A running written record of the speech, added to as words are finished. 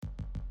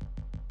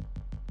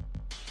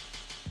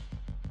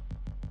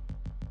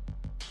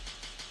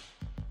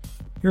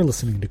You're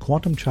listening to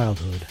Quantum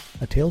Childhood,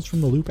 a Tales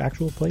from the Loop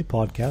actual play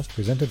podcast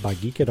presented by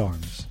Geek at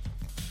Arms.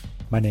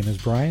 My name is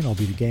Brian, I'll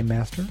be the Game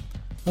Master.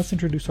 Let's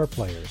introduce our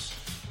players.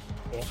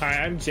 Well,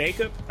 hi, I'm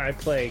Jacob. I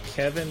play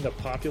Kevin, the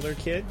popular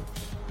kid,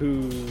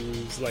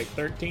 who's like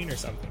 13 or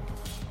something.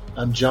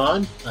 I'm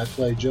John. I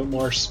play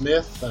Jomar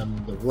Smith.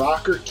 I'm the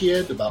rocker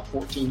kid, about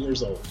 14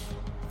 years old.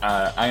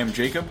 I am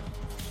Jacob,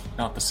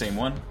 not the same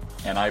one,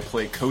 and I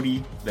play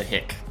Cody the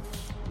Hick.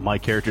 My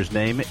character's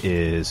name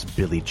is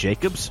Billy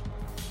Jacobs.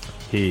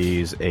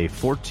 He's a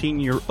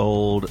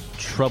 14-year-old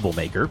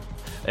troublemaker,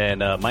 and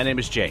my name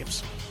is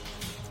James.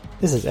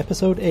 This is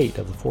Episode 8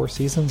 of the 4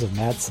 Seasons of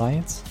Mad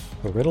Science,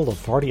 The Riddle of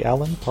Farty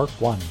Allen, Part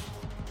 1.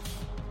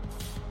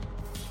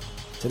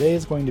 Today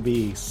is going to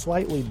be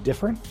slightly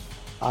different.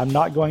 I'm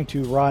not going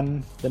to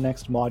run the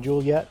next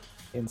module yet.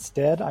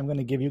 Instead, I'm going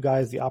to give you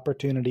guys the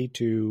opportunity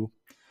to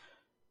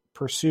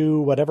pursue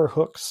whatever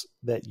hooks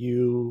that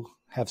you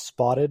have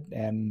spotted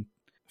and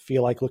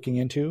feel like looking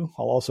into.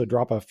 I'll also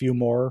drop a few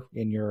more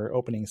in your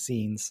opening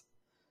scenes,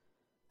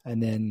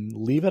 and then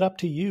leave it up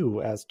to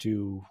you as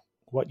to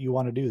what you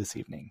want to do this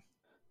evening.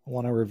 I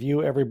want to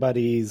review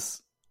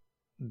everybody's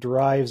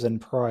drives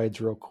and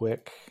prides real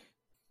quick.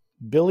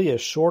 Billy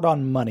is short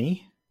on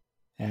money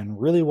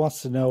and really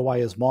wants to know why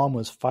his mom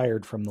was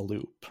fired from the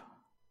loop.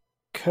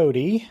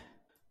 Cody,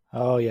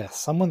 oh yes,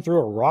 someone threw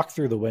a rock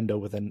through the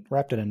window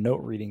wrapped in a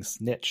note-reading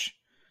snitch.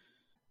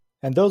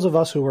 And those of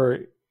us who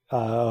were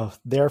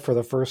there for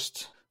the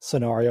first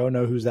scenario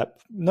know who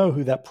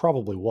that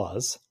probably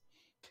was.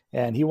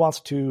 And he wants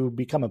to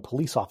become a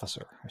police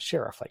officer, a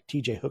sheriff like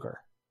T.J.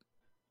 Hooker.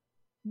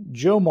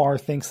 Jomar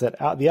thinks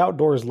that the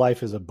outdoors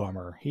life is a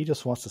bummer. He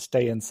just wants to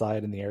stay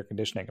inside in the air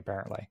conditioning,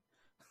 apparently.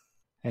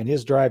 And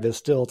his drive is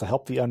still to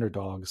help the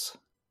underdogs.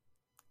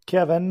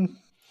 Kevin,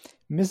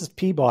 Mrs.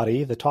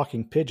 Peabody, the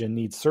talking pigeon,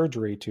 needs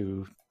surgery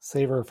to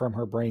save her from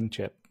her brain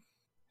chip.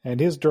 And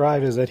his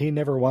drive is that he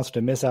never wants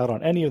to miss out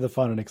on any of the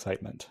fun and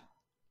excitement.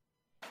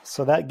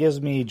 So that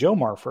gives me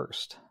Jomar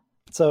first.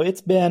 So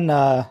it's been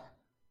a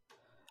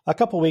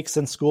couple weeks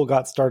since school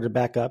got started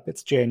back up.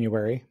 It's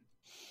January.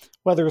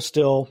 Weather is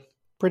still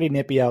pretty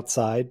nippy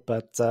outside,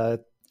 but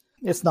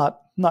it's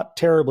not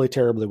terribly,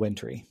 terribly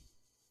wintry.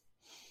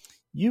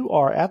 You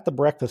are at the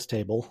breakfast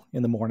table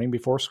in the morning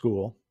before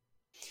school,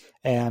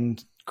 and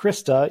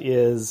Krista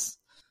is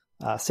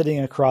sitting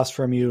across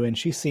from you, and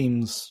she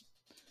seems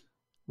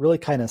really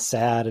kind of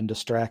sad and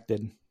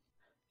distracted.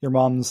 Your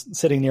mom's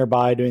sitting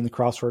nearby doing the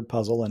crossword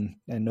puzzle and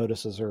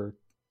notices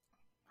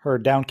her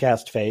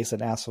downcast face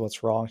and asks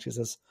what's wrong. She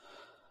says,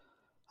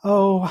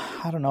 "Oh,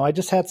 I don't know. I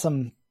just had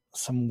some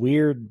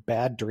weird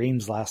bad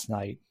dreams last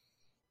night."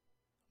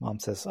 Mom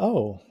says,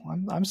 "Oh,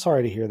 I'm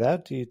sorry to hear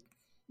that.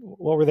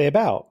 What were they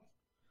about?"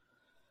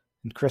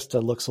 And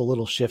Krista looks a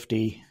little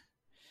shifty,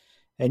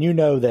 and you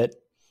know that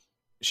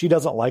she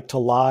doesn't like to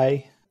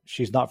lie.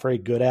 She's not very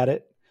good at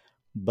it,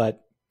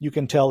 but you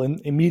can tell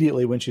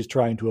immediately when she's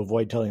trying to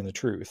avoid telling the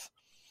truth.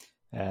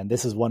 And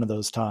this is one of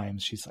those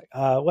times. She's like,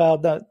 "Well,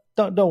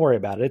 don't worry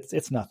about it.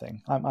 It's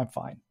nothing. I'm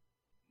fine."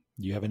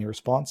 Do you have any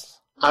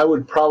response? I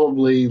would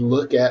probably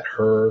look at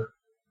her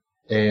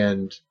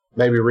and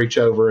maybe reach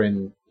over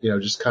and,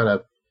 just kind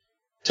of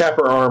tap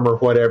her arm or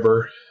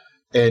whatever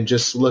and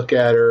just look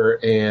at her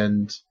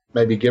and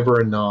maybe give her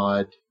a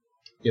nod,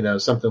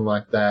 something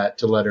like that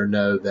to let her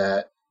know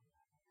that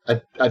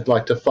I'd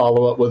like to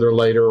follow up with her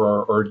later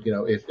or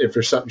if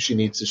there's something she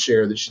needs to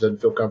share that she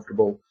doesn't feel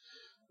comfortable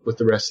with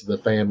the rest of the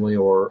family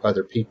or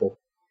other people.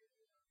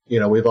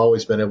 We've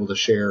always been able to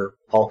share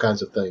all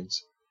kinds of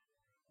things,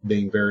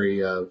 being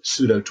very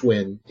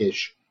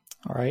pseudo-twin-ish.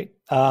 All right.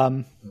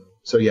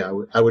 So yeah,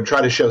 I would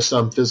try to show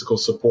some physical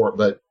support,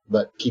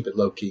 but keep it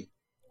low-key.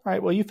 All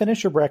right. Well, you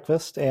finish your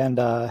breakfast, and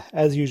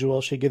as usual,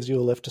 she gives you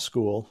a lift to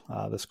school.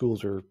 The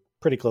schools are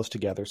pretty close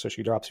together, so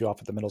she drops you off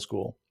at the middle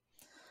school.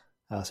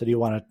 So do you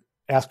want to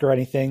ask her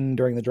anything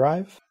during the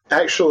drive?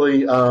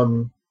 Actually,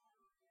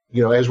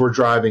 as we're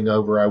driving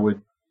over, I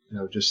would,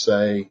 just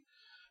say,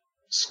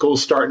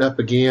 school's starting up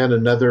again.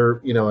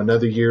 Another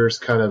year's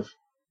kind of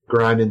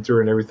grinding through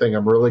and everything.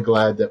 I'm really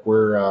glad that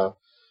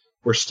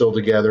we're still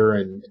together,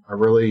 and I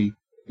really,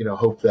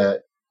 hope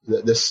that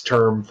this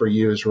term for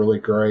you is really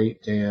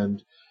great.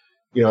 And,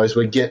 as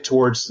we get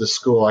towards the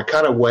school, I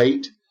kind of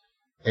wait,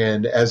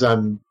 and as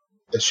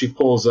she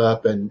pulls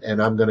up and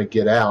I'm going to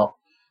get out,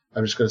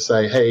 I'm just going to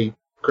say, "Hey,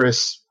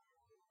 Chris,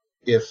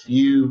 if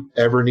you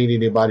ever need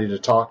anybody to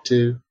talk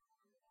to,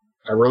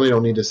 I really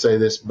don't need to say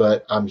this,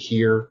 but I'm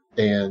here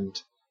and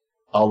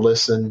I'll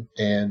listen.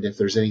 And if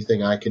there's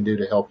anything I can do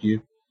to help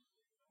you,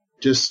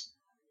 just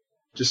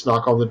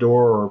knock on the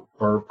door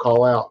or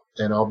call out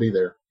and I'll be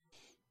there."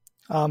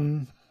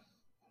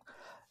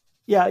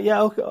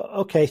 Yeah.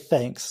 Okay.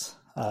 Thanks.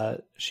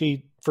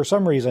 She, for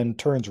some reason,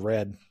 turns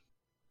red.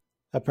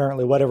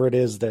 Apparently whatever it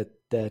is that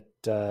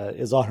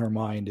is on her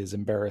mind is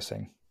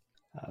embarrassing.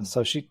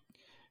 So she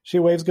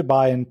waves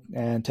goodbye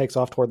and takes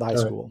off toward the high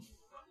school.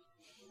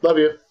 Love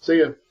you. See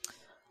you.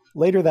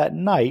 Later that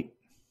night,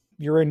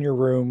 you're in your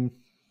room,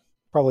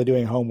 probably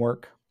doing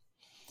homework,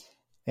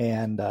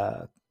 and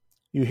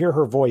You hear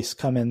her voice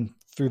come in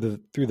through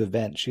the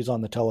vent. She's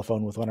on the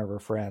telephone with one of her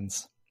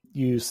friends.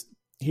 You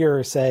hear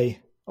her say,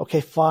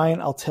 "Okay, fine,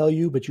 I'll tell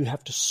you, but you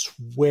have to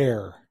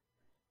swear.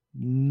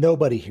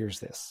 Nobody hears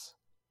this.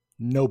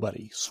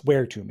 Nobody.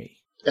 Swear to me."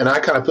 And I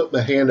kind of put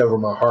my hand over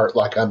my heart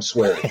like I'm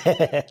swearing.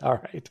 All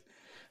right.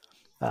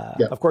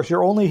 Of course,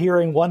 you're only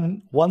hearing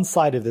one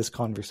side of this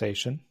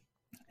conversation.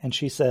 And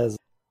she says,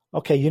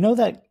 "Okay, you know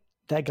that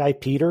guy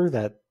Peter,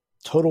 that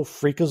total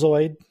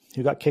freakazoid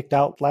who got kicked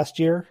out last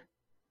year?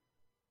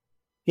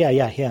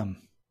 Yeah,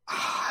 him.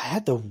 I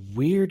had the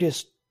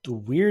weirdest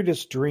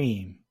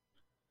dream.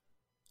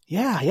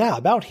 Yeah,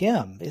 about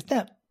him. Isn't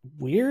that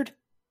weird?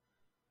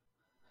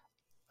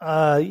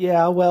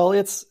 Yeah, well,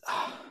 it's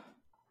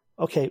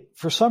okay.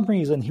 For some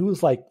reason, he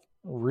was like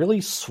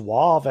really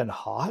suave and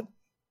hot.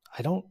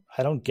 I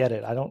don't get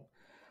it.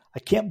 I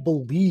can't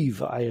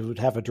believe I would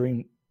have a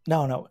dream.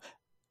 No,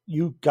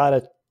 you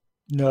gotta,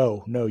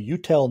 no, you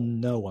tell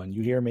no one.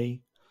 You hear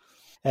me?"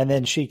 And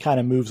then she kind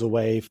of moves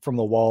away from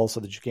the wall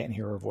so that you can't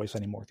hear her voice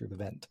anymore through the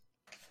vent.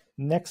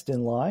 Next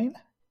in line,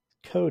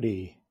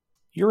 Cody.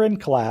 You're in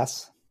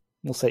class.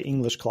 We'll say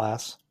English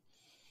class.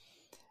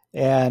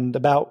 And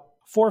about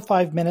 4 or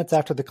 5 minutes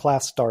after the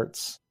class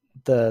starts,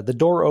 the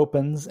door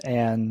opens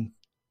and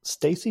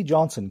Stacy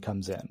Johnson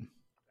comes in.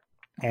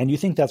 And you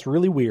think that's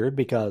really weird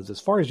because, as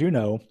far as you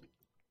know,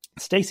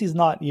 Stacy's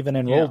not even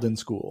enrolled in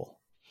school.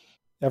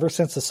 Ever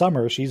since the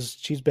summer,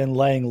 she's been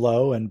laying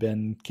low and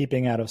been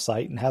keeping out of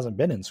sight and hasn't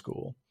been in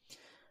school.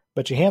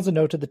 But she hands a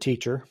note to the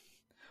teacher,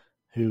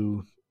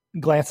 who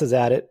glances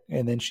at it,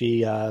 and then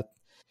she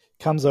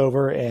comes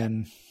over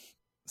and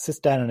sits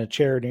down in a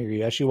chair near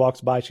you. As she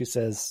walks by, she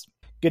says,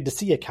 "Good to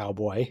see you,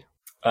 cowboy."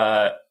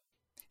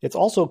 It's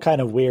also kind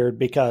of weird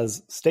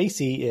because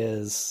Stacy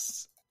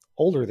is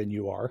older than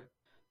you are.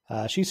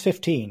 She's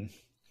 15,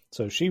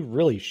 so she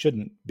really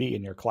shouldn't be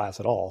in your class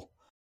at all.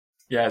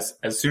 Yes,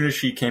 as soon as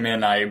she came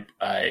in, I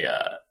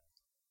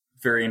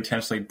very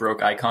intentionally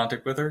broke eye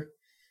contact with her.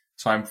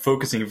 So I'm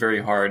focusing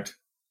very hard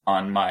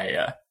on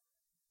my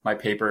my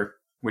paper,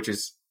 which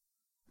is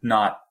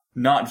not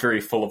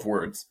very full of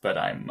words, but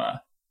I'm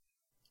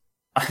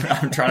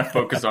trying to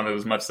focus on it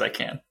as much as I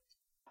can.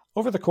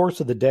 Over the course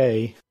of the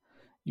day,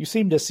 you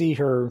seem to see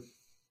her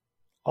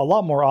a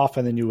lot more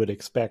often than you would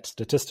expect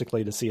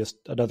statistically to see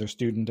another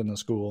student in the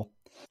school.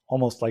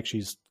 Almost like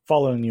she's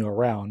following you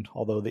around,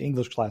 although the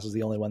English class is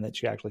the only one that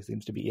she actually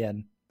seems to be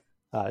in,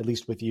 at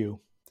least with you.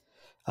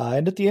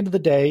 And at the end of the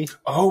day...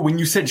 Oh, when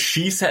you said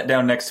she sat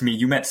down next to me,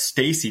 you meant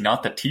Stacy,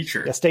 not the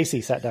teacher. Yeah,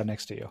 Stacy sat down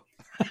next to you.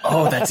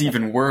 Oh, that's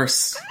even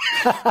worse.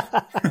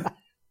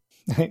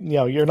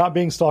 You're not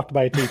being stalked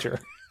by a teacher.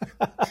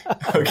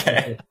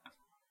 Okay.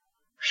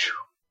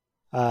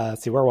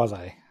 Let's see, where was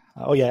I?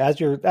 Oh yeah, as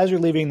you're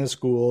leaving the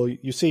school,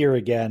 you see her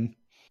again.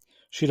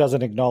 She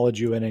doesn't acknowledge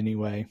you in any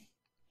way,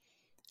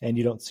 and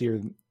you don't see her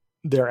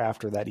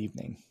thereafter that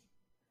evening.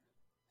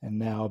 And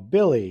now,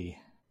 Billy.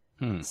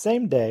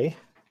 Same day,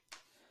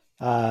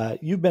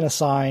 you've been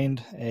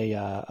assigned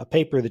a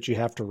paper that you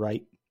have to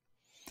write.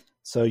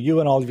 So you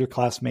and all of your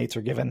classmates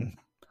are given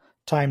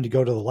time to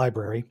go to the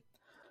library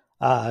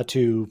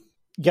to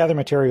gather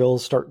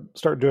materials,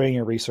 start doing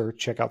your research,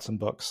 check out some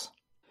books.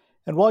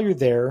 And while you're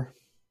there,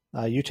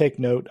 you take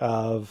note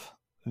of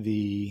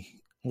the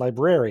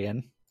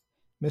librarian,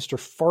 Mr.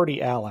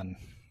 Farty Allen.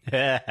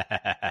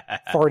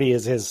 Farty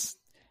is his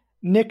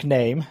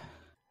nickname.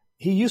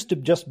 He used to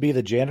just be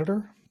the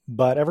janitor,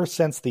 but ever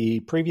since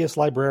the previous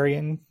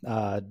librarian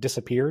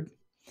disappeared,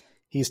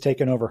 he's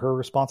taken over her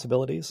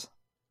responsibilities.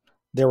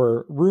 There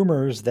were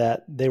rumors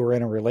that they were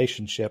in a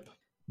relationship.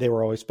 They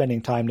were always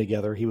spending time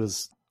together. He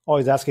was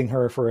always asking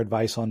her for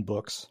advice on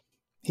books.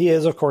 He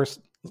is, of course,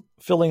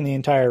 filling the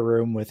entire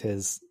room with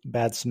his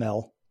bad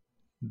smell,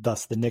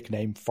 thus the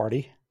nickname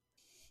Farty.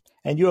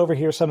 And you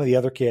overhear some of the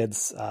other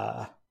kids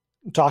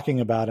talking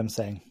about him,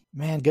 saying,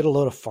 "Man, get a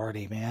load of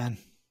Farty, man.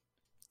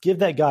 Give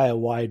that guy a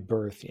wide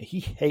berth. He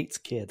hates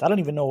kids. I don't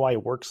even know why he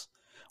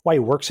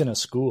works in a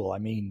school." I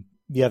mean,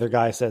 the other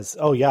guy says,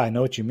 "Oh yeah, I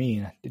know what you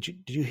mean. Did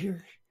you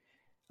hear?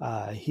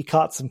 He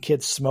caught some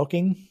kids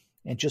smoking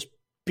and just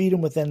beat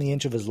him within the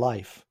inch of his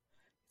life.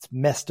 It's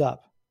messed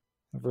up."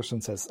 The first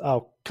one says,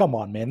 "Oh, come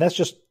on, man. That's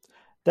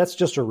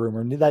just a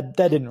rumor. That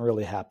didn't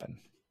really happen.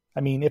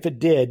 I mean, if it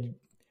did,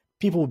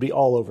 people would be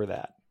all over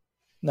that.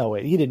 No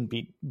way, he didn't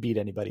beat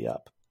anybody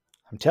up.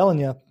 I'm telling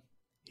you,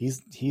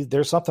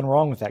 there's something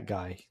wrong with that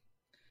guy."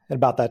 And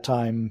about that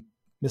time,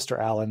 Mr.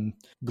 Allen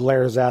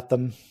glares at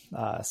them,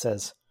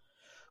 says,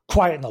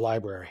 "Quiet in the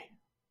library."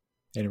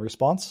 Any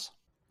response?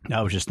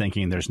 I was just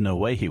thinking there's no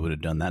way he would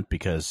have done that,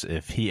 because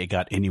if he had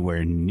got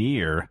anywhere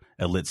near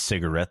a lit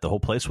cigarette, the whole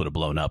place would have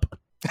blown up.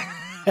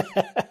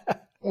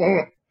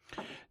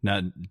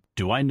 Now,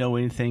 do I know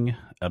anything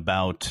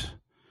about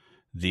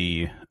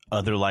the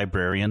other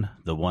librarian,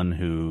 the one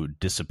who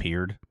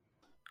disappeared?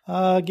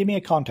 Give me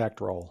a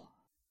contact roll.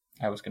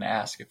 I was going to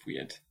ask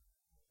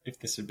if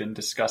this had been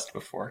discussed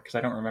before, because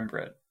I don't remember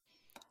it.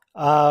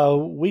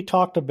 We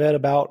talked a bit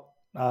about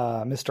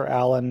Mr.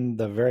 Allen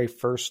the very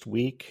first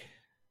week.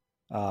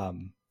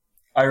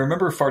 I I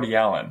remember Farty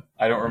Allen.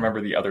 I don't remember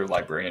the other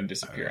librarian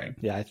disappearing.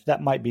 Yeah,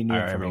 that might be new.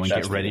 All right, everyone,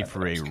 information. get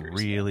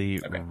ready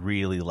for a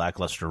really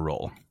lackluster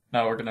roll.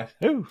 Now we're gonna.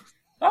 Ooh,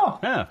 Oh,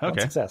 Yeah, one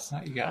okay. success.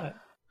 you got it.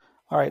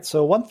 All right,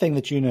 so one thing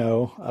that you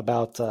know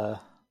about the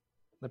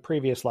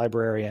previous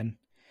librarian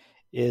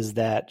is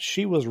that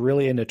she was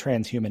really into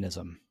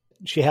transhumanism.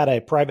 She had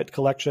a private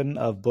collection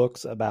of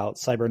books about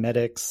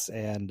cybernetics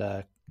and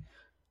the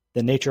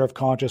nature of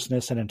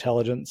consciousness and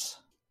intelligence.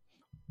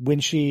 When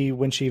she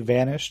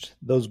vanished,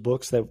 those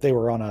books that they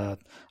were on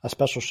a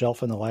special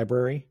shelf in the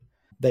library,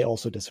 they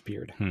also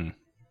disappeared.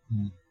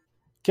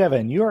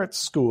 Kevin, you are at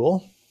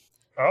school.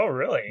 Oh,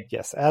 really?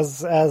 Yes,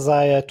 as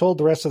I told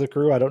the rest of the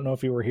crew, I don't know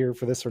if you were here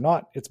for this or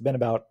not. It's been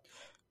about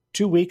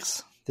 2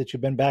 weeks that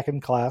you've been back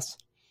in class,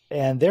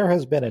 and there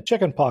has been a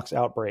chickenpox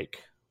outbreak,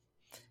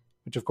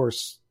 which, of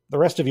course, the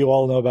rest of you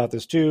all know about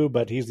this too,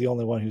 but he's the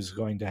only one who's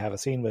going to have a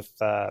scene with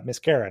Miss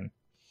Karen.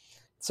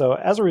 So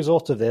as a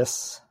result of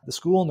this, the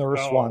school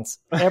nurse wants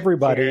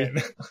everybody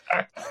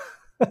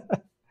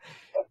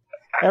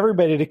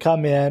to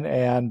come in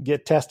and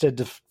get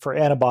tested for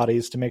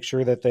antibodies to make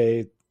sure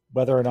that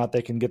whether or not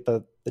they can get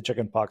the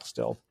chickenpox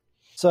still.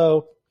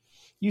 So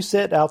you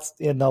sit out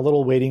in the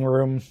little waiting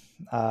room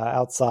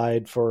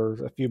outside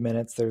for a few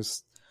minutes.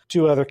 There's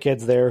 2 other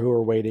kids there who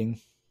are waiting.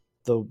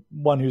 The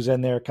one who's in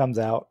there comes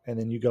out, and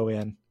then you go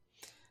in.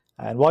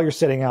 And while you're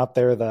sitting out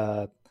there,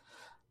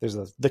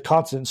 there's the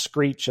constant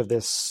screech of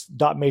this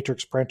dot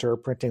matrix printer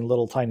printing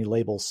little tiny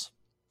labels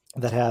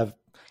that have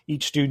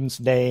each student's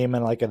name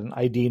and like an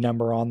ID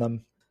number on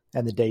them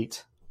and the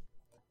date.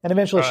 And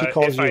eventually she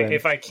calls you in.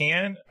 If I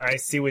can, I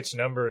see which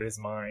number is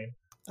mine.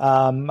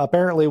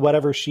 Apparently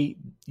whatever sheet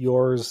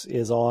yours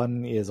is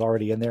on is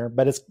already in there,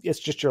 but it's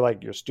just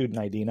your student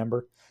ID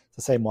number. It's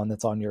the same one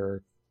that's on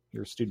your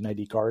student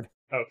ID card.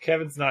 Oh,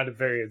 Kevin's not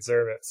very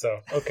observant, so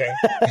okay.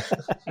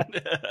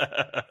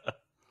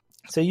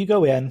 So you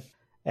go in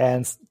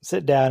and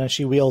sit down, and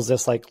she wheels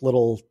this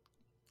little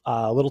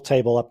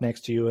table up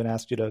next to you and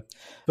asks you to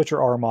put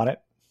your arm on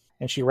it.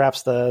 And she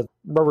wraps the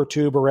rubber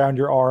tube around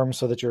your arm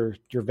so that your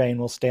vein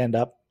will stand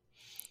up,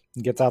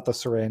 and gets out the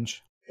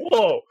syringe.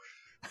 Whoa!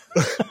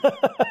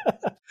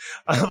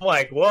 I'm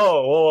like,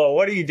 whoa!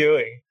 What are you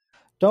doing?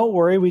 Don't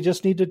worry, we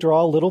just need to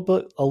draw a little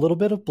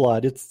bit of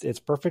blood. It's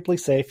perfectly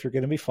safe. You're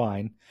going to be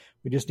fine.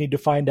 We just need to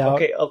find out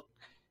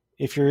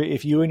if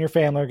you and your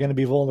family are going to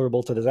be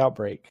vulnerable to this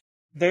outbreak.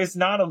 There's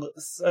no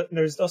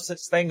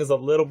such thing as a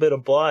little bit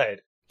of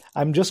blood.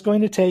 I'm just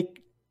going to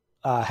take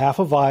half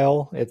a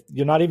vial.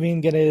 You're not even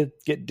going to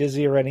get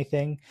dizzy or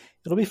anything.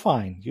 It'll be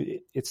fine.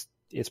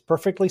 It's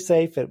perfectly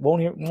safe. It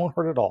won't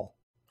hurt at all.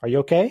 Are you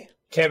okay?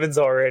 Kevin's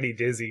already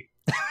dizzy.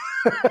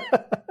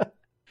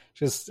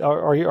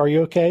 Are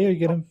you okay? Are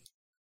you gonna?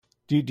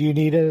 Do you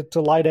need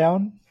to lie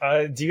down?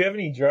 Do you have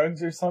any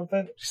drugs or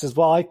something? She says,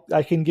 "Well,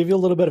 I can give you a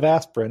little bit of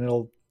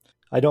aspirin.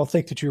 I don't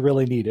think that you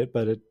really need it,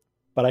 but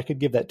I could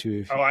give that to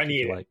you. I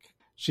need it. Like."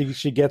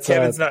 She gets.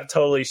 Kevin's not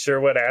totally sure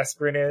what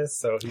aspirin is,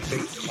 so he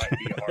thinks it might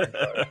be a hard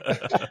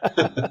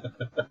drug.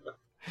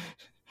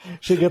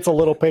 She gets a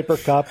little paper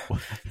cup.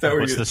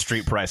 What's the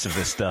street price of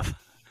this stuff?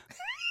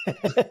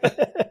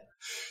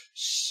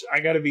 Shh, I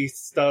gotta be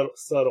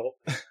subtle.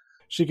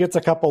 She gets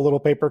a couple little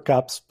paper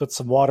cups, puts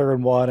some water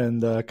in one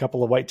and a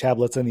couple of white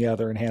tablets in the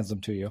other, and hands them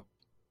to you.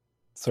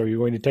 So are you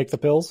going to take the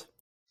pills?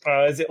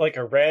 Is it like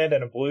a red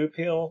and a blue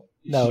pill?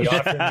 No. She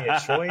offered me a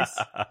choice.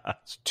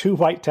 It's 2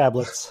 white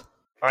tablets.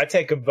 I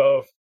take them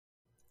both.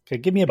 Okay,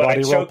 give me a But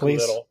body I roll, choke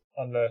please. a little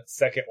on the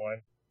second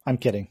one. I'm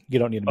kidding. You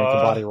don't need to make a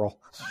body roll.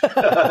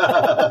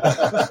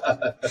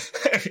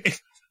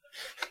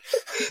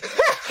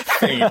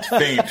 Faint.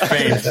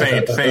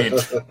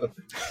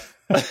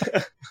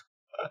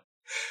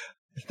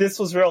 If this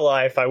was real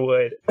life, I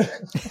would.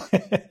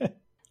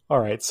 All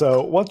right,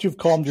 so once you've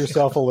calmed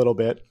yourself a little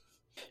bit,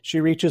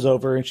 she reaches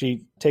over and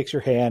she takes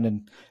your hand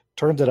and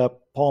turns it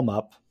up, palm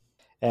up,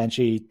 and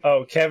she...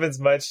 Oh, Kevin's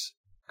much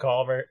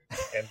calmer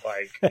and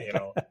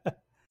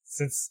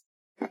since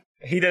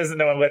he doesn't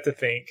know what to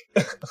think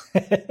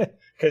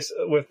because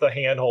with the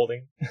hand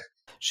holding.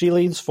 She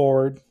leans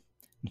forward.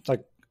 It's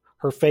like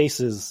her face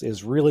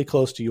is really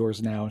close to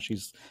yours now.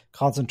 She's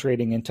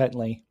concentrating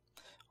intently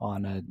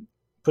on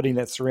putting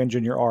that syringe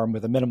in your arm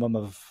with a minimum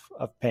of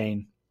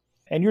pain.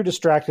 And you're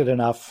distracted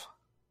enough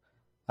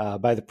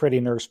by the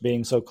pretty nurse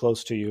being so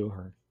close to you,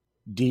 her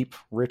deep,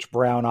 rich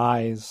brown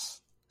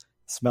eyes,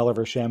 smell of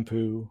her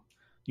shampoo.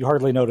 You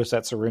hardly notice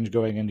that syringe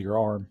going into your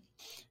arm.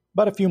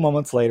 But a few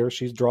moments later,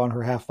 she's drawn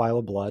her half vial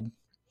of blood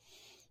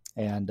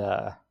and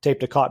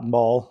taped a cotton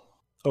ball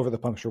over the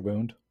puncture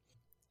wound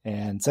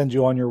and sends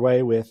you on your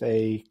way with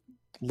a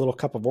little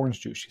cup of orange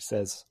juice, she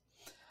says.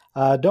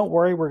 Don't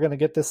worry, we're going to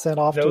get this sent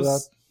off to the...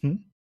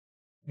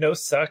 No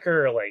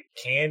sucker or like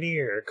candy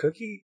or a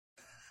cookie?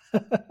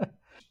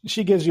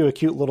 She gives you a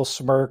cute little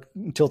smirk,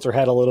 tilts her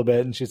head a little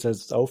bit, and she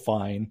says, "Oh,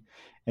 fine."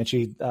 And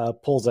she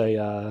pulls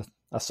a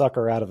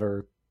sucker out of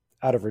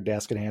her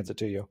desk and hands it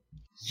to you.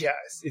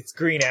 Yes, it's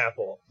green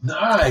apple.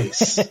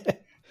 Nice.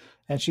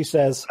 And she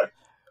says,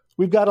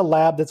 we've got a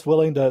lab that's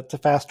willing to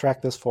fast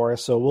track this for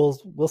us. So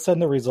we'll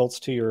send the results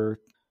to your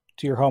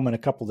home in a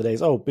couple of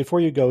days. Oh, before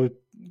you go,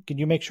 can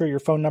you make sure your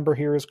phone number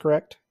here is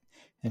correct?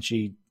 And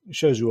she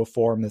shows you a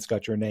form that's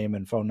got your name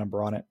and phone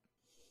number on it.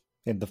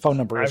 And the phone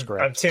number is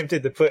correct. I'm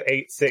tempted to put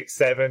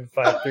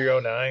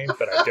 867-5309,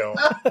 but I don't.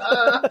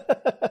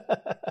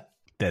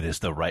 That is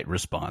the right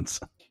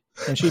response.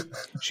 And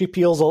she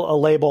peels a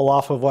label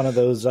off of one of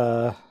those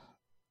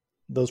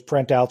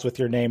printouts with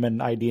your name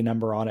and ID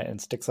number on it and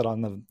sticks it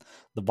on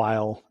the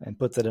vial and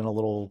puts it in a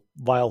little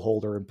vial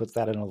holder and puts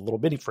that in a little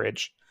mini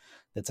fridge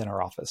that's in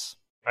our office.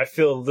 I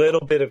feel a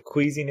little bit of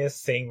queasiness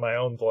seeing my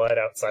own blood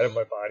outside of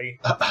my body.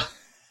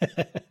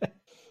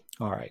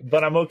 All right.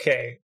 But I'm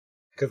okay,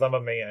 because I'm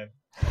a man.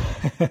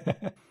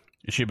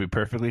 It should be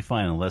perfectly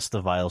fine unless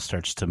the vial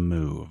starts to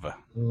move.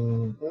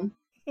 Mm-hmm.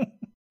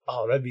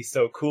 Oh, that'd be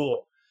so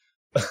cool.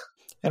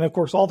 And of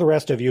course, all the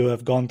rest of you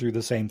have gone through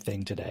the same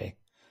thing today.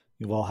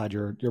 You've all had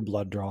your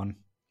blood drawn.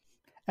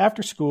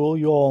 After school,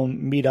 you all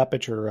meet up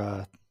at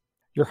your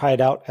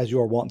hideout as you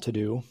are wont to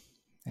do,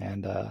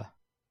 and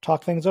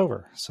talk things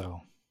over.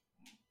 So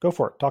go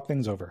for it. Talk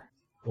things over.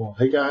 Well,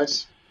 hey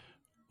guys,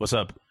 What's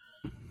up?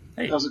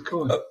 Hey, how's it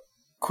going?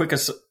 quick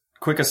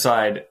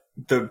aside.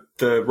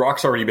 The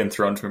rock's already been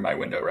thrown through my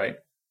window, right?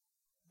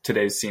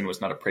 Today's scene was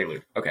not a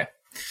prelude. Okay.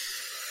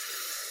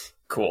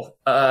 Cool.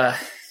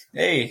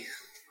 Hey.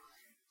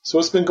 So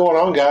what's been going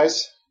on,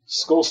 guys?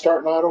 School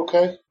starting out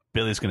okay?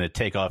 Billy's going to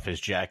take off his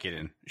jacket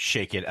and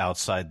shake it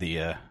outside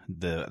the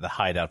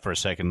hideout for a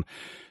second.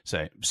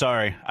 Say,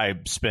 sorry, I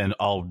spent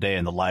all day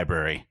in the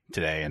library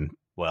today, and,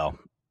 well,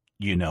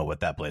 you know what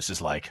that place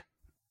is like.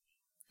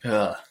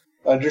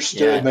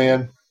 Understood, Yeah.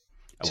 man.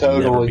 I will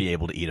Totally. never be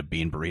able to eat a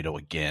bean burrito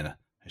again. I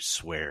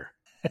swear.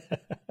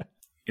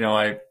 You know,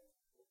 I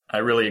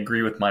really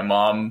agree with my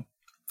mom.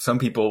 Some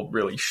people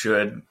really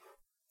should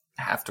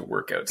have to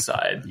work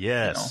outside.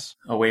 Yes.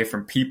 You know, away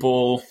from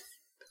people.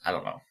 I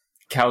don't know.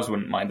 Cows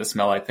wouldn't mind the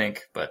smell, I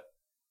think, but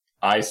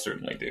I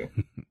certainly do.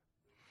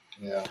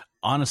 Yeah.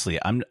 Honestly,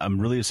 I'm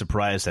really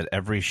surprised that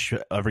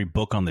every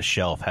book on the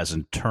shelf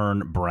hasn't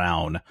turned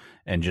brown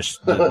and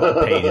just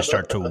the pages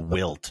start to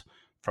wilt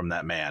from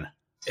that man.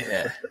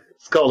 Yeah.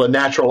 It's called a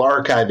natural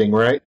archiving,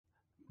 right?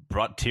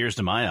 Brought tears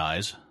to my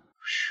eyes.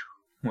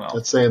 Well,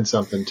 That's saying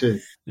something too.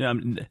 Yeah,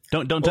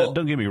 don't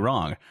get me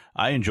wrong.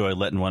 I enjoy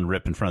letting one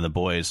rip in front of the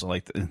boys,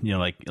 like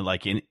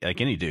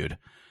any dude.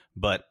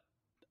 But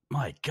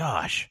my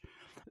gosh,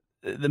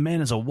 the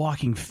man is a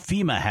walking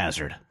FEMA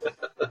hazard.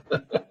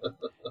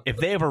 If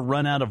they ever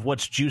run out of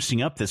what's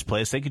juicing up this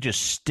place, they could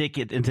just stick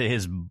it into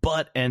his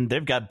butt, and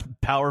they've got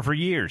power for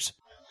years.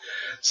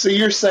 So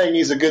you're saying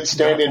he's a good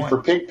stand-in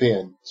for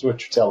Pigpen? Is what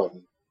you're telling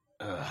me?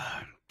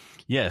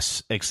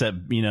 Yes, except,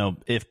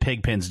 if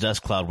Pigpen's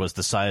dust cloud was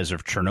the size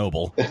of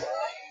Chernobyl.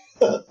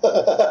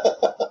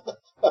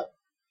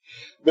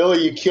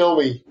 Billy, you kill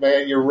me,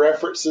 man. Your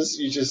references,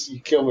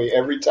 you kill me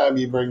every time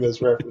you bring those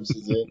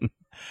references in.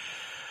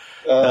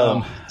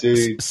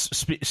 Dude.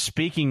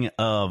 Speaking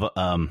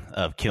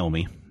of kill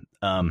me,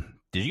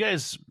 did you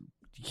guys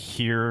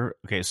hear?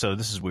 Okay, so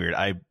this is weird.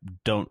 I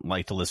don't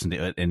like to listen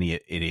to any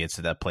idiots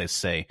at that place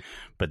say,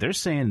 but they're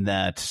saying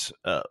that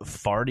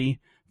Farty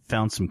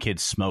found some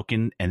kids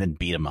smoking and then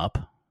beat them up.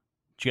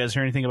 Did you guys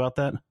hear anything about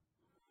that?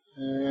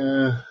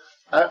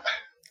 I've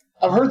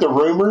heard the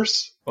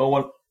rumors.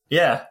 well,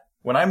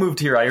 when I moved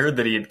here, I heard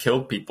that he had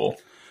killed people.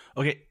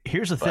 Okay,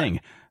 here's the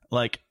thing.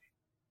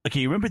 Okay,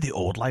 you remember the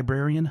old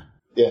librarian?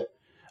 Yeah.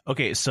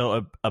 Okay,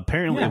 so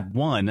apparently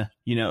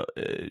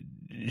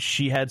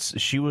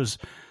she was,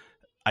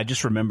 I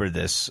just remember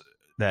this,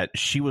 that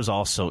she was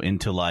also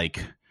into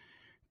like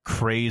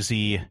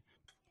crazy,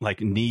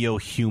 like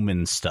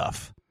neo-human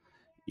stuff,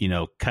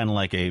 kind of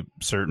like a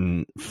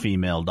certain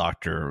female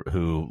doctor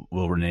who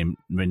will remain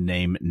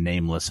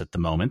nameless at the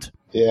moment.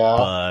 Yeah.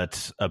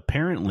 But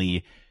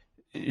apparently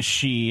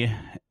she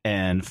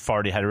and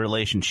Farty had a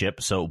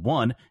relationship. So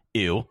one,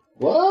 ew.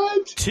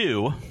 What?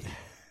 Two,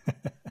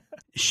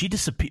 she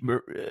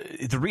disappeared.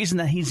 The reason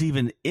that he's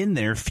even in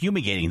there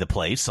fumigating the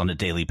place on a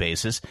daily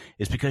basis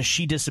is because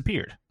she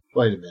disappeared.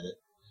 Wait a minute.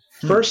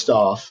 First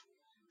off,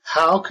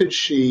 how could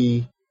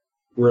she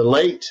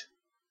relate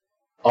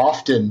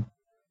often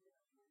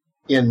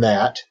in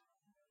that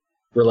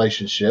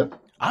relationship?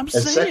 I'm And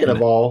saying. second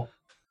of all,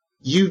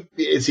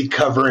 is he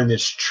covering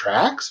his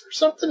tracks or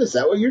something? Is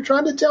that what you're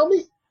trying to tell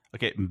me?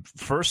 Okay,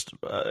 first,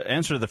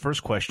 answer to the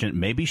first question.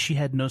 Maybe she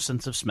had no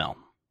sense of smell.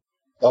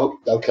 Oh,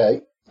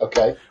 okay.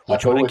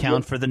 Which would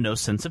account for the no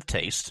sense of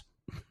taste.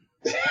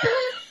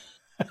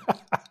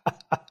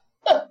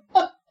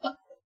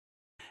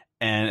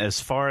 And as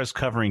far as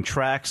covering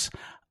tracks,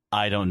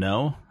 I don't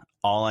know.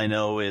 All I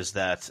know is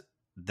that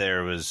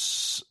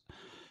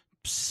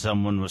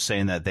someone was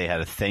saying that they had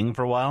a thing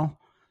for a while.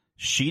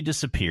 She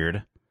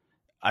disappeared.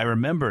 I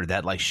remember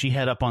that she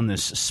had up on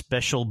this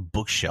special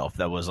bookshelf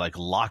that was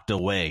locked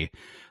away,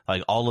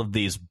 all of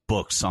these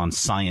books on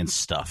science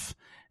stuff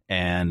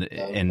and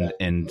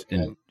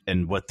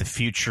what the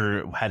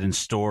future had in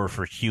store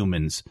for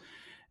humans.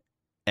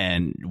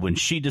 And when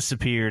she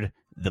disappeared,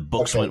 the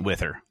books went with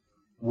her.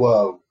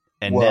 Whoa.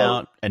 And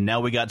now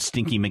we got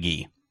Stinky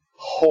McGee.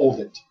 Hold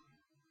it.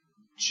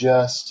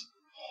 Just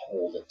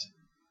hold it.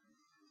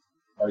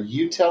 Are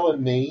you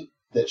telling me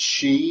that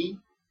she,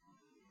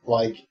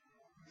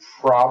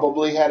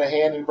 probably had a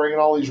hand in bringing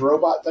all these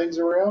robot things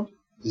around?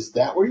 Is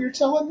that what you're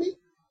telling me?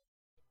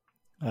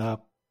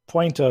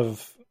 Point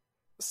of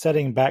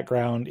setting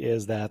background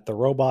is that the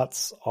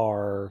robots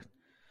are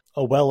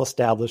a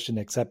well-established and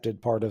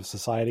accepted part of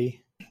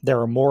society.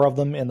 There are more of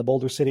them in the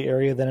Boulder City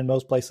area than in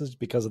most places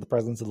because of the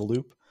presence of the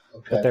loop.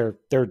 Okay. But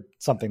they're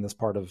something that's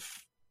part of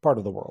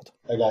the world.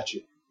 I got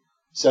you.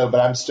 So, but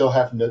I'm still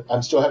having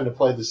to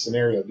play this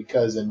scenario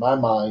because in my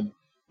mind,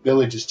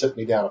 Billy just took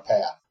me down a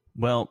path.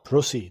 Well,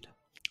 proceed.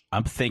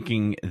 I'm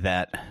thinking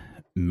that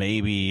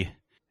maybe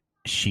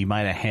she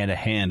might have had a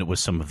hand with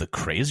some of the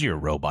crazier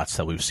robots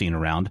that we've seen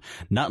around.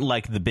 Not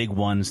like the big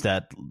ones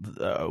that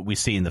we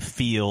see in the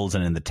fields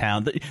and in the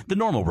town. The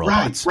normal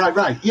robots.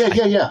 Right. Yeah.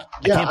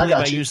 I can't believe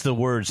I used the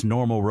words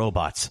normal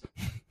robots.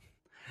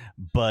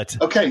 But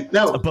okay,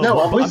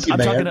 I'm with you,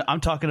 man. I'm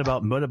talking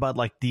about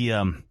like the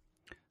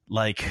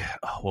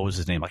what was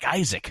his name? Like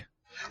Isaac.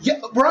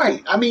 Yeah,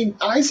 right. I mean,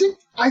 Isaac,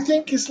 I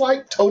think is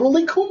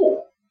totally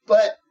cool,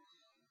 but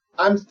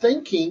I'm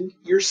thinking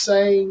you're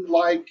sounding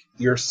like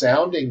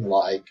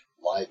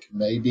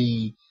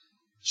maybe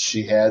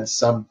she had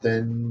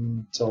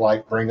something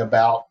to bring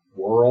about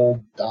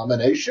world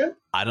domination.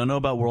 I don't know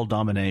about world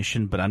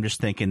domination, but I'm just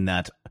thinking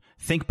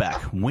think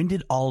back. When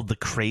did all the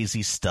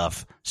crazy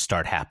stuff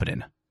start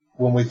happening?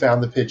 When we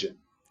found the pigeon.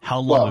 How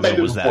long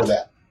ago was before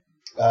that?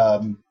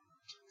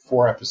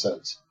 4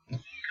 episodes.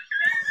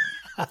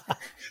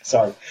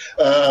 Sorry.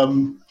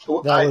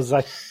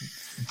 I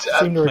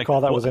seem to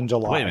recall that was in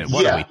July. Wait a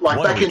minute.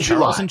 Back in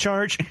July. Was in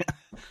charge?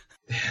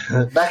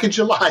 Back in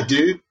July,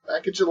 dude.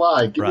 Back in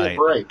July. Give me a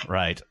break.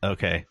 Right.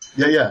 Okay.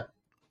 Yeah.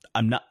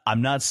 I'm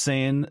not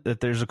saying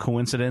that there's a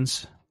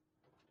coincidence.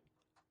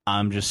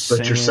 I'm just saying.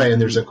 But you're saying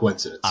there's a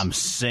coincidence. I'm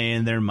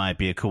saying there might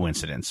be a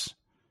coincidence.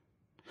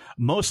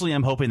 Mostly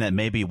I'm hoping that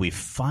maybe we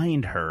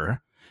find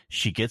her,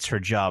 she gets her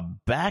job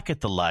back at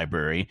the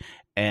library,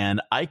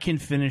 and I can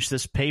finish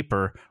this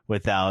paper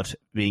without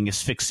being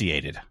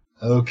asphyxiated.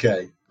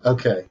 Okay. No,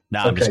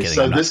 I'm just kidding.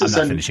 So I'm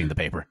not finishing the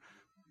paper.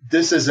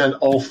 This is an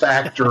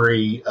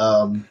olfactory,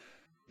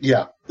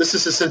 this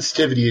is a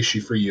sensitivity issue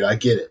for you. I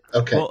get it.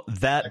 Okay. Well,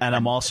 and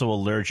I'm also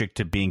allergic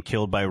to being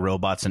killed by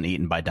robots and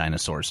eaten by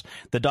dinosaurs.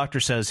 The doctor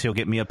says he'll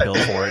get me a pill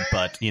for it,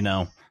 but,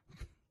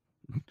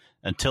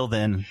 until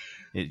then...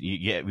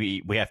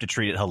 we have to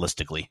treat it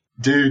holistically.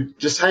 Dude,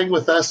 just hang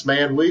with us,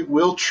 man.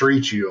 We'll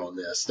treat you on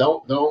this.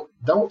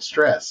 Don't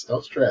stress.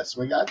 Don't stress.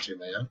 We got you,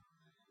 man.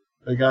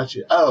 We got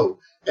you. Oh,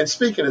 and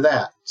speaking of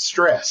that,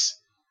 stress.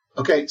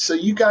 Okay, so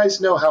you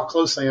guys know how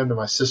close I am to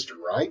my sister,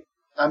 right?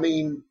 I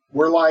mean,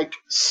 we're like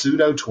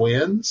pseudo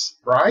twins,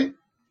 right?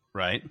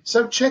 Right.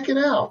 So check it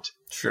out.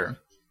 Sure.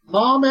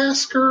 Mom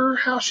asked her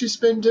how she's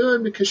been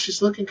doing because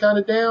she's looking kind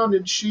of down,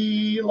 and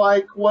she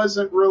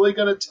wasn't really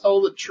going to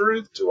tell the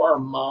truth to our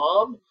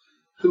mom,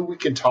 who we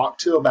can talk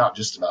to about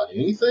just about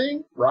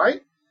anything,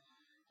 right?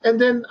 And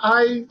then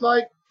I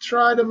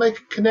try to make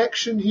a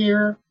connection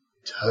here,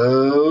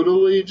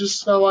 totally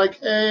just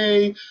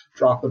hey,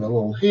 dropping a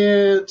little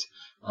hint.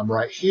 I'm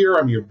right here.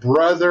 I'm your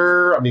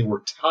brother. I mean,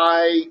 we're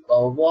tight, blah,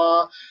 blah,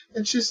 blah.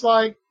 And she's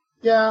like,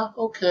 yeah,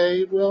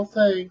 okay, well,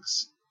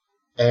 thanks.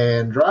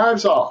 And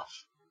drives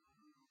off.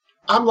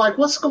 I'm like,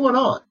 what's going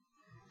on?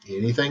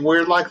 Anything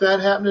weird like that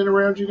happening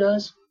around you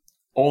guys?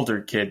 Older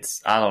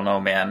kids, I don't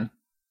know, man.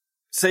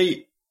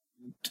 Say,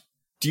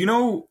 do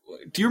you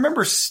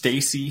remember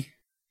Stacy?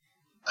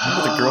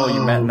 Remember the girl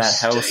you met in that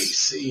house?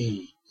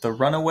 Stacy. The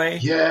runaway?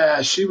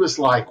 Yeah, she was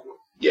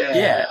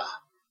Yeah.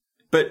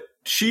 But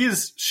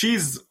she's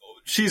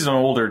an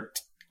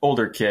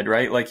older kid,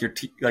 right? Like your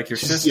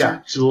sister?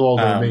 Yeah, she's a little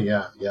older than me,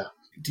 yeah.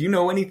 Do you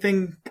know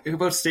anything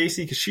about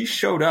Stacy? Because she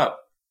showed up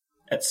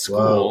at school.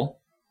 Whoa.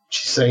 Did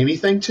she say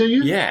anything to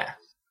you? Yeah.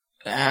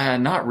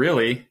 Not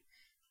really.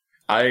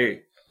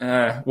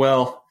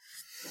 Well,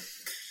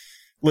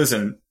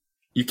 listen,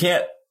 you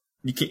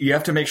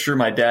have to make sure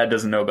my dad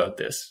doesn't know about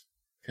this,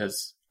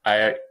 because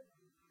I've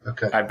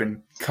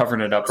been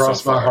covering it up.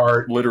 Cross so far, my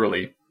heart.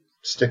 Literally.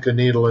 Stick a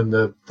needle in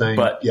the thing.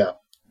 But yeah.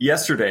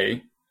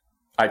 Yesterday,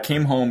 I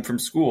came home from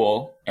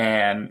school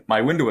and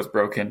my window was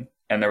broken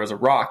and there was a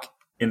rock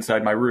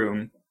inside my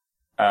room,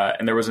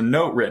 and there was a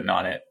note written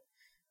on it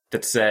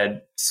that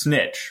said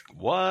snitch.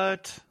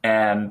 What?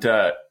 And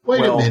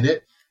wait a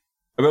minute.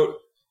 About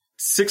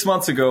 6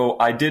 months ago,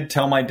 I did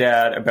tell my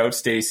dad about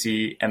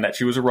Stacy and that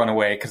she was a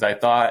runaway, because I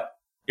thought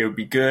it would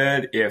be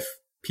good if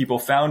people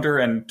found her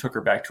and took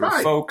her back to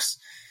her folks.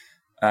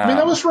 I mean,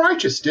 that was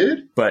righteous,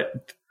 dude.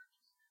 But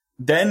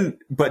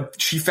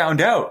she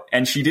found out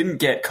and she didn't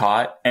get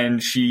caught,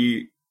 and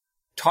she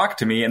talked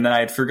to me, and then I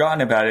had forgotten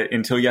about it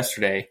until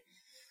yesterday.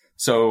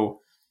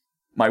 So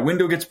my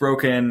window gets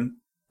broken,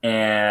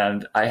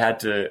 and I had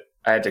to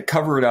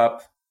cover it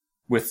up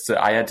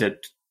I had to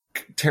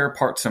tear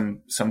apart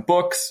some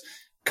books,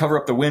 cover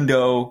up the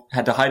window,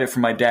 had to hide it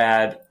from my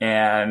dad,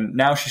 and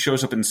now she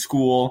shows up in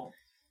school.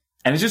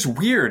 And it's just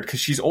weird because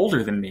she's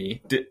older than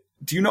me. Do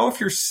you know if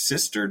your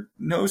sister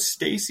knows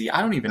Stacy?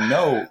 I don't even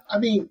know. I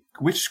mean,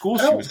 which school I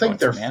she don't was think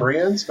going they're to,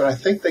 friends, but I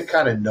think they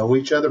kind of know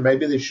each other.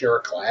 Maybe they share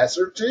a class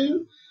or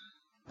two.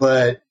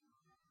 But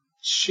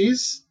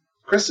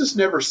Krista's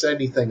never said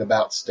anything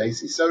about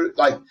Stacy, so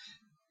like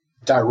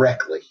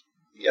directly.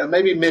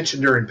 Maybe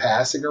mentioned her in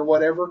passing or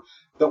whatever.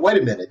 But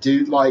wait a minute,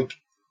 dude. Like,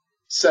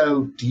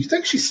 so do you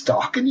think she's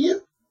stalking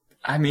you?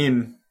 I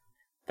mean,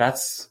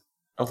 that's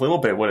a little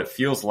bit what it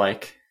feels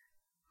like.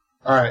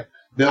 All right.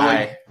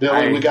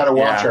 Billy, we gotta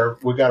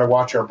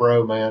watch our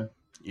bro, man.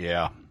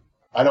 Yeah.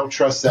 I don't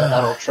trust that. I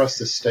don't trust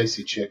this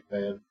Stacy chick,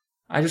 man.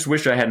 I just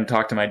wish I hadn't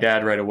talked to my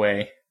dad right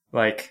away.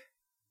 Like,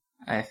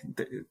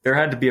 there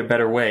had to be a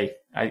better way.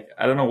 I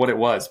don't know what it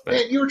was, but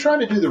man, you were trying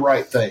to do the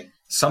right thing.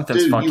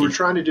 Something's funky. You were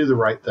trying to do the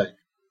right thing.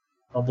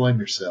 Don't blame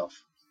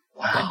yourself.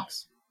 Wow,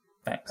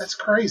 Thanks. That's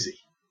crazy.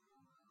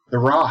 The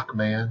Rock,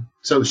 man.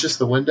 So it's just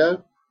the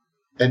window,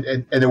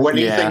 and there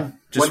wasn't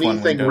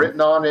anything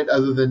written on it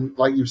other than,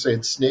 like you were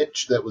saying,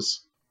 snitch. That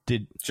was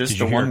did just you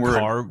the hear one word.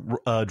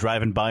 Car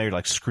driving by or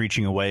like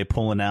screeching away,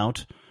 pulling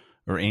out,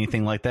 or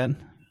anything like that?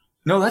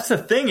 No, that's the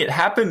thing. It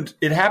happened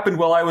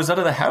while I was out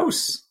of the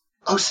house.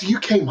 Oh, so you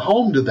came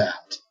home to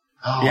that?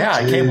 Oh, yeah,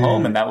 dude. I came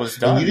home and that was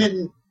done. And you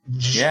didn't?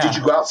 Did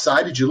you go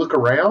outside? Did you look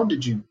around?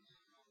 Did you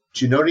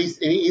notice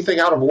anything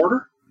out of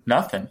order?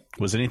 Nothing.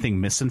 Was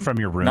anything missing from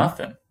your room?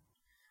 Nothing.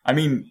 I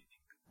mean,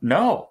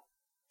 no.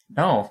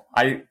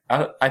 I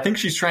think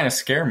she's trying to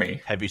scare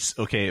me. Have you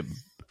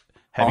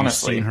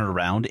seen her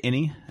around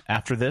any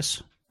after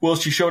this? Well,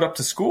 she showed up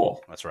to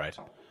school. That's right.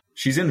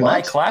 She's in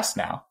my class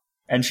now,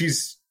 and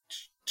she's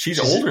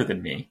older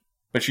than me,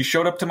 but she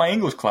showed up to my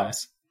English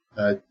class.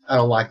 I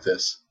don't like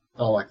this. I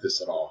don't like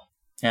this at all.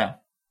 Yeah.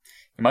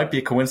 It might be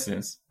a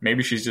coincidence.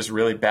 Maybe she's just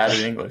really bad at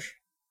English,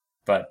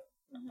 but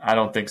I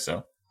don't think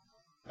so.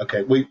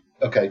 Okay, we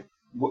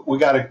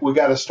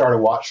gotta start a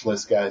watch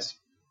list, guys.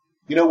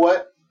 You know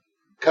what?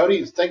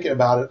 Cody, thinking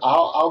about it,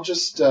 I'll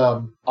just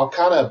I'll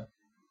kind of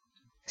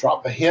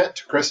drop a hint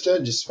to Krista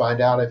and just find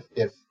out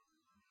if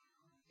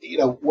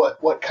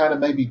what kind of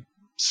maybe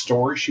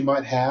story she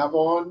might have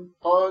on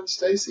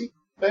Stacy,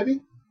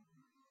 maybe.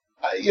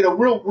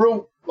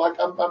 Real like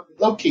I'm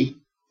low key,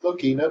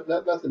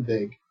 nothing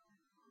big.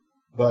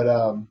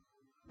 But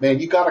man,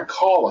 you gotta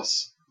call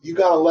us. You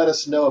gotta let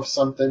us know if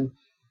something.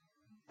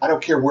 I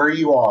don't care where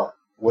you are,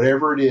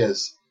 whatever it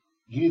is.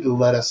 You need to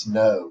let us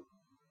know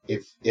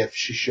if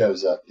she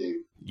shows up,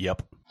 dude.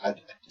 Yep. I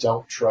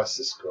don't trust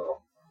this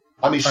girl.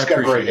 I mean, she's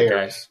got great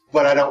hair,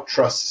 but I don't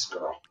trust this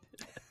girl.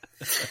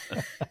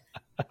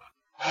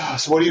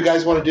 So what do you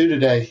guys want to do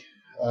today?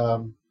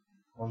 Want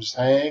to just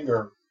hang,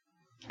 or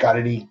got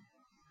anything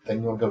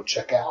you want to go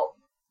check out?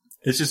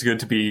 It's just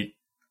good to be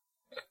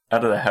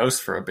out of the house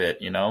for a bit,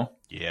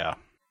 Yeah.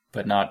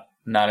 But not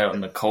out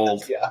in the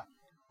cold. Yeah.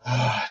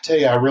 I tell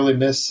you, I really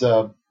miss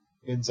Enzo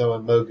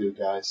and Mogu,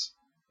 guys.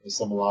 Miss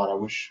them a lot. I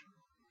wish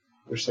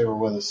they were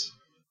with us.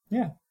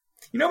 Yeah.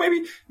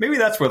 Maybe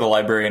that's where the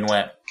librarian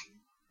went.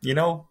 You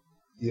know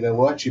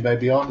what? You may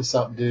be onto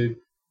something, dude.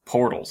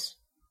 Portals.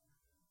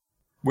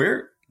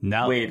 Where?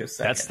 Now, wait a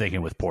second. That's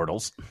thinking with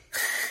portals.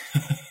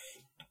 I'm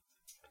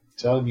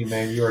telling you,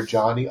 man, you are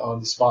Johnny on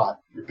the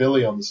spot. You're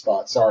Billy on the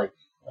spot. Sorry,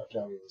 not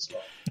Johnny on the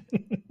spot.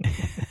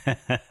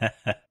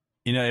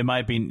 It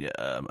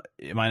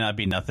might not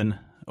be nothing,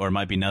 or it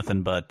might be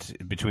nothing, but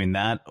between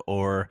that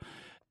or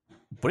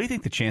what do you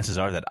think the chances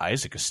are that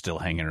Isaac is still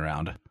hanging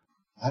around?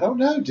 I don't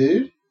know,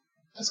 dude.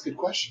 That's a good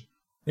question.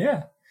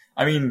 Yeah.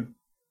 I mean,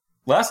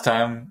 last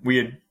time we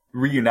had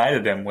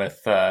reunited him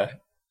with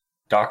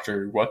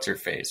Dr.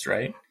 What's-Her-Face,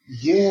 right?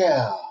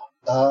 Yeah.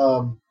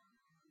 I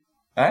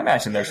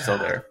imagine they're still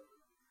there.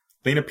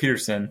 Lena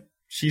Peterson,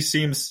 she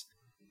seems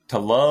to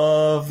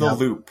love the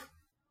loop.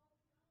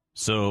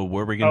 So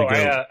where are we going to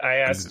go? I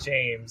asked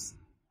James.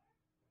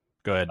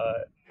 Go ahead.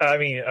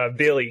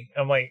 Billy.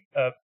 I'm like,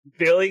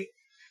 Billy,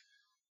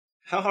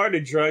 how hard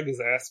a drug is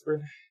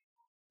aspirin?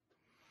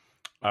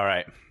 All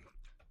right.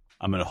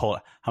 I'm going to hold.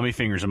 How many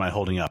fingers am I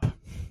holding up?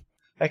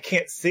 I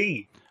can't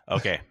see.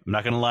 Okay. I'm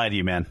not going to lie to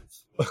you, man.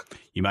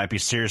 You might be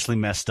seriously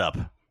messed up.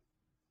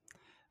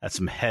 That's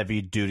some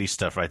heavy duty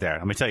stuff right there.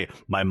 Let me tell you,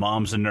 my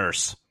mom's a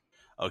nurse.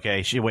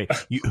 Okay.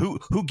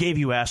 Who gave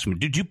you aspirin?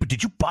 Did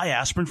you buy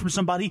aspirin from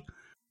somebody?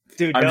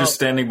 Dude, I'm just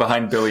standing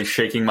behind Billy,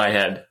 shaking my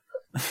head.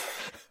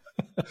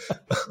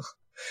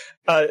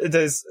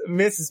 Does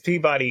Mrs.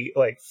 Peabody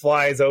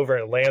flies over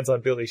and lands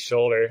on Billy's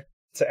shoulder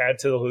to add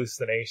to the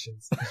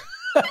hallucinations?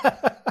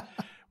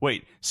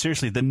 Wait,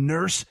 seriously, the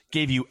nurse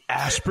gave you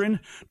aspirin?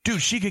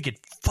 Dude, she could get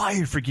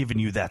fired for giving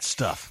you that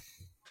stuff.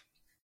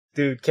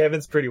 Dude,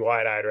 Kevin's pretty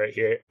wide-eyed right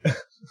here.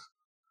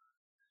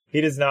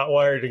 He does not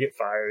want her to get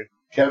fired.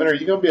 Kevin, are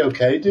you going to be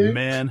okay, dude?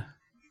 Man.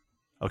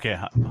 Okay,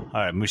 all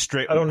right, we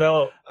straight. I don't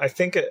know. I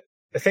think a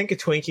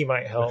Twinkie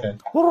might help. Okay.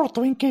 Oh,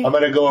 Twinkie. I'm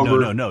going to go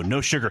over.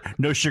 No sugar.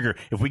 No sugar.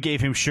 If we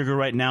gave him sugar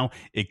right now,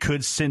 it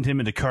could send him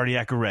into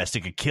cardiac arrest.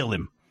 It could kill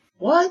him.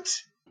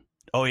 What?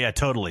 Oh, yeah,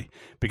 totally.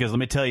 Because let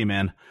me tell you,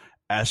 man,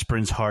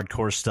 aspirin's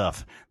hardcore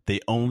stuff. They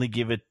only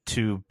give it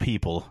to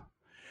people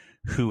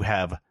who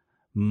have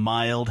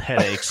mild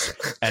headaches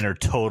and are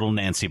total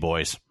Nancy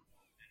boys.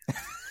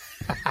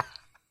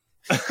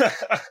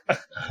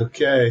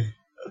 Okay.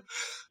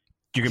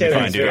 You're going to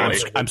be fine,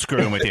 dude. I'm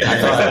screwing with you.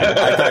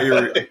 I thought you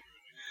were.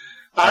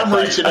 I'm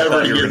reaching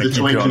over to get the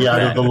Twinkie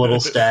out of the little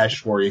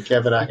stash for you.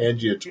 Kevin, I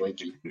hand you a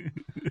Twinkie.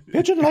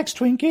 Pigeon likes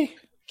Twinkie.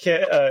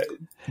 But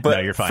no,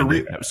 you're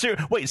fine.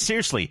 Wait,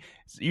 seriously,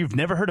 you've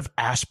never heard of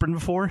aspirin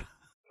before?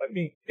 I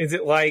mean, is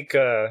it like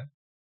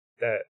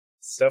that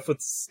stuff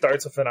with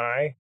starts with an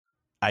I?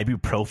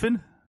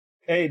 Ibuprofen?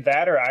 Hey,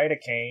 that or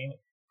Idacane.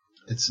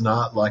 It's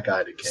not like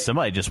Idacane.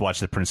 Somebody just watched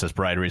The Princess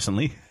Bride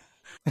recently.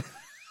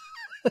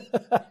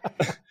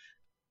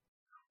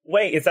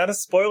 Wait, is that a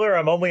spoiler?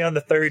 I'm only on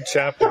the 3rd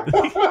chapter.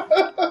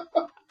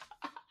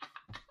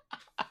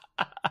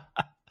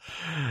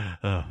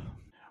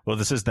 Well,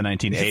 this is the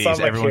 1980s.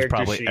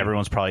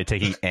 Everyone's probably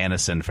taking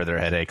Anacin for their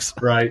headaches.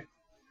 Right.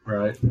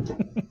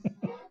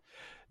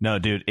 No,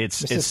 dude,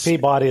 Mrs.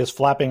 Peabody is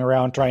flapping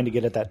around trying to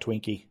get at that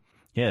Twinkie.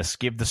 Yes,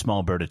 give the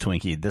small bird a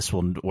Twinkie. This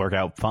will work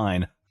out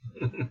fine.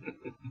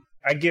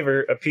 I give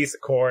her a piece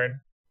of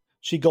corn.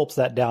 She gulps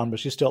that down, but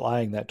she's still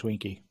eyeing that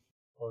Twinkie.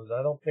 Well,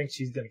 I don't think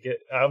she's gonna get.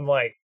 I'm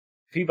like,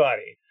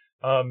 Peabody,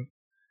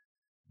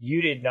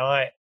 you did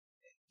not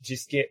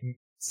just get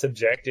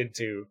subjected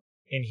to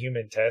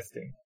inhuman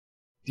testing.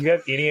 Do you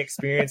have any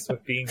experience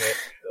with being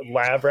a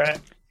lab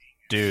rat?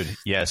 Dude,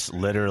 yes,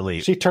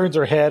 literally. She turns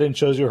her head and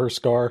shows you her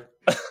scar.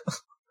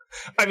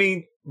 I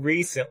mean,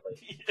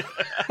 recently.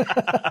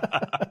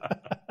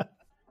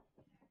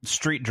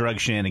 Street drug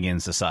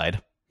shenanigans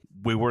aside,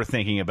 we were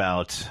thinking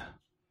about,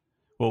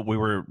 well, we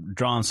were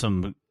drawing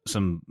some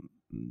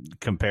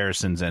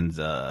comparisons and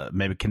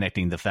maybe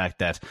connecting the fact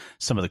that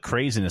some of the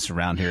craziness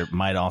around here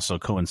might also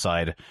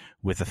coincide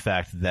with the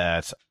fact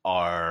that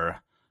our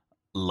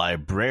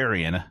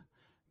librarian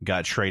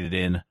got traded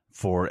in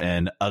for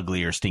an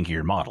uglier,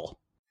 stinkier model.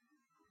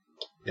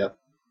 Yep.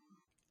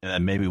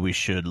 And maybe we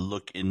should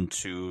look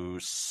into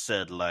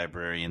said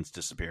librarian's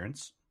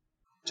disappearance.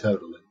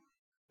 Totally.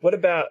 What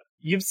about,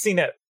 you've seen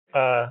that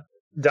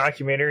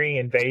documentary,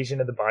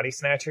 Invasion of the Body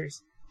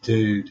Snatchers?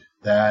 Dude,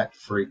 that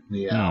freaked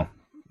me out.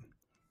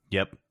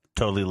 Yep,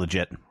 totally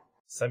legit.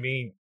 So, I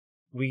mean,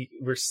 we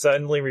were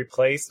suddenly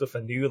replaced with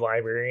a new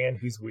librarian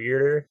who's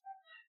weirder,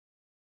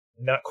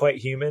 not quite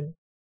human,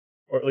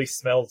 or at least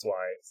smells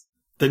wise.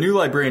 The new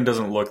librarian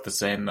doesn't look the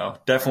same, though.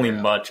 Definitely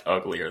much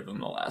uglier than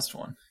the last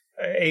one.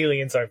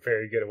 Aliens aren't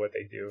very good at what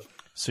they do.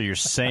 So you're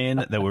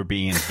saying that we're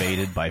being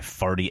invaded by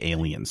farty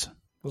aliens?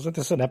 Wasn't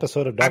this an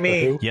episode of Doctor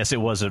Who? Yes,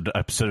 it was an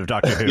episode of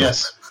Doctor Who.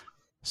 Yes.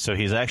 So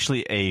he's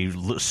actually a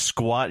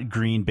squat,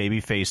 green,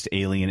 baby-faced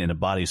alien in a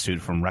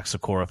bodysuit from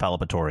Rexicora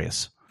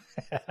fallopatorius.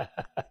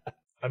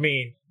 I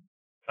mean,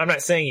 I'm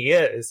not saying he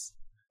is.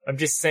 I'm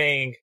just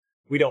saying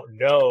we don't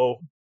know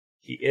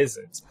he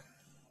isn't.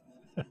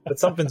 But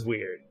something's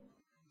weird.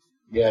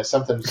 Yeah,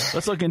 something.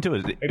 Let's look into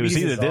it. It was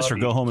either this or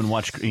go home and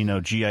watch,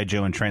 G.I.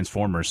 Joe and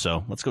Transformers.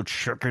 So let's go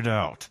check it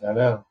out. I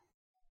know.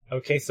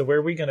 Okay, so where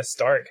are we going to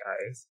start,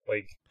 guys?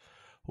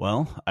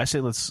 Well, I say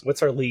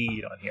what's our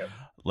lead on him?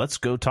 Let's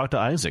go talk to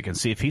Isaac and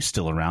see if he's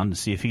still around and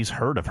see if he's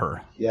heard of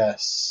her.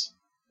 Yes,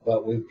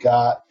 but we've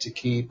got to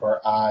keep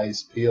our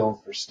eyes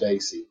peeled for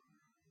Stacy.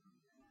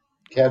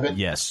 Kevin?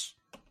 Yes.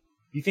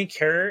 You think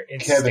her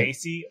and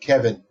Stacy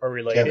are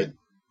related? Kevin,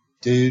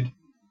 dude,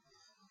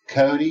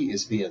 Cody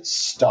is being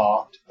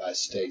stalked by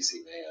Stacy,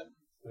 man.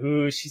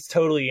 Ooh, she's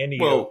totally into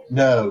you. Well,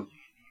 no.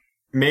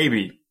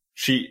 Maybe.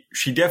 She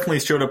definitely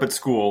showed up at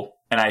school,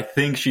 and I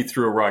think she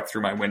threw a rock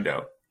through my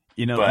window.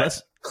 But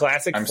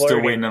classic I'm flirting.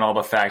 still waiting on all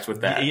the facts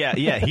with that.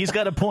 Yeah, he's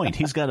got a point.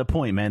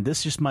 Man.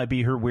 This just might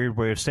be her weird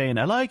way of saying,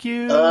 I like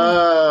you.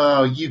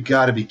 Oh, you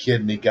got to be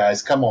kidding me,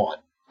 guys. Come on.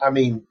 I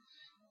mean,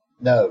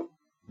 no.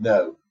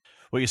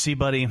 Well, you see,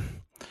 buddy,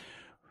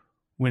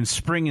 when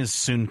spring is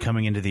soon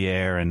coming into the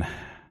air and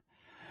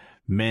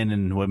men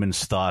and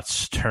women's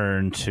thoughts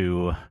turn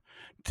to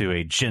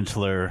a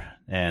gentler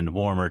and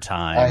warmer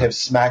time. I have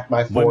smacked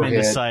my forehead. Women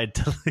decide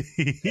to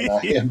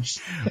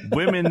leave.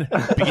 Women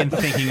begin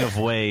thinking of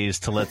ways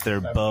to let their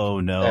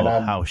beau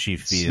know how she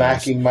feels.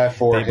 Smacking my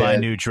forehead. They buy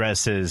new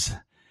dresses.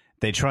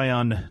 They try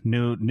on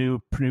new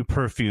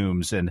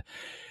perfumes, and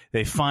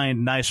they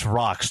find nice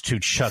rocks to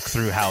chuck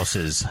through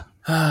houses.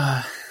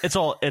 It's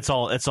all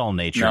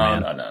nature,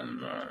 man.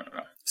 No.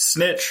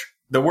 Snitch.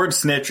 The word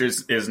snitch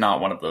is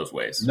not one of those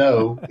ways.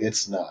 No,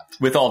 it's not.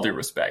 With all due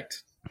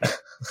respect.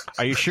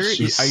 Are you sure?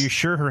 Are you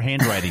sure her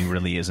handwriting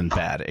really isn't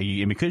bad?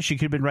 Because she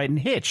could have been writing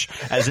hitch,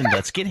 as in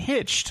let's get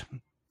hitched.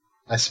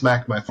 I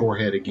smacked my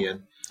forehead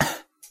again.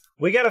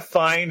 We got to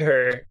find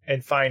her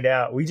and find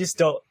out. We just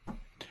don't.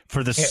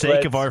 For the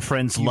sake of our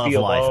friend's love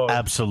life,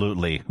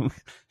 absolutely.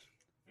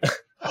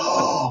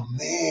 Oh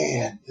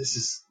man, this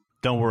is.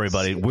 Don't worry,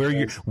 buddy.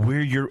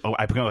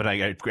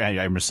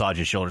 I massage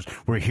his shoulders.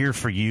 We're here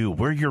for you.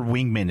 We're your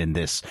wingmen in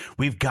this.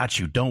 We've got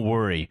you. Don't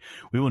worry.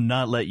 We will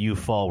not let you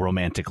fall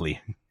romantically.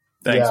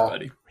 Thanks,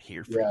 buddy. We're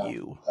here for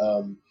you.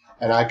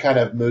 And I kind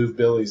of move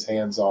Billy's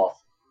hands off.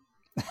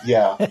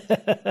 Yeah,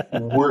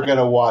 we're going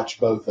to watch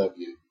both of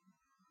you.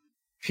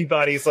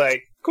 Peabody's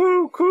like,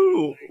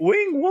 cool,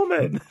 wing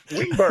woman,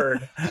 wing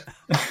bird.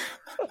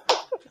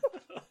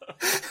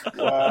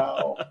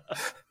 Wow.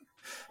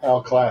 How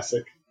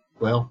classic.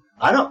 Well,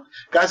 I don't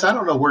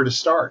know where to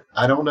start.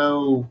 I don't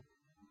know.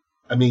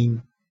 I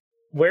mean,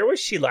 where was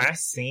she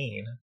last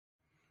seen?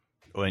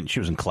 When she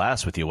was in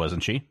class with you,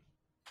 wasn't she?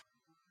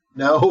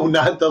 No,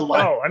 not the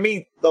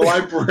the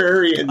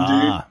librarian, dude.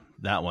 Ah,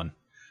 that one.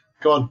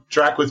 Go on,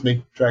 track with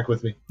me.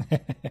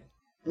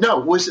 No,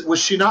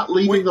 was she not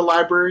leaving the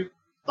library?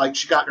 Like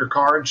she got in her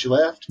car and she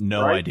left?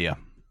 No right? idea.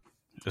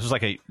 This was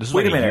like a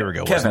minute, year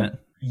ago, Kevin. wasn't it?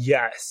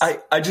 Yes.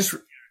 I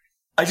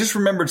just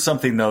remembered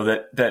something though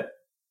that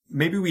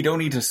maybe we don't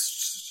need to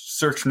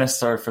search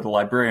necessary for the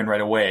librarian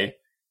right away.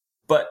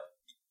 But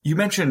you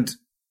mentioned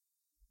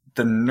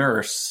the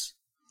nurse.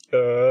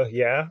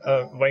 Yeah.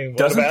 What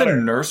doesn't about the her?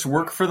 nurse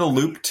work for the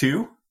loop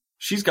too?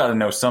 She's got to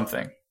know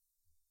something.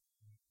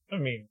 I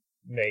mean,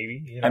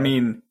 maybe. You know? I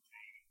mean,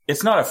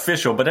 it's not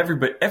official, but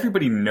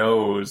everybody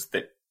knows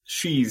that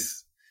she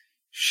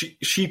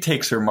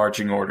takes her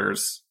marching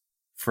orders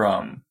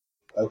from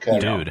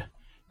Dude,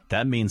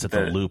 that means that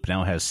the loop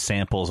now has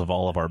samples of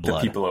all of our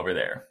blood. The people over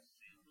there.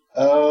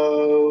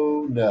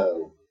 Oh,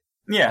 no.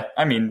 Yeah,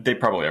 I mean, they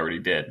probably already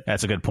did.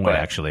 That's a good point,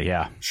 actually,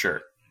 yeah.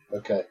 Sure.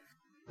 Okay.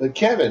 But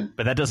Kevin...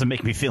 But that doesn't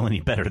make me feel any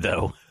better,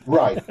 though.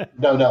 Right.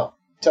 No.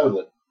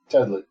 Totally.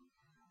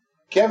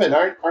 Kevin,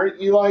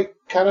 aren't you, like,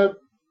 kind of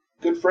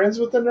good friends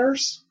with the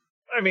nurse?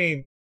 I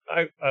mean,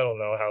 I don't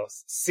know how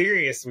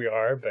serious we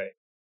are, but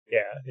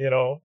yeah, you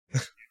know.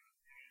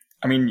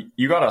 I mean,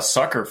 you got a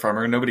sucker from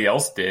her. Nobody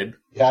else did.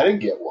 Yeah, I didn't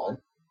get one.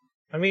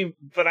 I mean,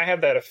 but I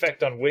have that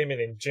effect on women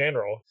in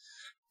general.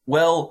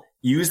 Well,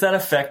 use that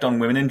effect on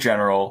women in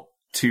general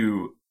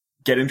to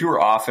get into her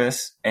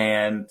office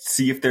and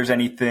see if there's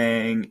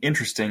anything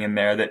interesting in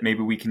there that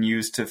maybe we can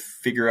use to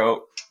figure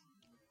out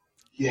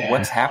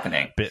what's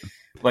happening.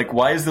 Like,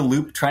 why is the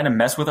loop trying to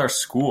mess with our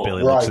school?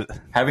 Billy right.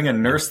 Having a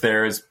nurse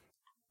there is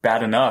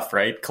bad enough,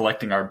 right?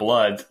 Collecting our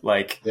blood.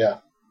 Like, yeah.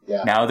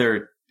 Now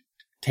they're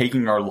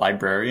taking our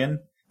librarian.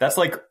 That's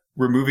like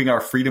removing our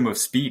freedom of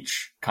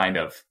speech, kind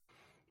of.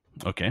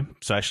 Okay,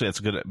 so actually that's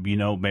good. You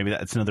know, maybe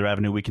that's another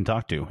avenue we can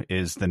talk to,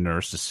 is the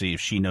nurse, to see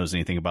if she knows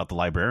anything about the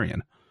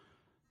librarian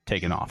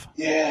taking off.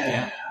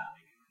 Yeah.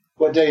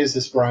 What day is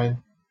this,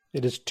 Brian?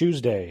 It is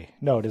Tuesday.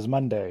 No, it is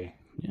Monday.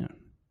 Yeah.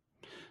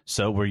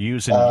 So we're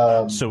using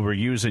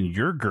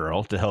your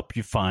girl to help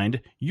you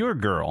find your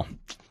girl.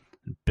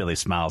 Billy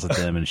smiles at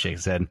them and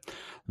shakes his head.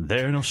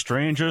 They're no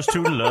strangers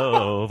to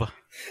love.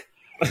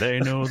 They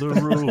know the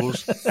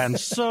rules, and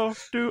so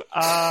do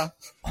I.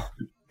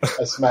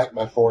 I smacked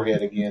my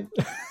forehead again.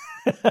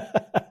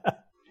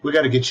 We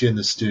got to get you in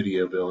the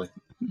studio, Billy.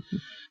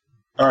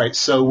 All right,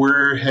 so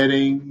we're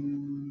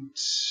heading...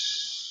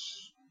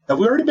 Have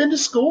we already been to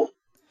school?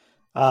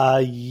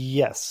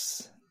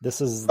 Yes. This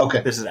is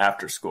This is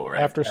after school,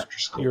 right? After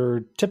school.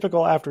 Your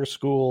typical after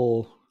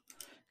school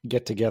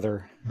get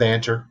together.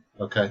 Banter.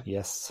 Okay.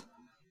 Yes.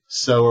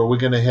 So are we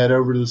going to head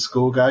over to the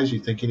school, guys? You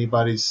think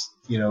anybody's,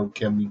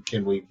 can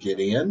we get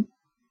in?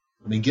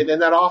 I mean, getting in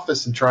that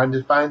office and trying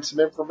to find some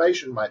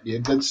information might be a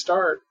good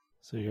start.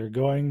 So you're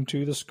going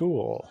to the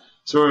school.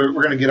 So we're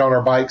going to get on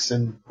our bikes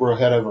and we'll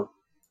head over.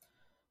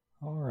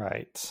 All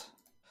right.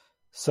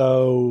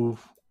 So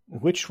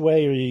which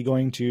way are you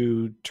going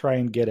to try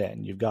and get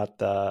in? You've got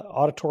the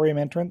auditorium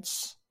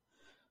entrance.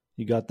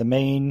 You got the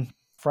main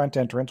front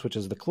entrance, which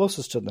is the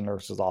closest to the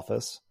nurse's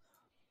office,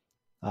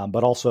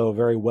 but also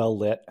very well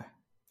lit.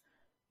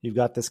 You've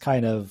got this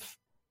kind of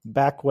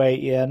back way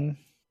in,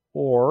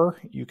 or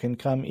you can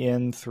come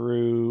in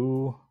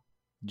through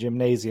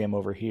gymnasium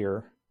over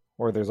here,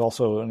 or there's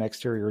also an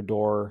exterior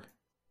door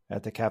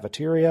at the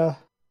cafeteria,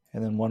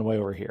 and then one way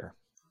over here.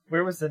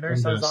 Where was the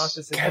nurse's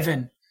office again?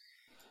 Kevin.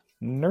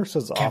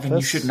 Nurse's office. Kevin,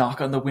 you should knock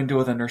on the window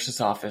of the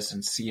nurse's office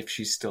and see if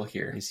she's still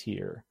here. He's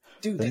here.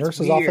 Dude, the that's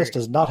nurse's weird. office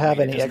does not have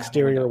any doesn't have a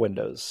exterior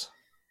window. windows.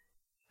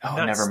 Oh,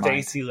 Not never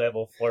mind. Stacy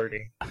level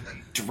flirting.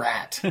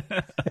 Drat.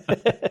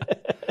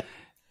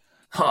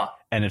 Huh.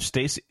 And if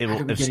Stacy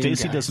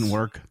doesn't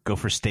work, go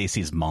for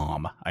Stacy's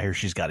mom. I hear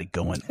she's got it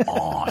going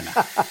on.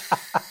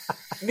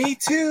 Me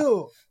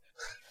too.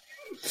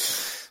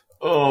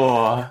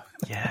 Oh.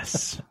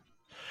 Yes.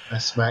 I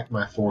smacked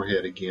my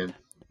forehead again.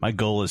 My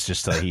goal is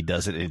just that he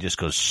does it and it just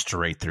goes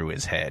straight through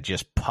his head.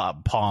 Just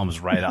palms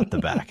right out the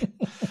back.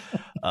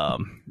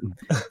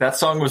 That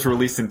song was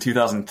released in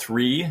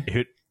 2003.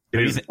 Who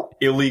It is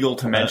illegal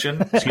to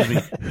mention. Excuse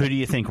me. Who do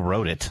you think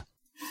wrote it?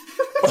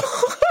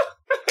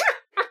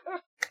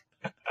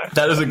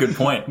 That is a good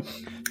point.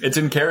 It's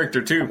in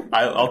character, too.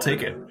 I'll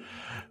take it.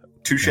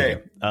 Touche.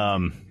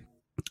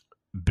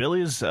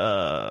 Billy's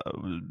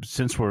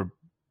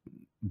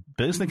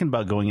Billy's thinking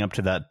about going up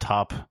to that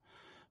top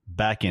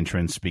back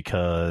entrance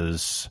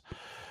because,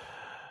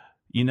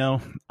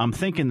 I'm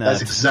thinking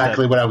That's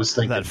exactly what I was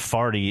thinking. That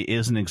Farty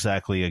isn't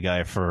exactly a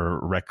guy for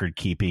record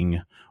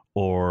keeping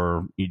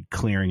or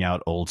clearing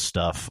out old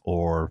stuff,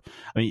 or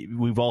I mean,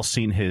 we've all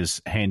seen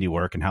his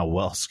handiwork and how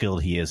well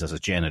skilled he is as a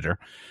janitor.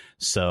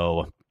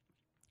 So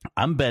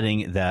I'm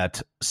betting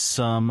that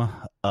some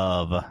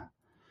of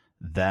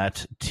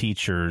that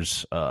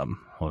teacher's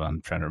hold on,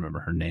 I'm trying to remember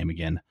her name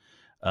again.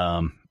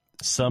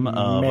 Some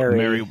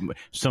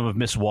of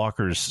Miss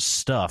Walker's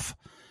stuff.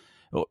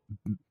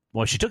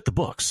 Well, she took the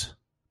books,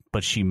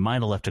 but she might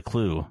have left a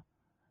clue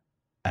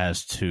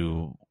as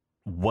to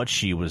what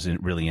she was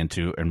really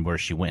into and where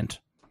she went.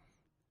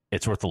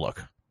 It's worth a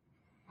look.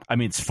 I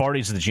mean, it's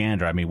Farty's the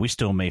janitor. I mean, we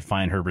still may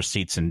find her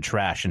receipts and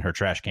trash in her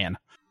trash can.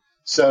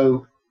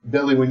 So,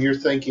 Billy, when you're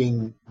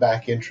thinking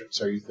back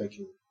entrance, are you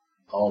thinking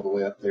all the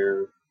way up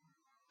there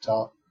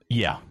top?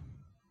 Yeah.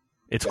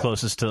 It's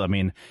closest to, I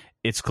mean,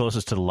 it's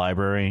closest to the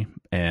library.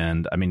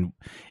 And, I mean,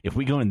 if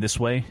we go in this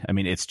way, I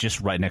mean, it's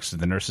just right next to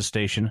the nurse's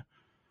station.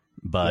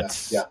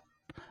 But Yeah.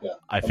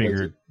 I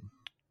figured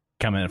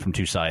coming in from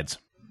two sides.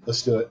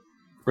 Let's do it.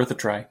 Worth a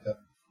try. Yeah.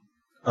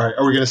 All right.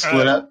 Are we going to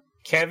split up?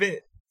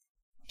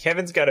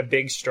 Kevin's got a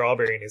big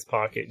strawberry in his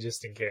pocket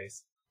just in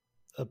case.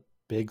 A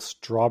big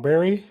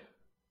strawberry?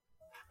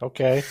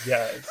 Okay.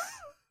 Yeah.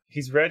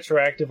 He's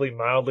retroactively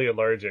mildly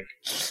allergic.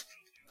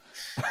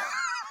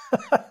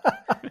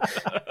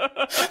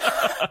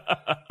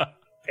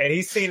 And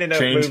he's seen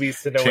enough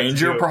movies to know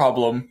change your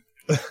problem.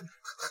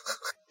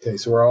 Okay,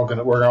 so we're all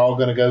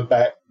gonna go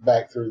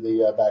back through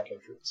the back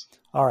entrance.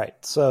 All right.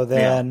 So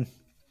then,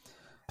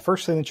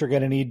 first thing that you're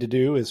going to need to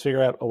do is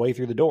figure out a way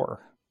through the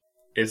door.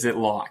 Is it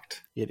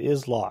locked? It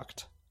is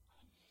locked.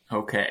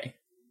 Okay.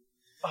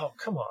 Oh,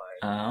 come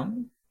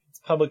on. It's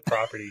public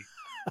property.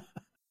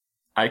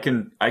 I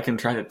can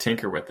try to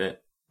tinker with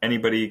it.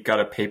 Anybody got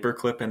a paper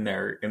clip in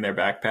their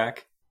backpack?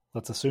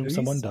 Let's assume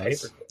someone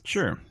does.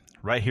 Sure.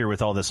 Right here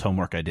with all this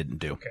homework I didn't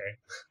do.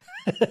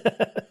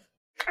 Okay.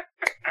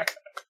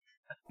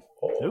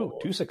 Ooh,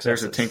 2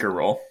 successes. There's a tinker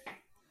roll.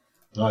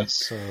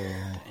 Nice. So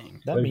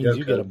that means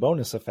you get a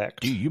bonus effect.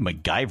 Dude, you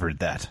MacGyvered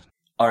that.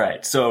 All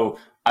right, so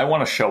I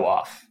want to show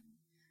off.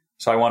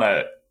 So I want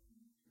to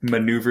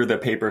maneuver the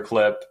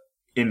paperclip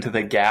into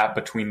the gap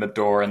between the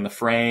door and the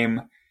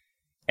frame,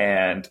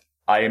 and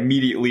I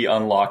immediately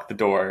unlock the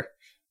door,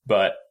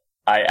 but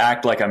I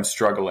act like I'm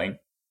struggling.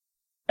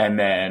 And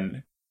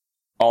then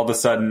all of a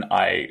sudden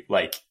I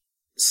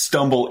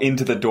stumble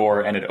into the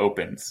door and it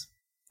opens.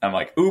 I'm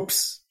like,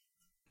 oops.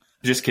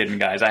 Just kidding,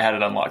 guys. I had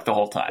it unlocked the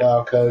whole time.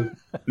 Wow, code.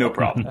 No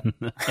problem.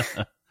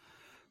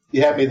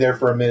 You had me there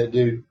for a minute,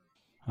 dude.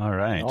 All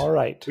right. All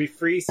right. We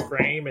freeze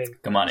frame and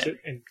Come on in.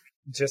 And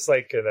just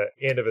like the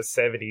end of a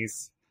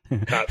 70s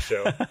cop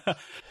show.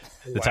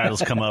 The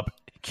titles come up.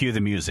 Cue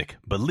the music.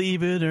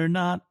 Believe it or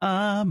not,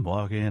 I'm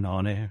walking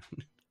on air.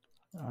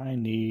 I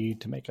need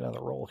to make another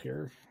roll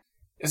here.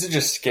 This is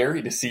just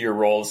scary to see your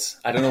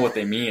rolls. I don't know what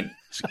they mean,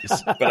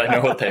 but I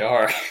know what they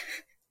are.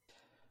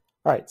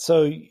 All right,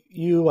 so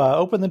you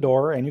open the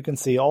door, and you can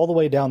see all the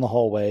way down the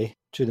hallway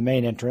to the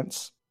main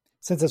entrance.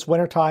 Since it's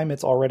wintertime,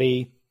 it's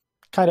already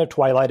kind of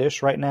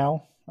twilight-ish right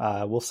now.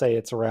 We'll say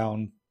it's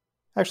around...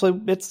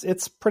 Actually,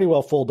 it's pretty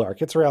well full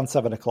dark. It's around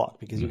 7 o'clock,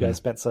 because you guys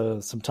spent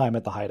some time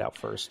at the hideout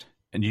first.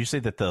 And did you say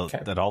that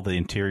that all the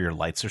interior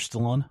lights are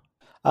still on?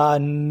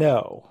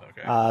 No.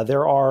 Okay.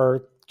 There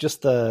are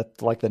just the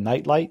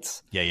night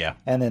lights. Yeah.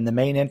 And then the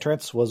main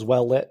entrance was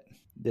well lit.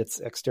 Its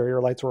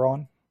exterior lights were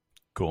on.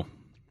 Cool.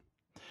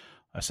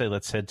 I say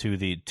let's head to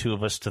the two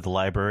of us to the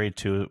library.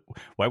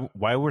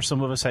 Why were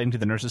some of us heading to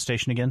the nurse's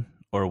station again?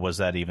 Or was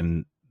that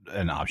even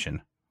an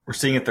option? We're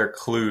seeing if there are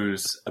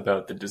clues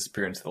about the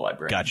disappearance of the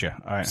library.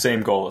 Gotcha. All right.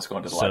 Same goal as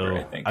going to the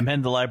library, I think. I'm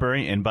heading to the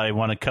library. Anybody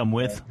want to come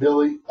with?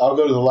 Billy, I'll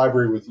go to the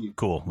library with you.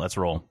 Cool. Let's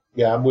roll.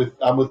 Yeah, I'm with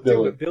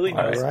Billy. Dude, Billy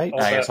knows All right.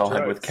 I guess I'll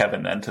head drugs. with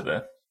Kevin then to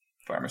the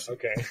pharmacy.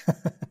 Okay.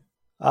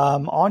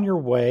 On your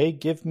way,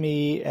 give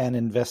me an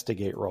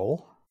investigate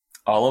roll.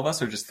 All of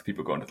us, or just the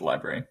people going to the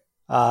library?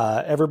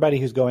 Everybody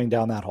who's going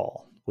down that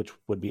hall, which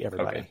would be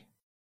everybody. Okay.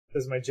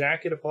 Does my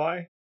jacket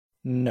apply?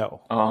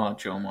 No. Oh,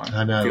 Joe Moore.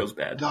 I know. Feels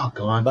bad.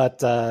 Doggone.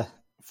 But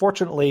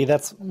fortunately,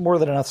 that's more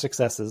than enough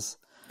successes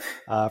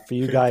for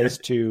you guys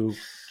to,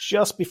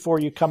 just before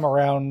you come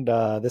around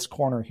this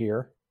corner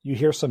here, you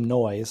hear some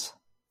noise.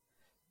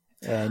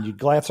 And you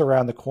glance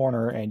around the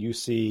corner and you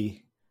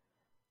see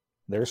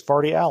there's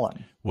Farty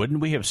Allen. Wouldn't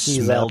we have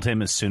smelled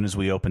him as soon as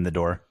we opened the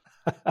door?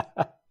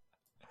 I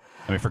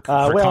mean, for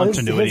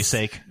continuity's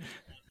sake.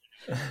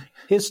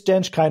 His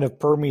stench kind of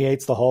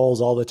permeates the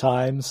halls all the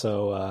time,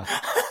 so...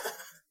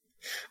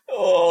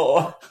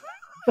 Oh,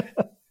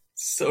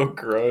 so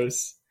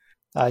gross.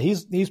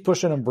 He's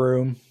pushing a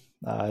broom,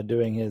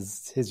 doing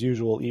his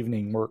usual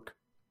evening work.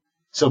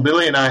 So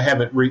Billy and I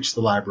haven't reached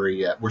the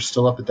library yet. We're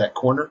still up at that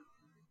corner?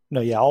 No,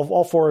 yeah,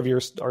 all four of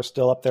you are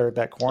still up there at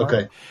that corner.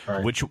 Okay. All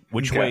right.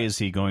 Which way is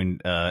he going?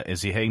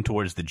 Is he heading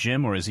towards the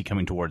gym, or is he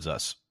coming towards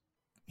us?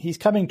 He's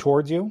coming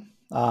towards you,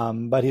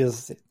 but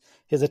his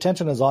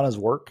attention is on his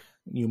work.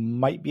 You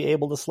might be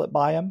able to slip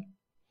by him.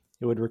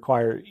 It would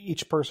require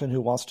each person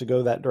who wants to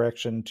go that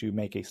direction to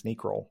make a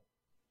sneak roll.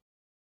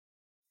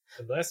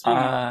 Unless we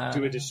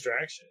do a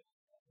distraction.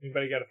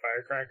 Anybody got a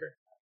firecracker?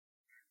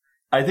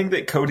 I think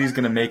that Cody's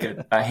going to make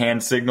a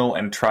hand signal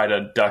and try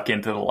to duck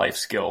into the life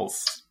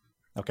skills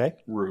Okay.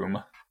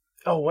 room.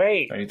 Oh,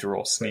 wait. I need to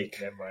roll sneak.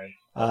 Never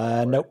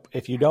mind. Nope.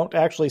 If you don't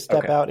actually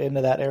step Okay. out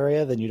into that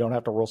area, then you don't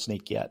have to roll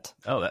sneak yet.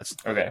 Oh, that's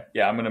Okay,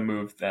 yeah, I'm going to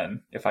move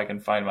then. If I can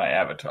find my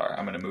avatar,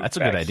 I'm going to move a back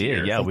good idea.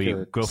 here. Yeah, think we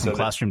you're- go from so that-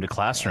 classroom to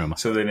classroom.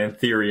 So that in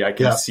theory, I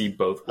can Yeah. see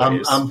both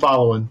ways. I'm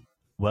following.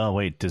 Well,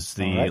 wait. Does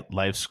the All right.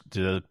 lives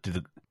do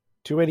the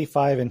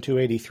 285 and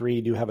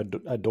 283 do have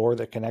a door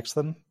that connects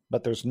them,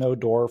 but there's no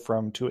door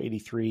from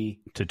 283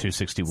 to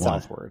 261?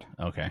 southward.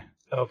 Okay.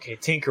 Okay,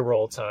 tinker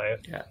roll time.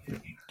 Yeah.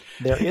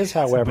 There is,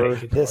 however,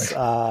 Make a door. this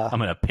I'm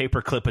going to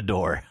paperclip a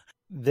door.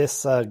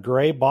 this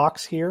gray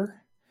box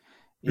here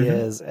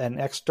is an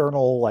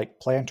external like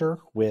planter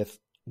with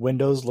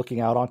windows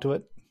looking out onto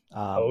it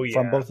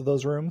from both of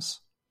those rooms.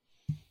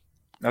 Okay.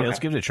 Yeah, let's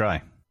give it a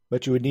try.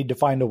 But you would need to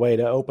find a way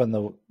to open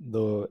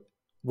the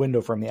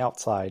window from the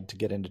outside to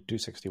get into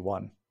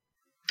 261.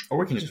 Or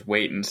we can just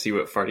wait and see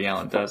what Farty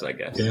Allen does, I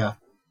guess. Yeah.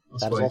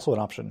 Let's That is wait. also an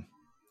option.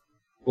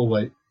 We'll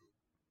wait.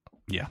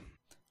 Yeah.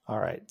 All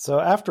right. So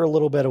after a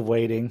little bit of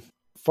waiting,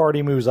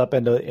 Farty moves up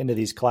into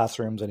these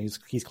classrooms and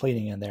he's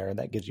cleaning in there, and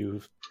that gives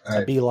you All a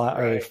right. beeline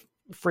or Right.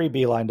 a free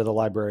beeline to the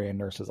library and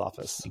nurse's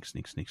office. Sneak,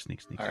 sneak, sneak,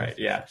 sneak, sneak. All right, sneak,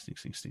 yeah. Sneak,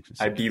 sneak, sneak,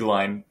 sneak, I sneak.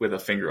 beeline with a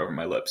finger over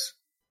my lips.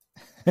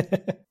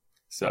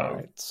 So All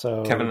right.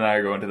 So Kevin and I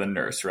are going to the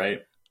nurse, right?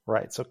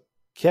 right. So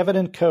Kevin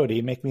and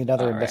Cody, make me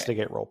another All right.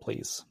 investigate roll,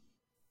 please.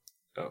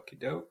 Okie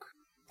doke.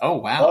 Oh,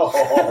 wow.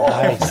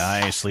 Nice.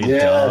 Nicely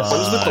Yes. done. What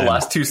was with the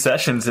last two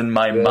sessions in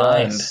my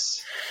mind?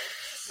 Yes.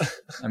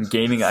 I'm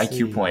gaining Let's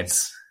IQ see.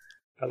 points.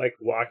 I like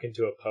walk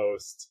into a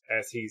post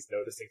as he's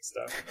noticing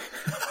stuff.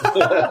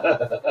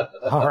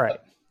 All right.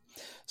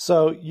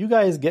 So you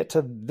guys get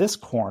to this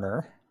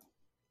corner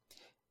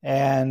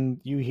and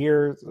you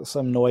hear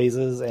some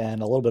noises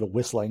and a little bit of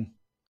whistling.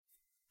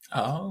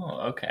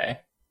 Oh, okay.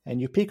 And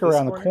you peek This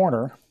around the corner?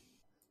 corner,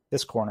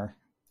 this corner,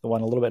 the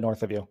one a little bit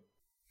north of you.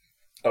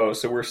 Oh,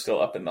 so we're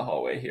still up in the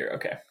hallway here.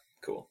 Okay,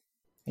 cool.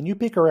 And you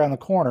peek around the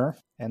corner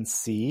and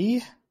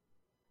see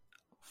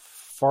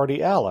Farty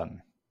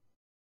Allen.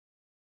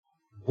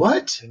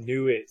 What? I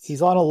knew it.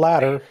 He's on a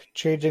ladder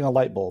changing a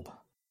light bulb.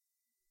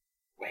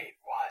 Wait,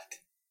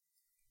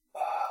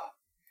 what?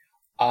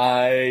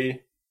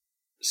 I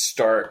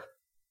start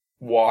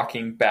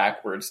walking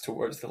backwards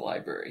towards the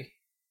library.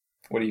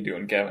 What are you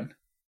doing, Kevin?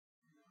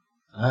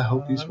 I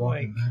hope he's I'm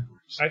walking like-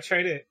 backwards. I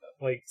try to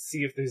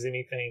see if there's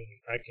anything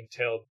I can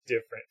tell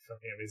different from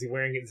him. Is he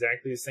wearing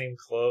exactly the same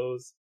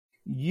clothes?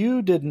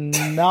 You did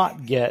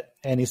not get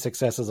any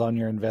successes on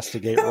your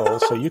investigate roll,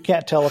 so you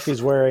can't tell if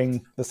he's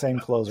wearing the same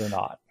clothes or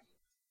not.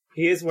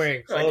 He is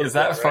wearing clothes. Like, is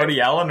that though, right? Farty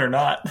Allen or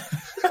not?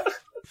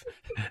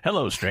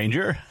 Hello,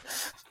 stranger.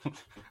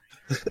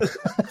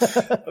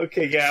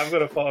 Okay, yeah, I'm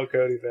gonna follow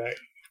Cody back.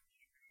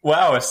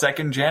 Wow, a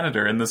second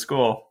janitor in the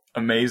school.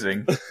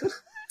 Amazing.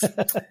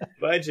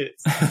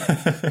 Budgets.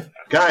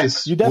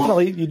 Guys, You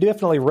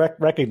definitely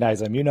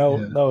recognize him. You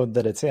Yeah. know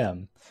that it's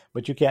him,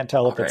 but you can't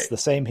tell if it's Alright. the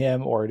same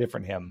him or a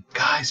different him.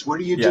 guys, what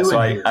are you Yeah, doing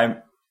so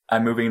here?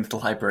 I'm moving into the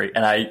library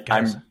and I'm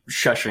Guys,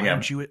 shushing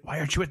him. Why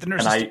aren't you at the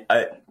nurse's?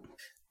 And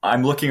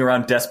I'm looking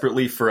around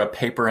desperately for a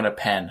paper and a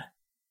pen.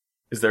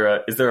 Is there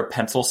a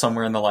pencil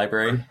somewhere in the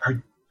library? Are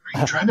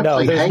you trying to No,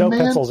 play there's hangman? no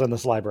pencils in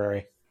this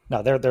library.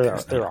 No, there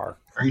are.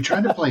 Are you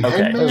trying to play Okay.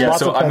 hangman? There's Yeah, lots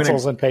so of I'm gonna-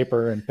 pencils and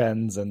paper and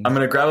pens and I'm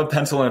gonna grab a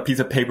pencil and a piece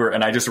of paper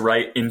and I just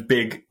write in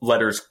big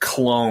letters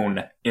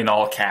 "clone" in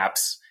all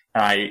caps.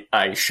 And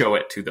I show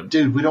it to them.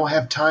 Dude, we don't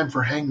have time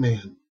for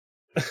hangman.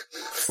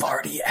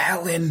 Farty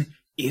Allen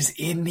is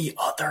in the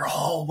other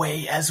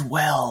hallway as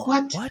well.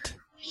 What? What?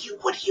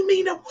 What do you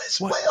mean it was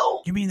What?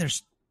 well? You mean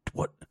there's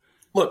what?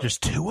 Look, There's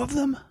two of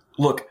them?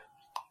 Look,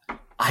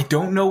 I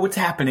don't know what's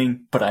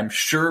happening, but I'm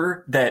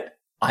sure that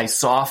I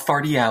saw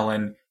Farty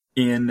Allen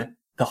in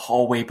the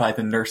hallway by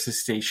the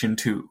nurse's station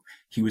too.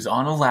 He was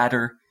on a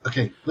ladder.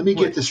 Okay, let me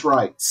get this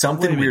right. Wait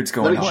Something a minute. weird's Let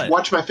going me on. What?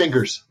 watch my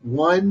fingers.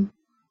 1,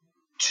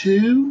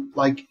 2,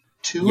 like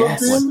two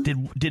Yes. of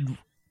them? Did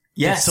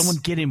Yes. someone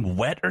get him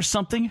wet or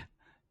something?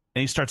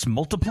 And he starts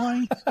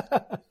multiplying?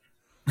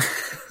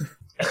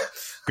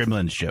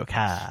 Gremlins joke.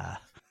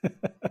 Ha.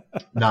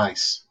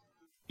 Nice.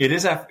 It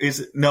is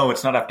no,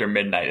 it's not after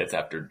midnight, it's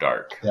after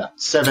dark. Yeah,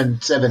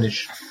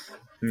 7-ish.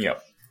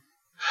 Yep.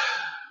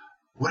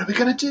 What are we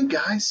gonna do,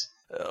 guys?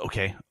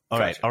 Okay. All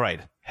Gotcha. right.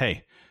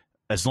 Hey,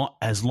 as long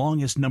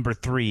as number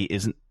 3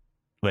 isn't.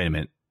 Wait a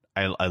minute.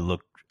 I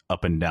look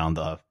up and down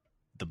the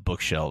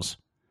bookshelves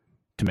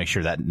to make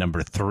sure that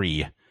number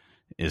 3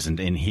 isn't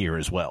in here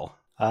as well.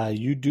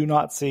 you do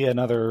not see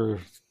another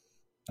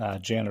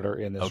janitor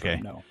in this Okay.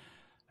 room. No.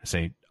 I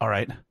say, all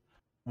right,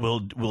 we'll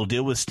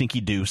deal with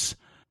Stinky Deuce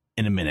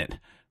in a minute.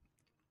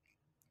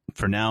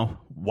 For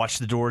now, watch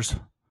the doors,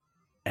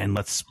 and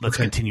let's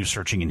Okay. continue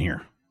searching in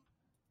here.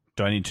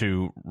 Do I need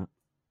to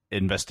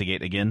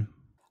investigate again?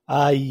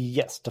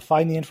 Yes. To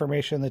find the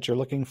information that you're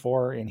looking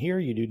for in here,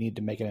 you do need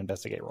to make an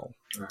investigate roll.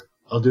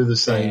 I'll do the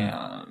same.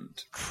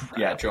 And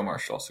yeah, Joe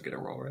Marsh should also get a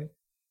roll, right?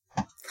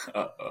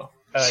 Uh-oh.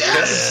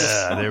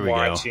 There we go.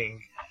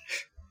 watching.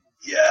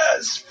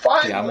 Yes,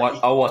 finally. Yeah,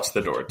 I'll watch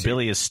the door too.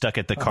 Billy is stuck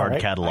at the card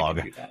right. catalog.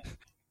 I can do that.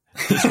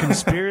 Does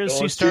conspiracy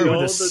Don't start you with a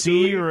hold the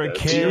C door? or a Do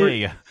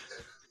K?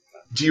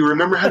 Do you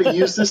remember how to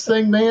use this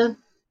thing, man?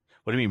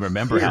 What do you mean,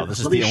 remember Here, how? This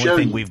is let me the show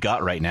only thing you. we've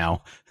got right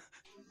now.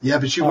 Yeah,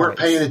 but you weren't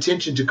paying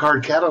attention to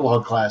card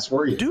catalog class,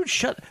 were you? Dude,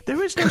 shut.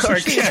 There is no Our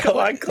such thing as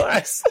catalog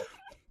class.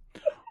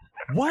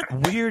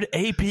 What weird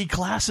AP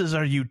classes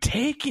are you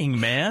taking,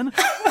 man?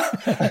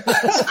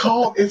 It's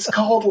called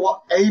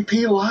AP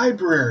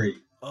Library.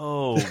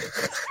 Oh,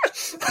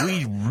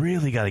 we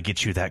really got to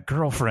get you that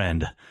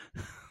girlfriend.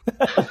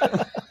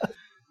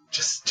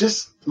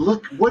 Just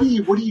look. What are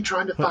you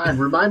trying to find?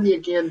 Remind me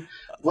again.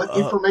 What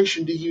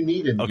information do you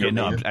need in here? Okay,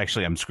 no, man?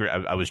 I'm screwed.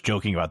 I was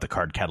joking about the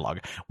card catalog.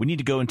 We need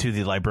to go into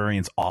the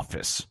librarian's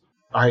office.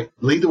 All right,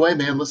 lead the way,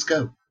 man. Let's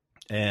go.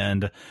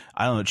 And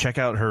I don't know, check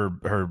out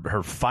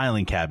her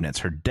filing cabinets,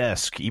 her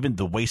desk, even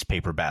the waste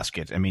paper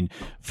basket. I mean,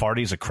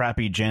 Farty's a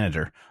crappy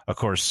janitor. Of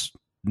course,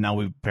 now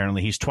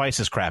apparently he's twice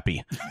as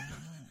crappy.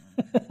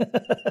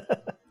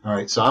 All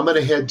right, so I'm going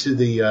to head to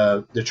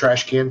the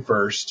trash can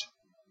first.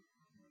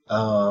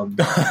 All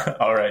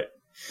right.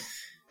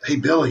 Hey,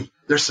 Billy,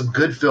 there's some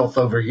good filth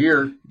over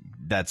here.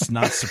 That's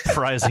not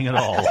surprising at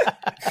all.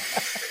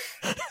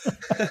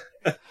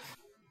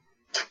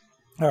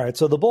 All right,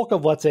 so the bulk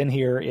of what's in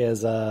here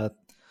is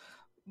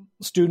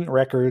student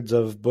records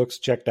of books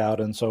checked out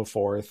and so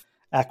forth,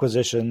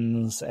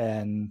 acquisitions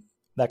and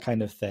that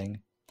kind of thing.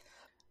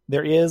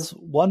 There is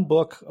one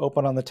book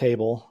open on the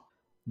table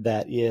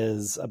that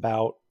is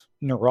about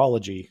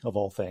neurology, of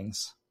all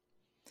things.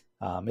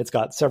 It's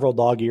got several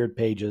dog-eared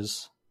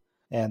pages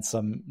and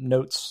some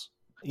notes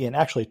in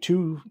actually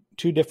two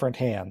different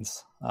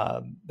hands.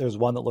 There's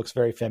one that looks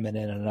very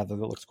feminine and another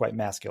that looks quite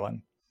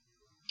masculine.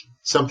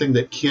 Something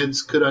that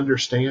kids could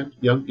understand,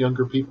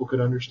 younger people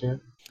could understand.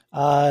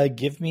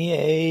 Give me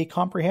a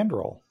comprehend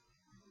roll.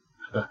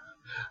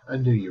 I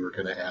knew you were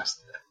going to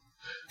ask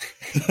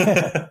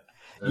that.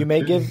 You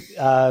may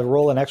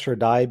roll an extra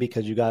die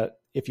because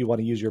if you want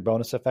to use your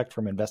bonus effect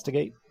from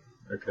investigate.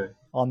 Okay.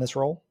 On this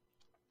roll.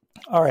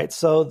 All right,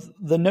 so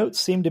the notes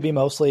seem to be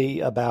mostly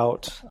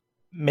about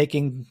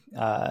making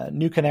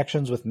new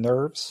connections with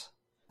nerves.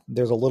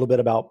 There's a little bit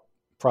about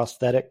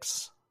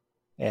prosthetics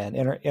and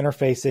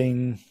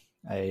interfacing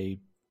a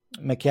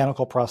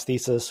mechanical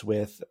prosthesis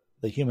with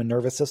the human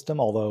nervous system,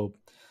 although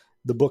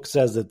the book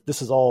says that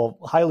this is all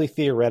highly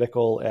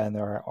theoretical and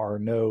there are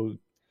no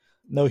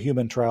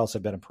human trials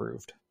have been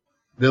approved.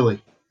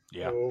 Billy,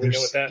 Yeah. Oh, we know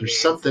what that there's means.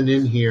 something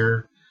in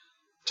here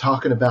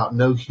talking about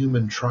no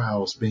human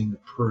trials being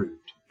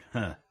approved.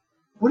 Huh.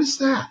 What is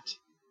that?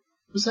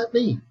 What does that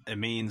mean? It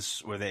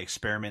means where they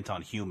experiment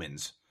on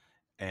humans.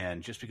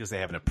 And just because they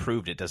haven't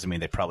approved it doesn't mean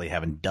they probably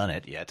haven't done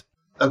it yet.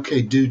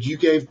 Okay, dude, you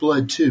gave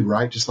blood too,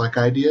 right? Just like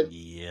I did?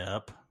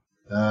 Yep.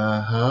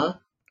 Uh-huh.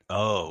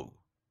 Oh,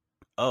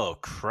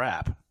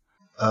 crap.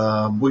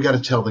 We got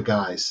to tell the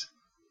guys.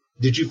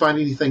 Did you find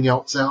anything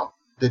else out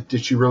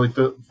that you really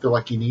feel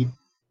like you need?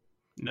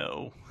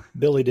 No.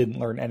 Billy didn't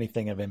learn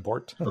anything of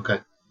import. Okay.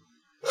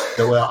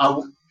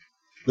 Well,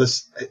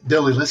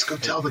 Billy, let's go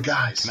tell the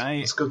guys.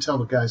 Let's go tell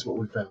the guys what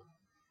we found.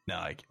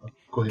 No,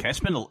 Go ahead. can I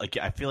spend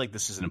I feel like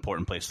this is an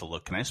important place to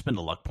look. Can I spend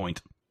a luck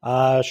point?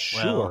 Sure.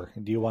 Well,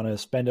 Do you want to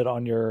spend it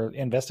on your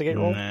investigate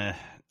roll?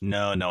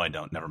 No, I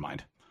don't. Never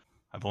mind.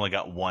 I've only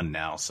got one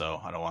now, so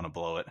I don't want to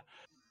blow it.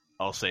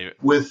 I'll save it.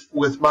 With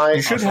my,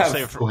 You should I'll have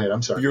save it for go ahead.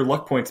 I'm sorry. your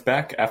luck points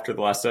back after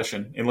the last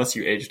session, unless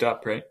you aged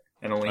up, right?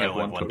 And only I have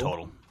only one have one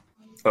total. total.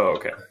 Oh,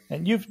 okay.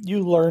 And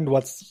you learned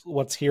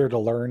what's here to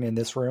learn in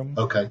this room.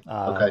 Okay.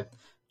 Okay.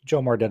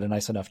 Jomar did a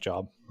nice enough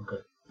job.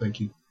 Okay. Thank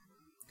you.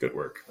 Good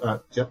work.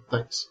 Yep.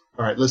 Thanks.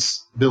 All right.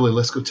 Billy,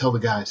 let's go tell the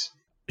guys.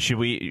 Should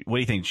we? What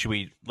do you think? Should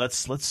we?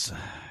 Let's. Oh,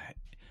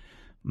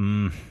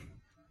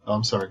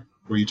 I'm sorry.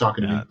 Were you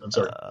talking to me? I'm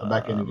sorry. I'm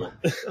back in again.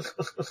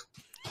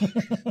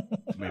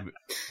 Maybe.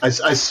 I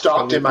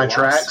stopped in my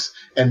tracks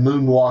and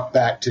moonwalked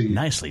back to you.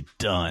 Nicely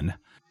done.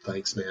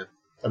 Thanks, man.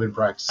 I've been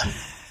practicing.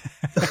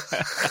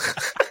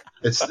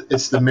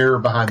 It's the mirror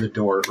behind the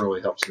door. It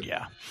really helps me.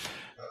 Yeah.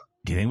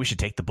 Do you think we should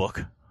take the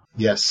book?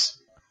 Yes.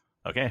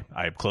 Okay.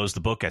 I close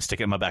the book. I stick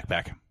it in my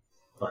backpack.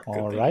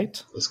 All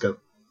right. Let's go.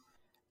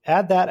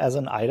 Add that as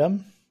an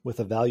item with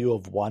a value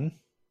of 1.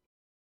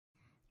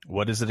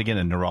 What is it again?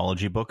 A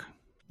neurology book?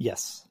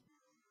 Yes.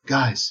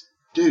 Guys,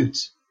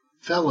 dudes,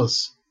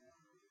 fellas,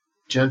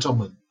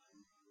 gentlemen,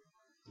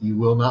 you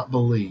will not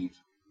believe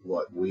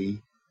what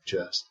we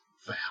just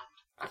found.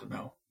 I don't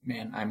know.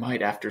 Man, I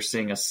might after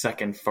seeing a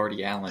second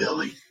Farty Allen.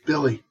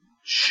 Billy,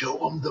 show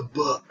them the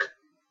book.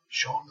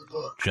 Show them the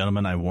book.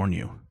 Gentlemen, I warn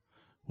you.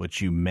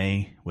 What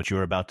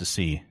you're about to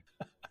see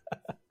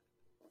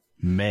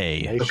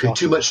may. Okay,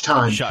 too much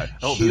time.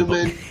 Oh,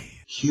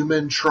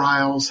 Human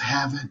trials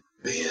haven't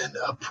been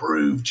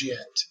approved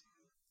yet.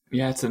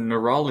 Yeah, it's a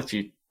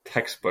neurology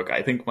textbook.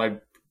 I think my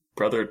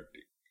brother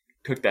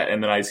took that,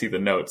 and then I see the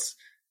notes.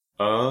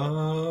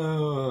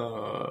 Oh.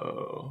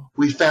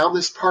 We found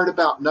this part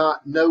about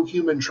no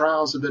human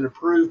trials have been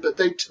approved, but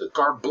they took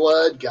our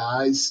blood,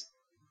 guys.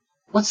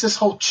 What's this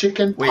whole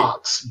chicken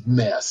pox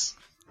mess?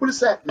 What does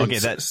that mean?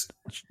 Okay,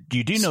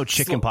 you do know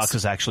chicken pox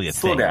is actually a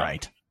thing,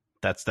 right?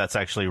 That's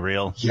actually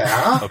real?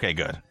 Yeah. Okay,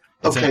 good.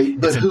 But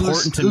it's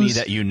important to me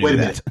that you knew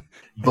that.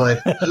 But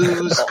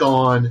who's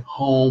gone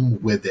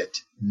home with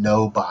it?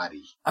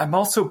 Nobody. I'm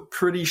also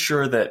pretty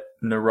sure that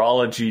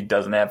neurology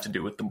doesn't have to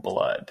do with the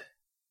blood.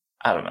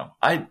 I don't know.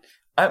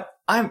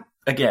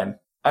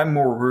 I'm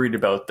more worried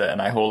about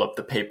and I hold up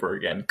the paper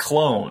again,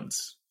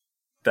 clones,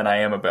 than I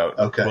am about.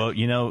 Okay. Well,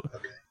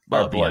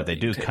 they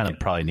do kind of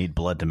probably need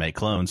blood to make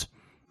clones.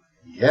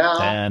 Yeah.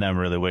 And I'm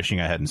really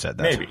wishing I hadn't said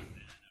that. Maybe.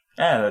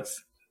 Yeah,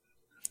 that's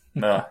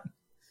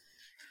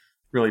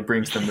really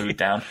brings the mood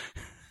down.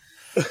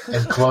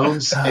 And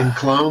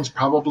clones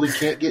probably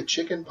can't get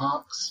chicken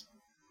pox.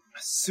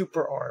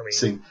 Super army.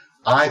 See,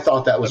 I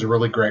thought that was a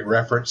really great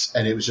reference,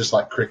 and it was just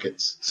like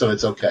crickets, so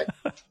it's okay.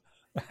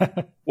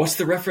 What's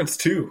the reference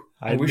to?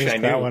 I wish I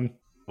knew that one.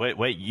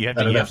 Wait, you have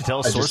to tell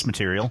us source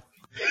material.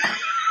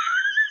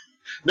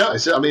 No,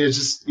 it's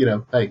just,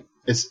 hey,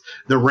 it's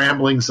the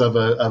ramblings of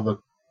a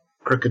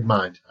crooked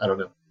mind. I don't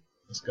know.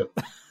 Let's go.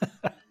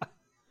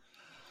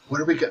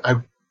 What are we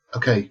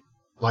okay,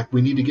 like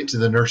we need to get to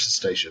the nurse's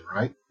station,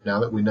 right?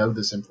 Now that we know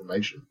this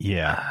information.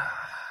 Yeah.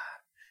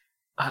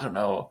 I don't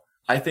know.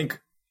 I think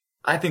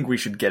we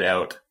should get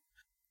out.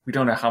 We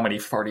don't know how many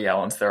Farty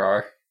Allens there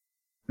are.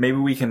 Maybe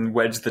we can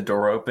wedge the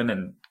door open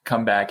and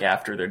come back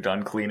after they're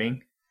done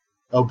cleaning.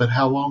 Oh, but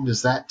how long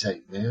does that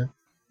take, man?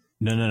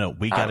 No.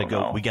 We gotta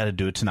go. We gotta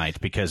do it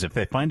tonight, because if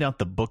they find out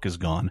the book is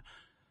gone,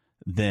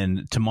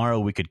 then tomorrow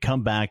we could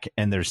come back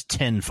and there's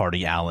 10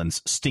 Farty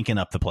Allens stinking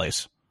up the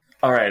place.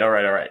 All right.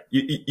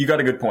 You got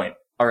a good point.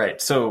 All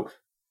right. So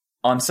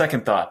on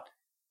second thought,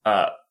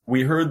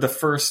 we heard the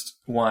first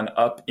one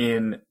up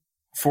in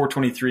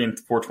 423 and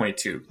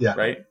 422,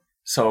 right?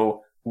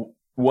 So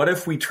what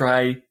if we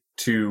try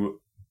to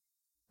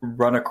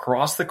run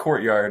across the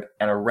courtyard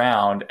and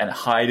around and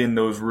hide in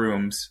those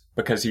rooms,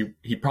 because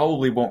he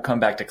probably won't come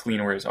back to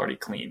clean where he's already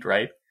cleaned,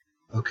 right?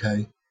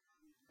 Okay.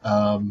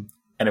 And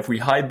if we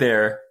hide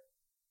there,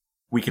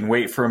 we can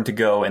wait for him to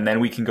go, and then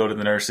we can go to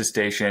the nurse's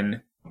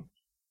station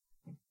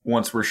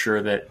once we're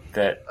sure that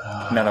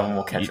none of them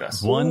will catch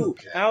us.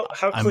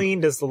 How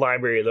clean does the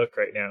library look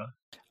right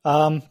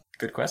now?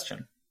 Good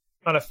question.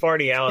 On a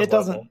Farty Allen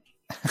level.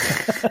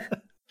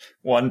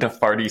 1 to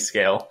Farty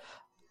scale.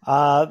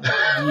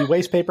 The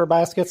waste paper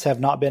baskets have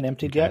not been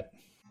emptied yet.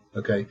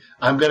 Okay.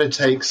 I'm going to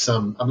take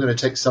some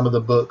of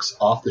the books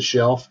off the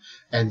shelf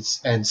and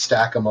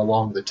stack them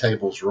along the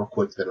tables real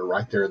quick that are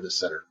right there in the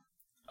center.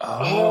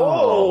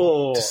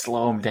 Oh, to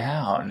slow them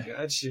down.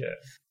 Gotcha.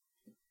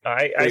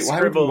 Why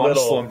would we want to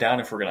slow them down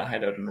if we're going to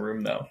hide out in a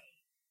room, though?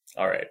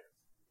 All right.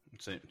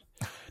 Let's see.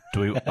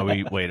 Are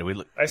we?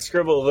 I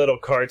scribble a little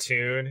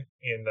cartoon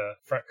in the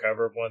front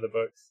cover of one of the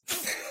books.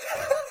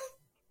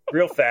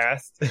 Real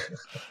fast.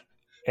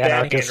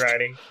 Bad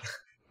handwriting.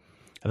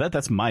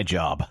 That's my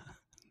job.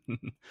 All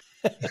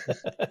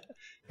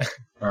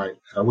right.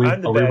 Are we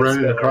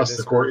running across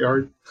the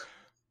courtyard?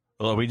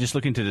 Well, are we just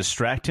looking to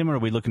distract him, or are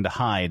we looking to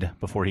hide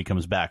before he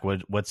comes back?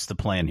 What's the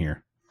plan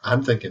here?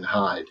 I'm thinking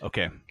hide.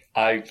 Okay.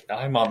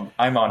 I'm on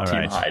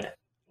team hide.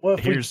 Well,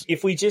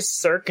 if we just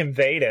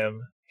circumvent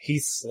him,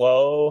 he's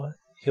slow.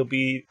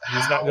 He's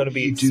not going to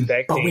be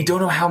expecting. But we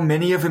don't know how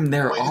many of him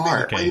there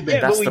are. Wait a minute.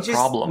 Yeah, that's the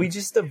problem. We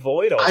just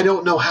avoid them. I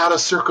don't know how to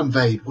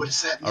circumvade. What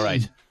does that mean? All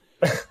right.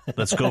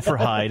 Let's go for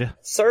hide.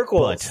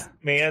 Circles,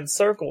 man,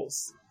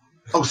 circles.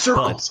 Oh,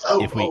 circles.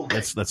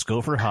 Okay. Let's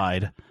go for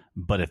hide.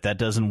 But if that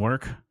doesn't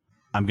work,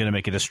 I'm going to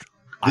make a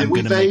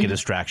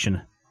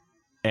distraction,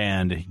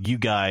 and you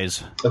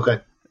guys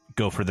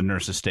go for the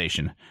nurse's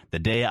station. The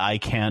day I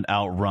can't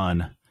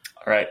outrun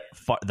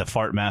the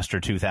Fart Master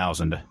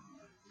 2000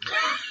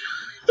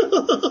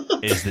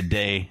 is the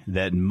day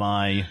that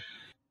my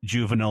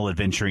juvenile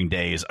adventuring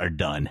days are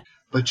done.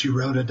 But you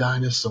rode a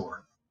dinosaur.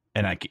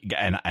 And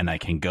I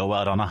can go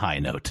out on a high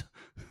note.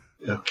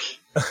 Okay.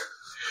 All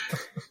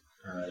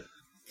right.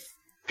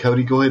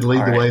 Cody, go ahead and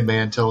lead the way,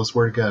 man. Tell us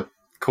where to go.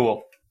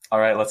 Cool. All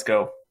right, let's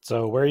go.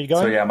 So where are you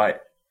going? So yeah,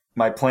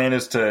 my plan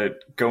is to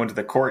go into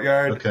the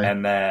courtyard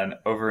and then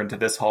over into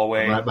this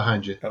hallway. I'm right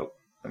behind you. Oh,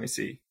 let me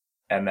see.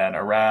 And then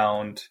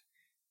around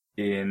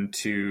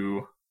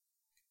into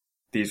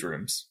these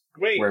rooms.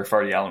 Wait. Where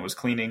Farty Allen was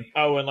cleaning.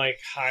 Oh, and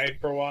hide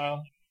for a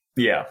while?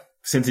 Yeah.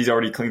 Since he's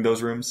already cleaned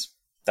those rooms,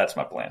 that's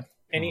my plan.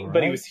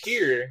 But he was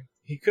here.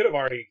 He could have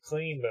already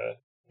cleaned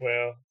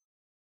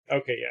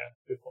okay, yeah.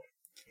 Good point.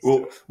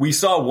 Well, we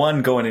saw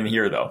one going in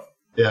here, though.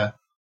 Yeah.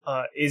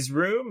 Is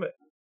room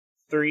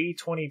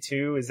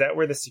 322, is that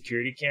where the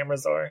security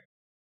cameras are?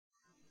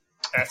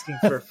 Asking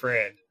for a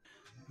friend.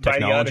 By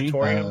the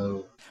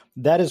auditorium?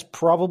 That is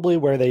probably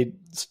where they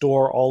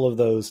store all of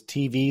those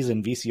TVs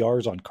and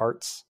VCRs on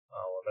carts. Oh,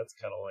 well, that's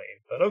kind of lame.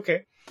 But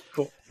okay,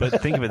 cool.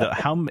 But think of it, though.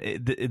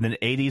 In the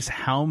 80s,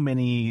 how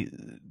many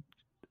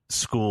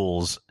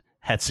schools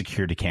had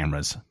security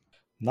cameras?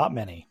 Not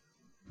many.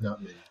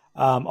 Not many.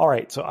 All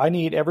right, so I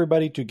need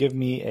everybody to give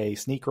me a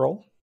sneak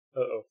roll.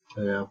 Uh-oh.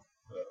 Yeah.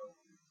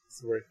 This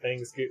is where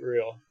things get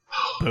real.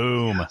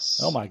 Boom. Yes.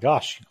 Oh my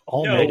gosh.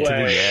 All No negative.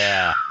 way.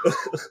 Yeah.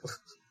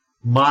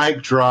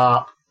 Mic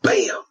drop.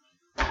 Bam.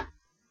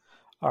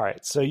 All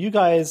right, so you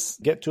guys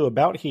get to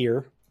about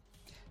here,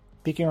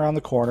 peeking around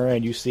the corner,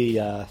 and you see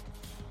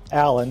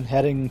Alan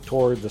heading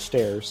toward the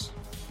stairs.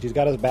 He's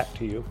got his back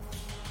to you.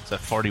 Is that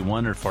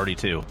 41 or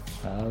 42?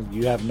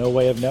 You have no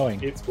way of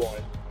knowing. It's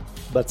one.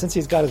 But since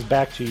he's got his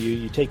back to you,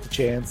 you take the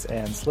chance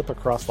and slip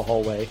across the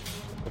hallway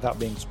without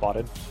being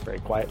spotted very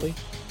quietly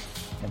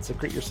and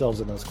secrete yourselves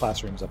in those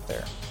classrooms up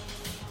there.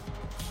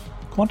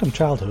 Quantum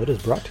Childhood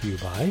is brought to you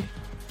by...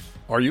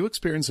 Are you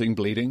experiencing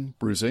bleeding,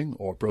 bruising,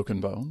 or broken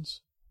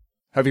bones?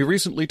 Have you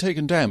recently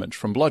taken damage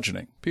from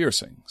bludgeoning,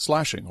 piercing,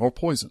 slashing, or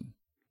poison?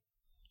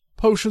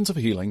 Potions of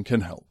Healing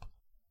can help.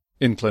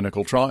 In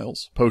clinical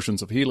trials,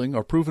 potions of healing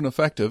are proven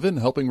effective in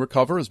helping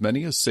recover as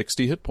many as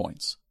 60 hit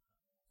points.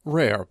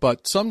 Rare,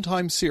 but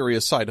sometimes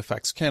serious side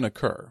effects can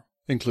occur,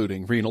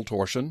 including renal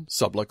torsion,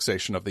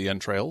 subluxation of the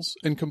entrails,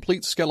 and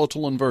complete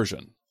skeletal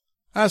inversion.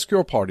 Ask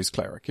your party's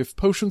cleric if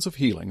potions of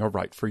healing are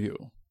right for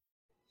you.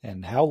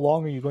 And how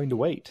long are you going to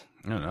wait?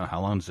 I don't know. How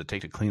long does it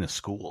take to clean a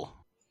school?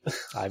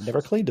 I've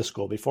never cleaned a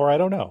school before. I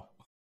don't know.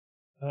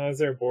 Is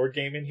there a board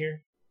game in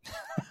here?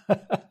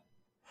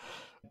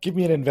 Give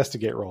me an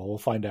investigate roll. We'll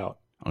find out.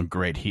 Oh,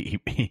 great.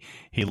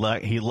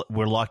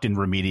 We're locked in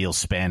remedial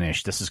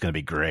Spanish. This is going to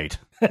be great.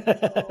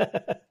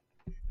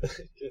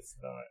 It's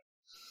not.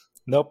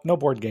 Nope, no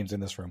board games in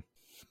this room.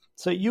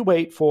 So you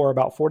wait for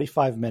about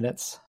 45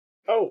 minutes.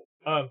 Oh,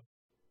 I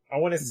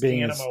want to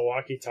scan Bings. on my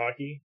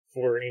walkie-talkie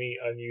for any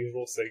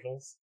unusual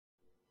signals.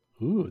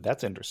 Ooh,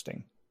 that's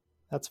interesting.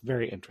 That's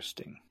very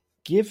interesting.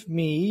 Give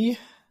me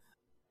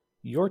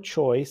your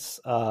choice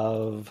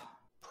of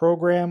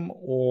program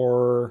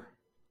or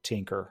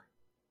tinker.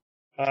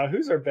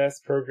 Who's our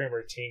best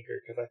programmer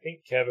tinker? Because I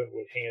think Kevin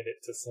would hand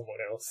it to someone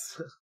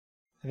else.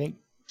 I think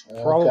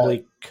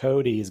probably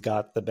Cody's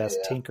got the best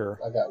tinker.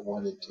 I got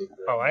one in tinker.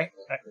 Oh, okay.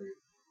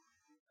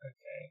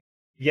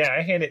 Yeah,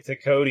 I hand it to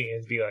Cody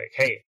and be like,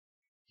 hey,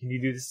 can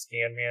you do the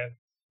scan, man?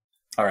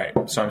 All right,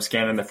 so I'm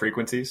scanning the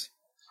frequencies.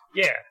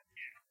 Yeah.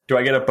 Do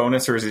I get a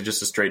bonus, or is it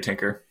just a straight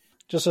tinker?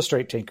 Just a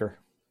straight tinker.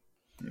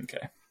 Okay.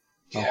 I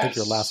don't think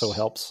your lasso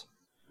helps.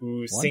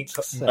 Ooh, sync.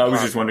 success. I was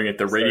just wondering if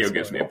the radio Starts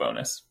gives me going a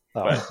bonus.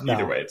 Oh, But no.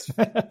 either way,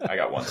 I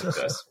got one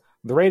success.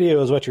 The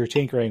radio is what you're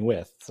tinkering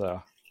with,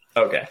 so.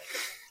 Okay.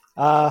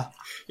 Uh,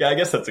 Yeah, I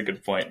guess that's a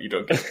good point. You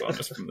don't get a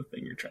bonus from the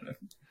thing you're trying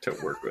to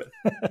work with.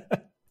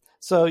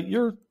 so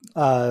you're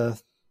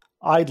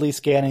idly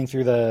scanning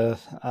through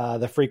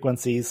the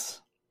frequencies,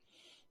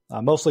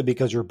 mostly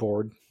because you're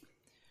bored.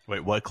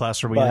 Wait, what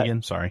class are we in But-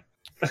 again? Sorry.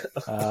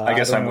 I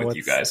guess don't I'm know with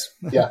you what's-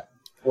 guys. Yeah,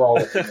 we're all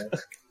looking at it.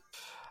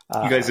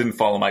 You guys didn't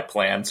follow my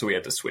plan, so we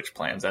had to switch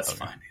plans. That's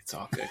fine. It's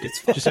all good. It's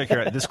fine. Just like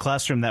this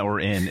classroom that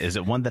we're in, is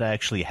it one that I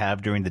actually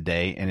have during the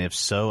day? And if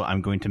so,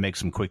 I'm going to make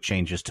some quick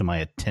changes to my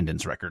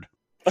attendance record.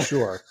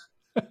 Sure.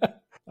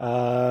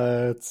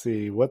 Let's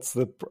see. What's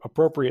the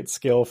appropriate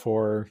skill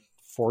for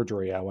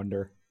forgery, I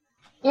wonder?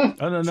 Oh,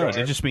 no. Sure.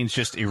 It just means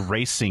just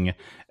erasing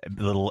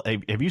little.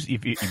 If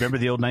you remember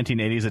the old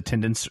 1980s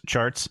attendance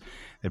charts?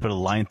 They put a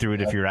line through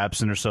it if you're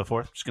absent or so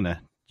forth. Just going to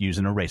use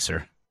an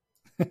eraser.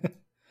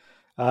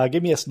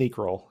 Give me a sneak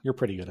roll. You're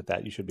pretty good at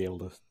that. You should be able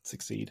to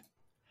succeed.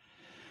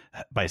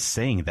 By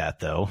saying that,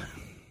 though,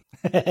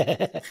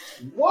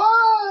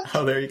 What?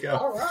 Oh, there you go.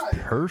 All right.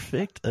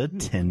 perfect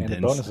attendance.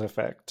 And a bonus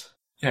effect.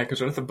 Yeah,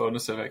 because what are the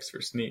bonus effects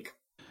for sneak?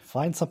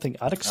 Find something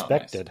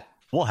unexpected.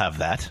 We'll have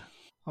that.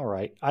 All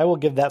right. I will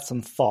give that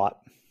some thought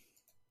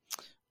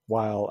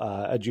while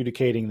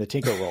adjudicating the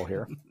tinker roll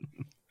here.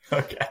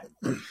 Okay.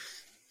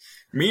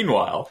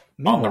 Meanwhile,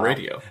 on the Meanwhile.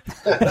 radio.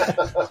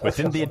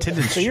 Within the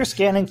attendance. So you're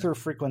scanning through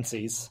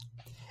frequencies,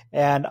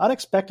 and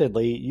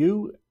unexpectedly,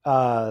 you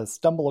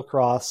stumble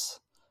across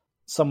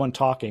someone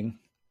talking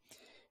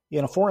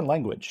in a foreign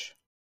language.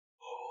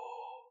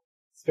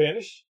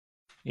 Spanish?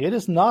 It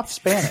is not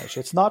Spanish.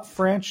 It's not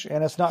French,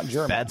 and it's not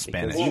German. Bad because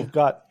Spanish. You've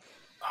got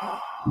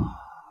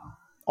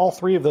all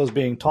three of those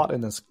being taught in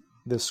this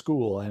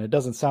school, and it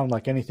doesn't sound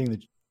like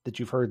anything that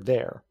you've heard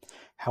there.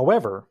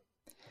 However,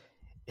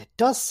 it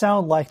does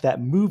sound like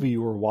that movie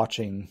you were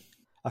watching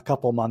a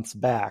couple months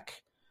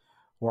back,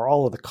 where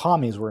all of the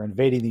commies were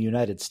invading the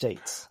United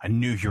States. I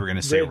knew you were going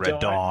to say Red Red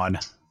Dawn.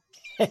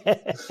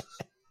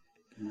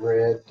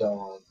 Red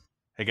Dawn.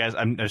 Hey, guys,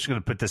 I'm just going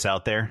to put this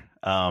out there.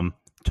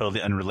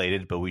 Totally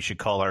unrelated, but we should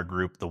call our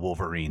group the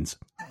Wolverines.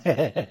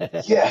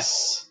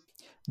 Yes.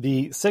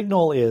 The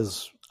signal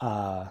is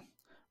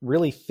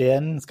really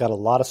thin. It's got a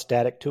lot of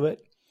static to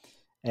it.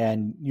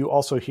 And you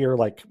also hear,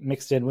 like,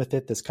 mixed in with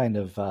it, this kind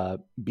of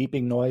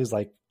beeping noise,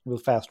 like real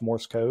fast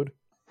Morse code.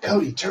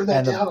 Cody, turn that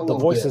And down a the little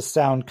voices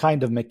sound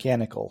kind of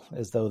mechanical,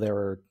 as though they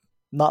were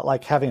not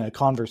like having a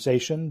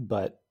conversation,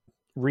 but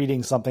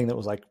reading something that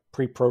was like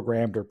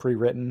pre-programmed or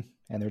pre-written,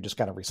 and they're just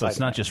kind of So reciting it's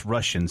not it. just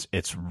Russians,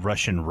 it's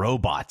Russian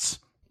robots.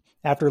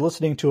 After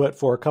listening to it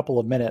for a couple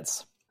of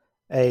minutes,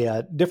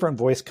 a different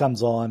voice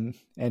comes on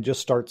and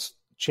just starts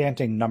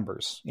chanting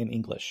numbers in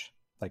English,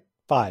 like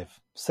 5,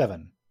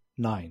 7,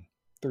 9,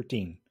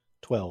 13,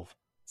 12,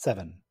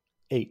 7,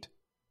 8,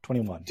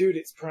 21. Dude,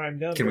 it's prime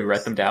numbers. Can we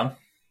write them down?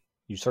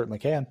 You certainly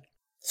can.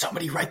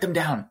 Somebody write them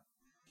down.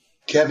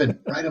 Kevin,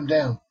 write them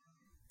down.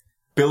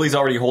 Billy's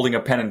already holding a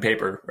pen and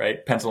paper,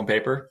 right? Pencil and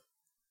paper.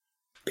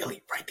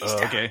 Billy, write these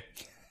down. Okay.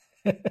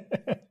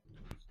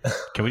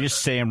 Can we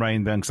just say I'm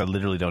writing them because I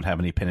literally don't have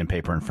any pen and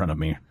paper in front of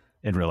me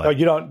in real life? No,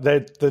 you don't.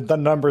 The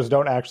numbers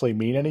don't actually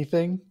mean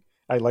anything.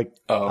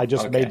 I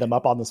just made them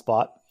up on the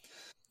spot.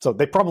 So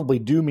they probably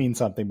do mean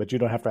something, but you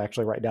don't have to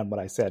actually write down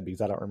what I said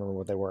because I don't remember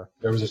what they were.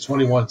 There was a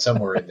 21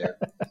 somewhere in there.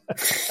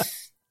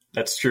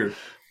 That's true.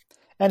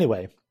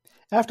 Anyway,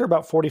 after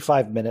about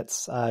 45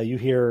 minutes, you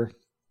hear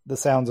the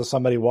sounds of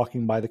somebody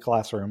walking by the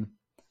classroom,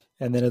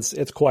 and then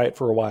it's quiet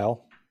for a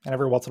while. And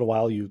every once in a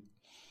while, you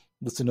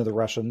listen to the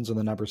Russians in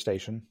the number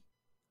station.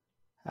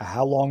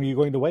 How long are you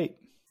going to wait?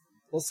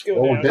 Let's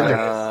go. Well, we've been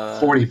there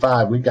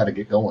 45. We've got to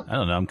get going. I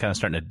don't know. I'm kind of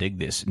starting to dig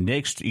this.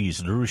 Next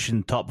is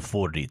Russian top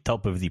 40,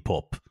 top of the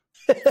pop.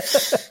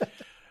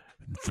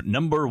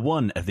 Number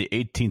 1 of the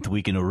 18th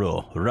week in a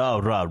row. Ra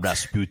Ra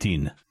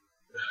Rasputin.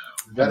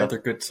 Another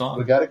good song.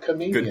 We got a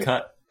comedian. Good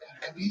cut.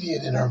 Got a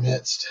comedian in our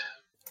midst.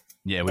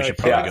 Yeah, we should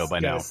probably go by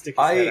now.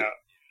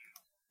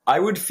 I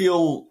would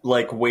feel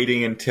like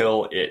waiting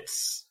until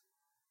it's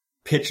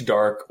pitch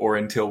dark or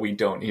until we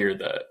don't hear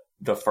the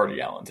Farty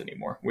Allens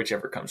anymore,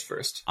 whichever comes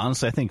first.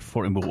 Honestly, I think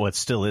what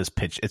still is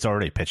pitch. It's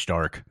already pitch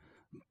dark,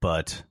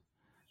 but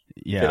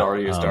yeah, it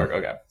already is dark.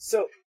 Okay,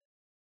 so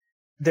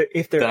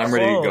if they're then I'm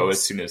clones, ready to go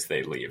as soon as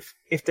they leave.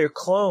 If they're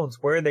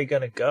clones, where are they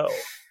going to go?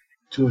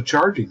 To a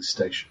charging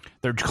station.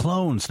 They're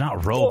clones,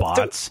 not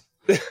robots.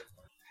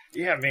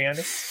 Yeah, man,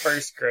 this is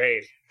first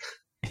grade.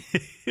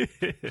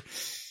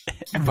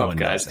 Everyone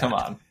guys, knows come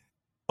that. on.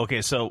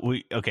 Okay, so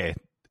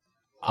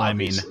I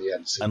mean,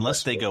 Obviously,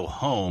 unless they go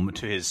home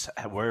to his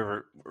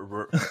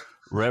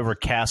wherever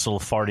castle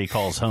Farty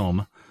calls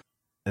home.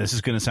 This is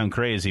going to sound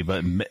crazy,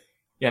 but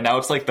Yeah, now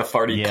it's like the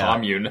Farty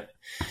commune. I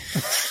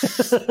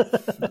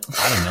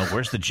don't know.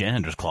 Where's the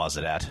janitor's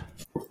closet at?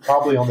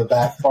 Probably on the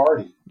back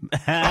Farty.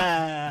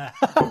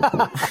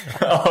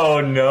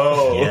 Oh,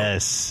 no.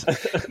 Yes.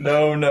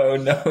 No.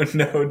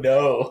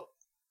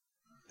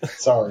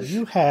 Sorry.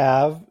 You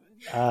have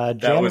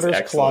janitor's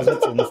excellent.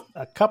 closets in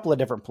a couple of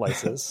different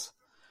places.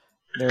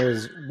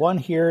 There's one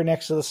here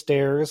next to the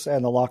stairs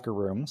and the locker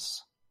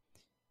rooms.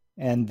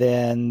 And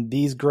then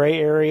these gray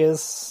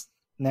areas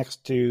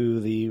next to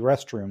the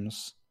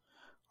restrooms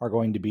are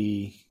going to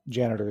be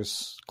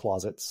janitor's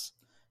closets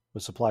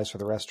with supplies for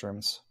the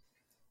restrooms.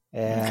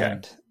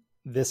 And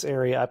this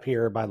area up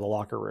here by the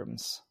locker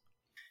rooms.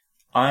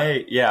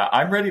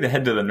 I'm ready to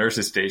head to the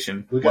nurse's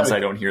station once I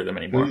don't hear them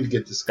anymore. We need to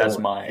get this That's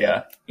going.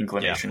 my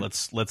inclination. Yeah,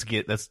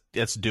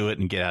 let's do it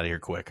and get out of here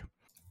quick.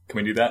 Can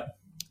we do that?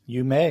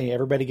 You may.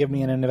 Everybody give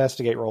me an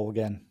investigate roll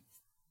again.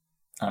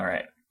 All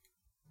right.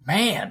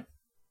 Man.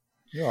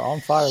 You are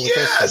on fire with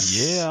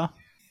this. Yeah.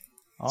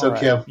 So,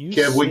 right.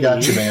 Kev, we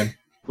got you, man.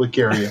 We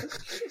carry you.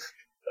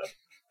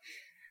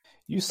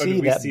 You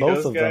see that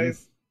both of them,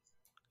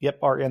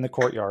 are in the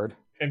courtyard.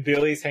 And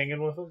Billy's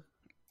hanging with them?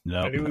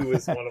 No. I knew he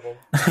was one of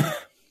them.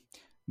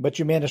 But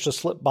you managed to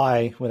slip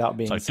by without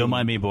being It's like, seen. don't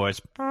mind me,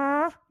 boys.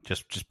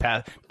 Just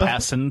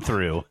passing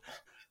through.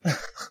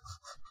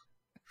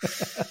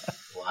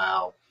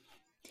 Wow.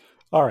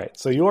 All right,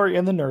 so you are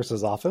in the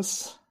nurse's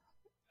office,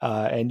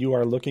 and you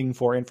are looking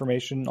for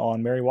information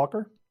on Mary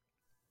Walker.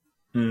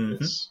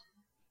 Mm-hmm. Yes.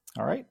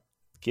 All right,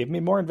 give me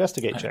more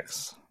investigate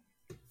checks.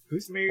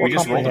 Who's Mary? Or We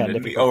just rolled them, comprehend,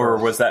 didn't if we? you Or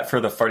prefer. was that for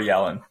the Farty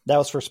Allen? That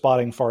was for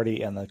spotting Farty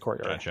in the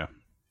courtyard. Gotcha.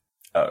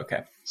 Oh,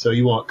 okay. So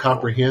you want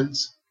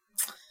comprehends?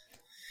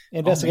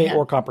 Investigate man.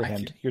 or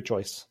comprehend, your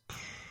choice.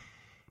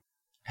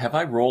 Have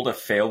I rolled a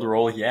failed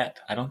roll yet?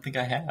 I don't think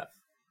I have.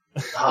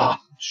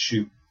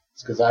 Shoot.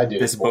 It's because I did.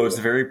 This bodes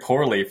very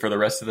poorly for the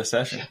rest of the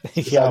session.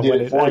 Yeah, I did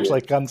when it it for you.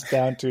 actually comes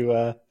down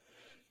to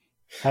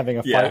having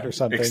a fight or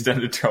something.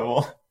 Extended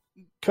trouble.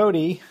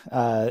 Cody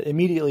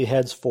immediately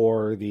heads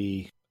for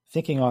the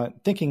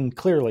thinking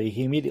clearly.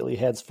 He immediately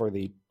heads for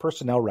the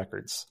personnel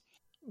records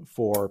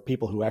for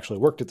people who actually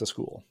worked at the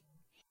school.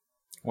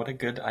 What a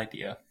good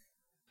idea.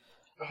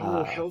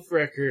 Oh, health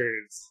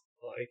records.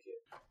 I like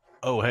it.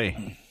 Oh,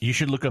 hey, you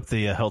should look up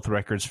the health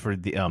records for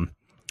the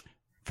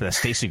for that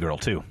Stacy girl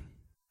too.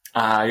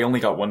 I only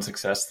got one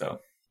success though.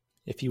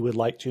 If you would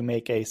like to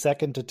make a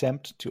second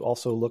attempt to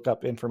also look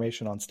up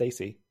information on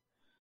Stacy.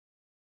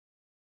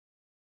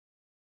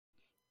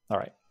 All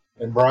right.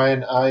 And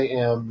Brian, I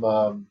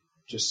am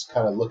just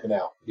kind of looking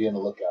out, being a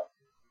lookout.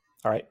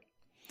 All right.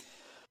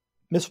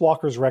 Miss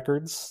Walker's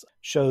records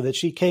show that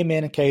she came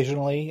in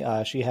occasionally.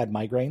 She had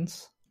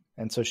migraines,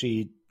 and so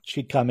she'd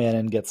come in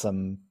and get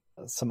some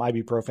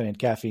ibuprofen and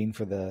caffeine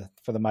for the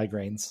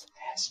migraines.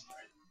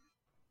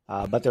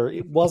 But there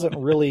wasn't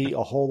really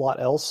a whole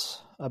lot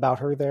else about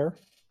her there.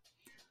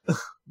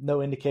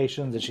 No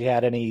indication that she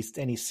had any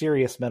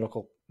serious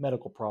medical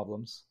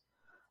problems.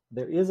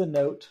 There is a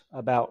note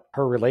about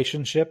her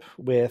relationship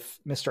with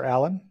Mr.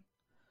 Allen,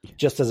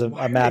 just as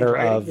a matter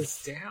of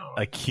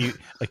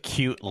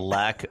acute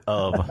lack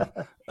of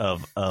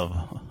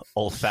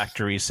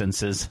olfactory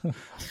senses.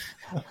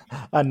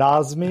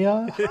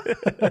 anosmia.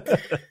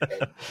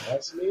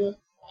 Anosmia?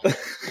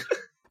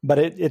 But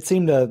it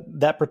seemed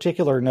that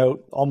particular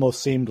note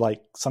almost seemed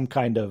like some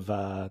kind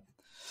of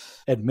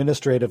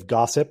administrative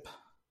gossip.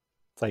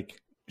 It's like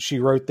she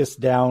wrote this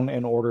down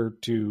in order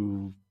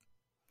to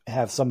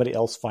have somebody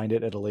else find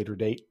it at a later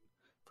date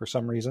for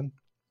some reason.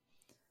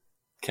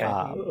 Okay.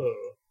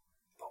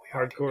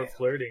 Hardcore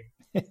flirting.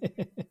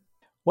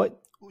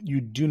 What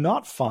you do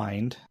not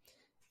find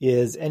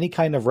is any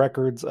kind of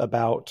records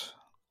about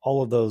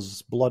all of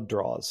those blood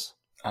draws.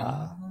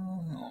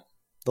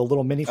 The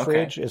little mini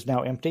fridge is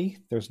now empty.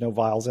 There's no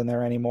vials in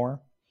there anymore.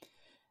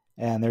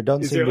 And there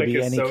doesn't seem to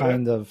be any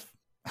kind of...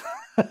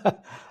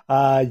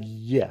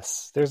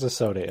 yes, there's a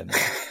soda in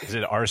there. Is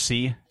it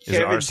RC? Is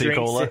Kevin it RC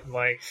Cola? It and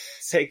like,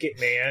 take it,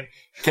 man.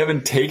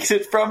 Kevin takes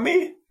it from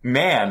me?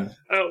 Man.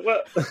 Oh,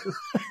 well,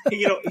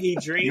 he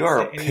drinks You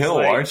are it a and pill,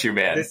 he's like, aren't you,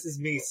 man? This is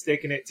me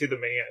sticking it to the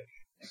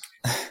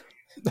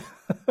man.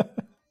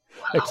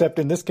 Except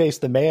in this case,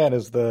 the man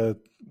is the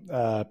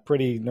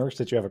pretty nurse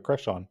that you have a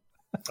crush on.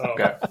 Oh,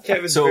 Okay.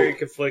 Kevin's So- very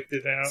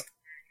conflicted now.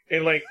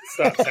 It like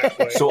stops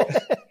halfway. So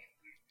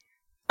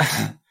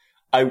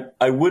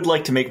I would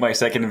like to make my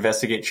second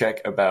investigate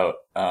check about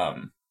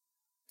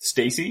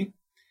Stacy,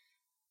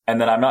 and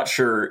then I'm not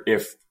sure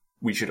if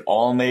we should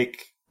all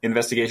make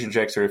investigation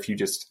checks or if you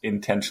just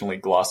intentionally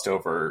glossed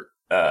over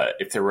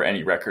if there were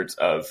any records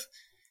of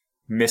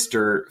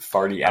Mr.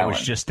 Farty Allen. I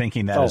was just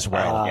thinking that as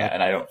well. Yeah,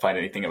 and I don't find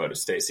anything about a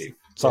Stacy.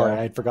 Sorry,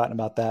 I had forgotten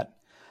about that.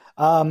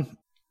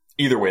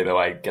 Either way, though,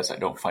 I guess I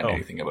don't find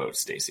anything about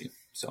Stacy.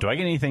 So Do I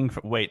get anything?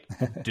 Wait,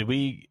 did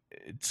we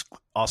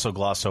also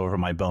gloss over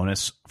my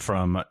bonus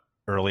from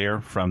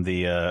earlier from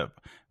the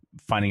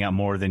finding out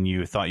more than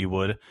you thought you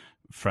would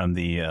from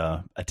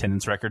the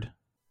attendance record?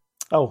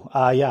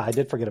 Yeah, I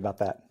did forget about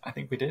that. I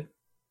think we did.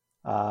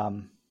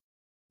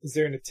 Is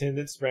there an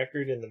attendance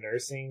record in the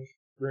nursing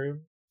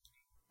room?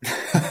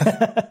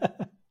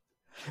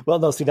 Well,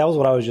 no, see, that was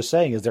what I was just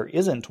saying, is there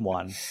isn't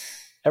one.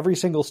 Every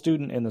single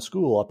student in the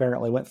school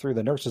apparently went through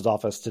the nurse's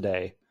office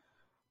today,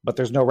 but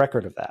there's no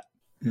record of that.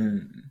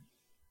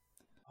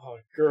 Oh,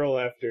 girl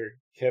after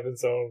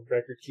Kevin's own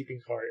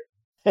record-keeping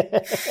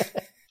heart.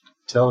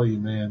 Tell you,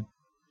 man,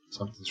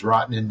 something's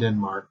rotten in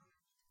Denmark.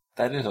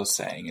 That is a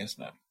saying,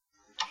 isn't it?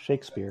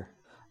 Shakespeare.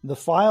 The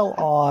file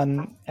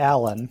on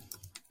Alan,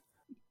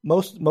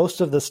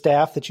 most of the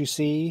staff that you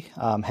see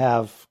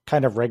have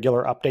kind of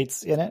regular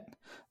updates in it.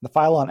 The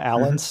file on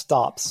Alan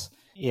stops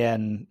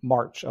in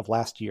March of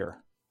last year.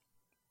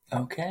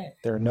 Okay.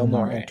 There are no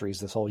more entries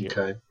this whole year.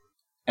 Okay.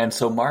 And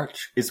so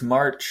is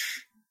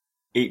March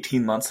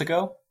 18 months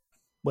ago?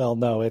 Well,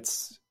 no,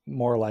 it's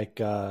more like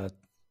 9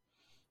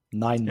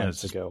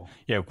 months ago.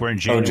 Yeah, we're in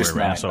January just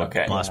right now, 9, so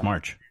okay. last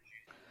March.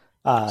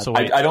 So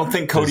I don't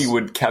think Cody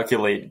would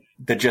calculate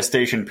the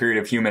gestation period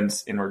of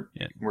humans in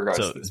regards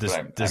So to this.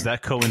 does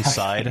that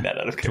coincide that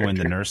out of to when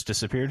the character. nurse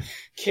disappeared?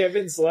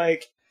 Kevin's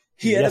like,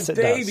 he Yes, had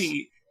it a does.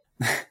 baby.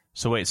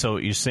 So wait, so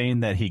you're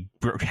saying that he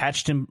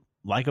hatched him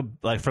like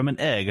from an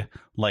egg,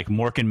 like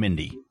Mork and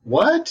Mindy?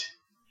 What?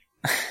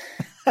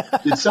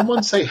 Did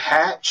someone say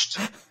hatched?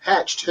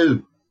 Hatched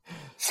who?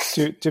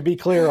 To be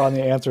clear on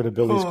the answer to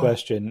Billy's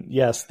question,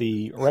 yes,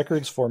 the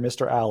records for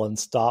Mr. Allen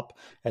stop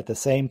at the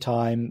same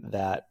time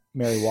that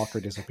Mary Walker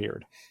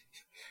disappeared.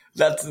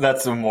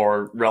 That's a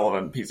more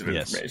relevant piece of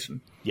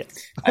information.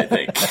 Yes. I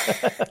think.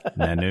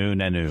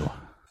 Nanu.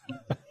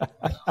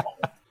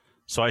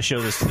 So I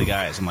show this to the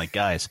guys. I'm like,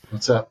 guys,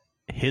 What's up?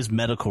 his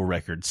medical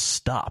records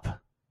stop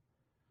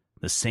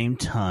the same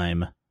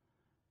time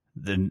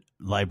the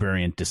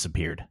librarian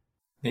disappeared.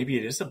 Maybe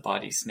it is a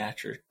body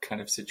snatcher kind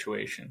of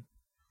situation.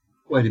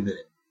 Wait a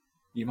minute.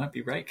 You might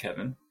be right,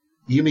 Kevin.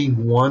 You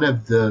mean one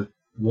of the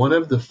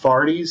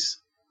Farties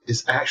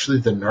is actually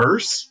the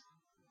nurse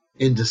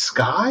in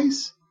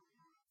disguise?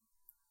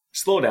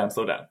 Slow down.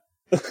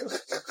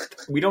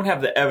 We don't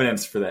have the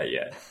evidence for that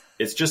yet.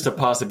 It's just a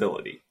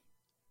possibility.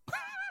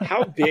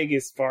 How big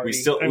is Farty?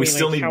 We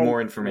still need how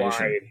more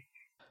information.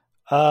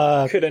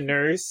 wide? Could a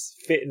nurse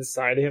fit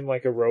inside him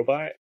like a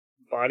robot?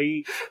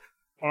 Body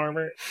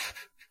armor?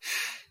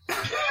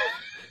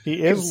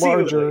 He is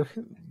larger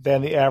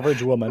than the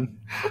average woman.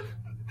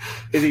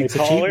 Is he A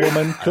taller? petite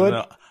woman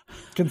could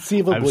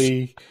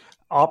conceivably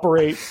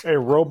operate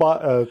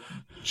a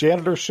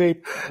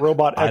janitor-shaped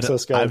robot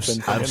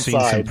exoskeleton from I've inside. seen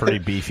some pretty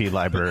beefy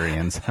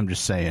librarians. I'm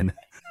just saying.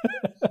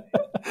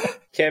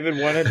 Kevin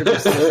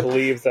 100%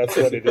 believes that's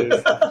what it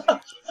is.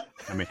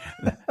 I mean,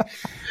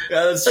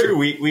 Yeah, that's true.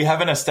 We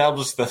haven't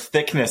established the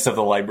thickness of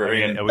the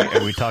librarian.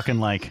 are we talking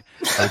like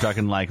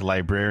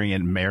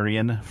librarian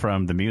Marion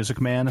from The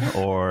Music Man,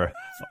 or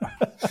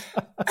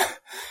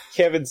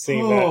Kevin's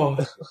seen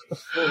that.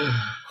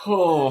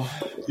 Oh,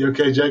 You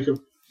okay, Jacob?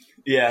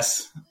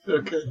 yes,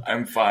 Okay.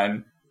 I'm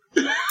fine.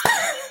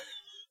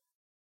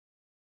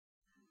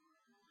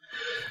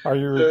 Are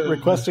you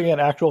requesting an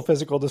actual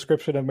physical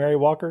description of Mary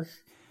Walker?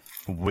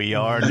 we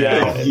are now?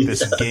 Yes.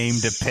 This game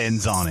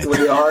depends on it.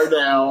 We are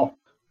now.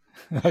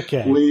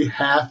 Okay. We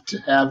have to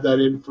have that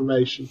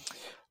information.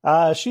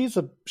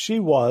 She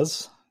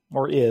was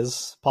or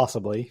is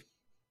possibly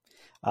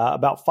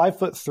about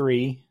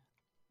 5'3",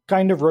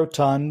 kind of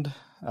rotund,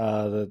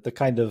 the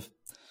kind of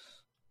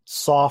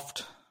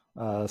soft,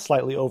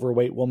 slightly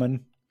overweight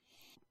woman.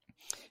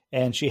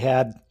 And she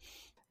had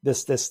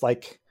this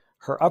like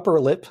her upper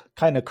lip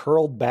kind of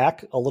curled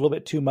back a little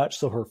bit too much,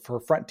 so her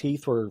front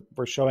teeth were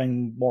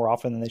showing more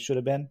often than they should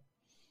have been.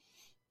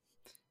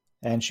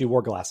 And she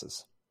wore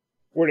glasses.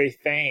 Were they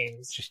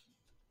fangs?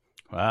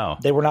 Wow.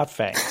 They were not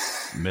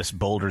fangs. Miss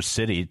Boulder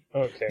City,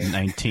 Okay.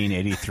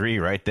 1983,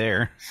 right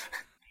there.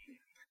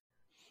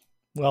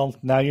 Well,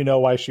 now you know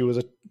why she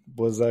was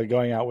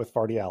going out with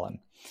Farty Allen.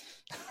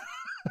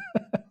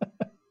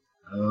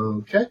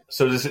 Okay.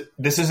 So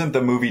this isn't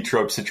the movie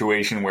trope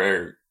situation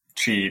where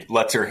she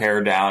lets her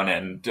hair down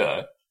and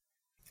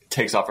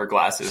takes off her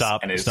glasses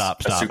and is a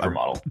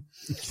supermodel.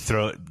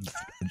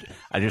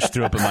 I just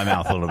threw up in my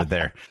mouth a little bit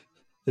there.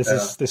 This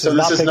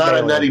is not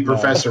a Nutty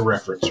Professor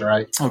reference,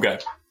 right? Okay.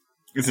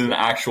 This is an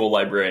actual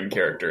librarian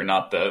character,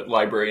 not the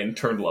librarian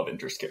turned love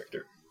interest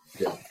character.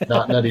 Yeah,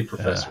 not Nutty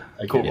Professor.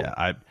 Cool.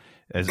 Yeah,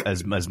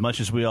 as much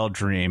as we all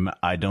dream,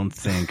 I don't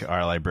think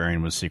our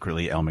librarian was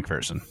secretly Elle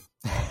Macpherson.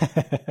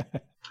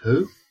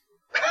 Who?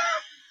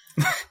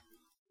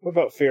 What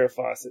about Farrah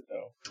Fawcett,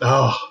 though?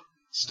 Oh,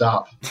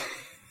 stop.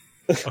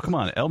 Oh, come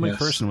on. Elle Yes.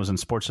 Macpherson was in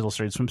Sports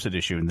Illustrated swimsuit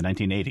issue in the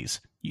 1980s.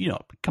 You know,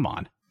 come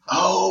on.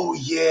 Oh,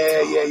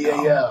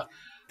 yeah.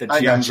 The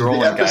I got GM you. The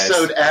Brolin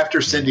episode guys.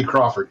 after Cindy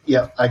Crawford.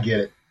 Yep, I get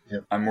it.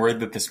 Yep. I'm worried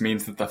that this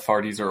means that the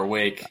Farties are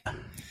awake.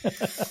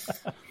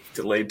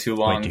 Delayed too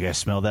long. Wait, do you guys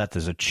smell that?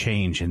 There's a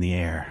change in the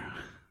air.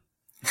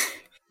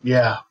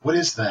 Yeah, what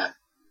is that?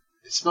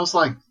 It smells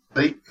like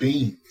baked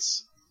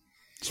beans.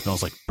 It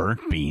smells like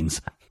burnt beans.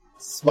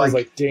 Smells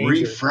like danger.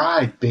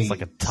 refried beans. It's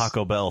like a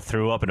Taco Bell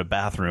threw up in a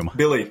bathroom.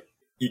 Billy,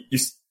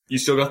 you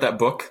still got that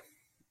book?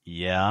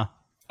 Yeah.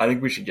 I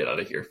think we should get out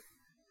of here.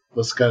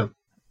 Let's go.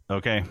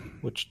 Okay.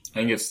 I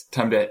think it's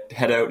time to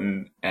head out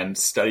and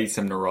study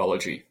some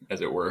neurology,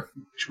 as it were.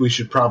 We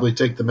should probably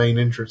take the main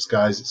entrance,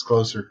 guys. It's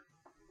closer.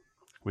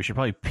 We should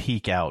probably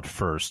peek out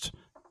first.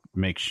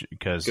 Make sure,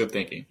 because Good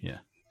thinking. yeah.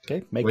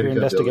 Okay, make Way your to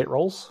go, investigate Billy.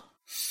 rolls.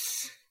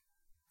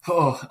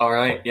 Oh, all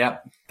right.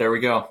 Yep. There we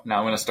go. Now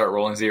I'm going to start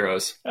rolling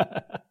zeros.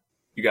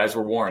 You guys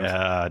were warned.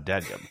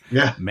 Dadgum.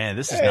 Yeah, Man,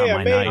 this is Hey, not I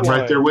my made night. I'm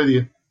right there with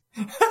you.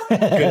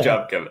 Good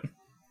job, Kevin.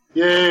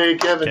 Yay,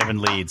 Kevin. Kevin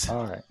leads.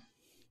 All right.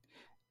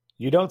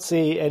 You don't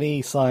see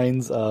any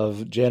signs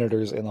of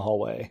janitors in the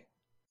hallway.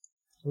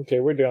 Okay,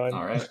 we're done.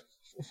 All right.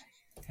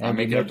 And I'm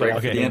making you a break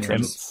make for it the out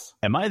entrance.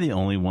 Am I the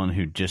only one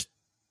who just...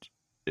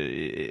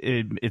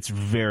 It's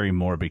very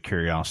morbid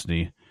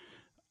curiosity.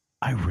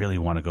 I really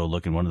want to go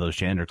look in one of those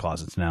janitor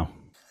closets now.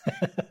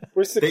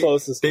 Where's the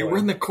closest They one? were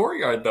in the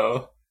courtyard,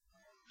 though.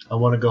 I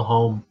want to go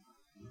home.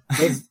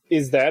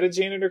 Is that a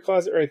janitor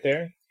closet right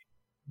there?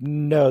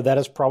 No, that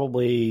is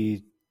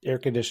probably air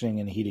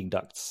conditioning and heating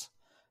ducts.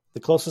 The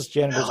closest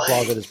janitor's Really?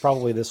 closet is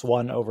probably this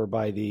one over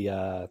by the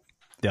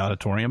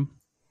auditorium?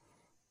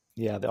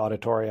 the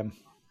auditorium.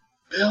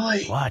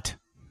 Billy. What?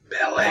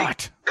 Billy.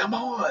 What? Come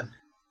on.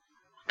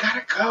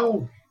 Gotta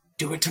go.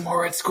 Do it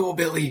tomorrow at school,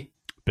 Billy.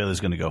 Billy's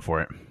going to go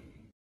for it.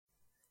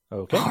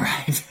 Okay. All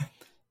right.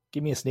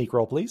 Give me a sneak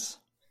roll, please.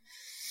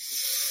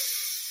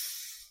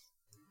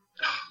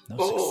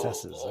 No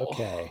successes.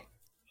 Okay.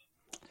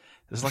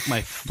 This is like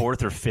my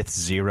fourth or fifth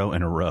zero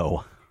in a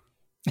row.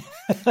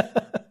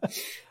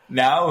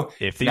 Now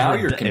If these now were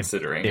you're di-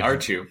 considering, if-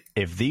 aren't you?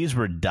 If these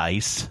were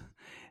dice,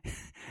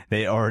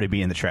 they'd already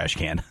be in the trash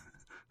can.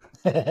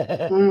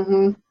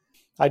 Mm-hmm.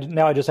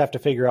 Now I just have to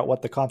figure out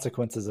what the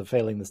consequences of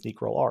failing the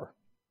sneak roll are.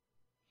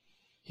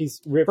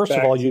 He's ripped First of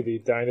back all, to you- the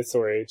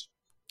dinosaur age.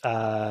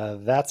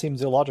 That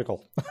seems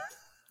illogical.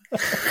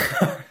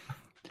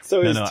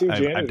 So is No, two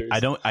janitors.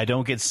 I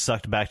don't get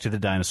sucked back to the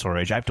dinosaur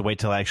age. I have to wait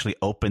till I actually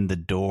open the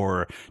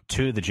door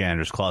to the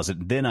janitor's closet.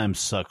 Then I'm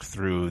sucked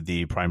through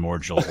the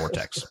primordial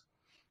vortex.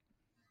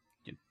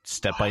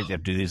 Step by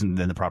step, do these and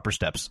then the proper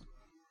steps.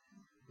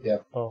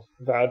 Yep. Oh,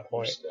 valid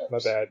point. My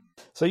bad.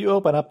 So you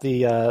open up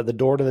the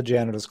door to the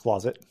janitor's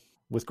closet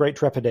with great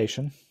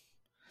trepidation,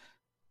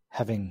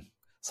 having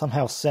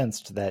somehow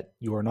sensed that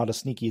you are not as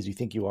sneaky as you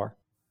think you are.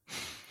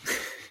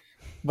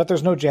 But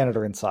there's no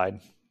janitor inside.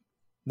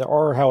 There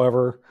are,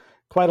 however,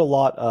 quite a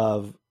lot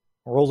of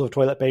rolls of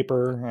toilet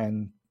paper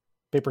and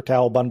paper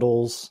towel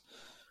bundles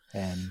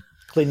and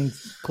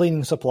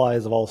cleaning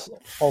supplies of all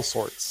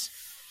sorts.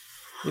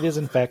 It is,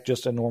 in fact,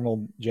 just a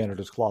normal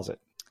janitor's closet.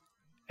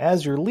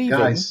 As you're leaving,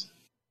 Guys.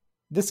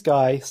 this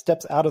guy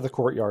steps out of the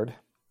courtyard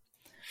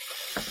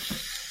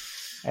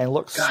and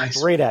looks Guys.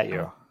 straight at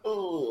you.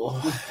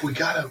 We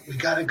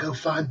gotta go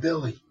find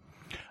Billy.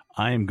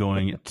 I am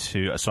going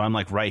to. So I'm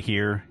like right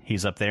here.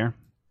 He's up there.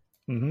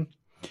 Mm-hmm.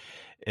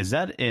 Is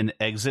that an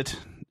exit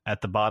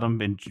at the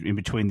bottom in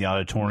between the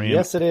auditorium?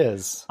 Yes, it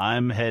is.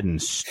 I'm heading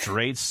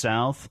straight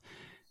south.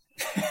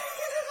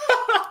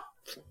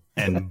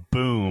 And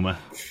boom.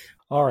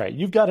 All right,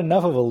 you've got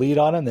enough of a lead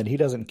on him that he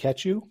doesn't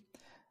catch you,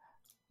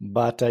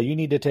 but you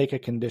need to take a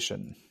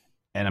condition.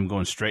 And I'm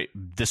going straight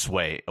this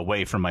way,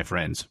 away from my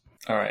friends.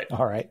 All right.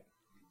 All right.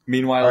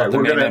 Meanwhile, All right, at the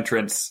we're main gonna-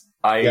 entrance,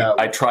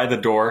 I try the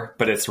door,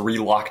 but it's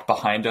relocked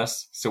behind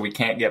us, so we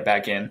can't get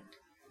back in.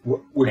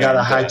 We got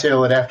to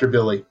hightail it after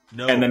Billy.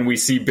 No. And then we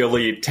see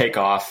Billy take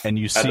off, and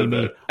you see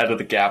me out of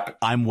the gap.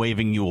 I'm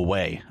waving you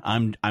away.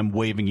 I'm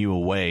waving you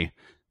away,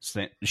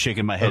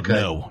 shaking my head.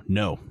 Okay.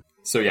 No.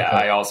 So yeah, Okay.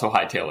 I also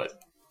hightail it.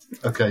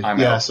 Okay. I'm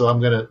out. So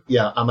I'm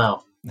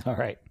out. All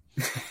right.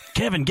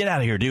 Kevin, get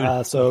out of here,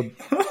 dude.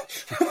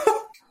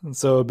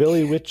 So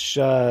Billy, which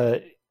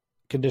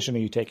condition are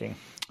you taking?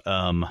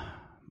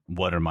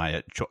 What are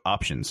my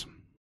options?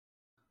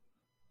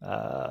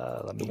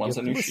 Let me The ones get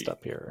on the your list sheet.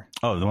 up here.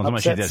 Oh, the ones on my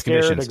Upset, sheet. That's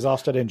scared, conditions.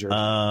 exhausted, injured.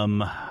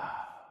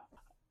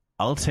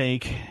 I'll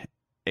take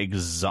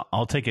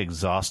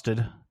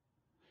exhausted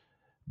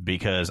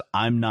because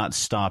I'm not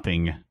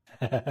stopping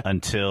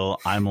until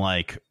I'm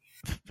like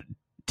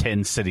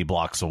 10 city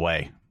blocks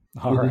away.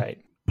 All right.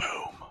 Boom.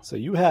 So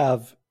you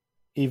have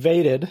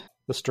evaded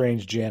the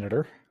strange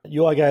janitor.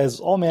 You all guys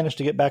all managed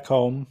to get back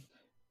home.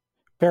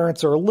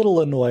 Parents are a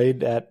little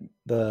annoyed at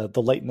the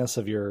lateness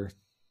of your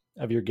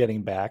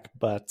getting back,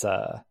 but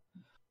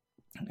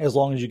as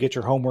long as you get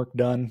your homework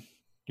done,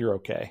 you're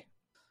okay.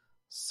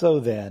 So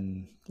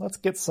then, let's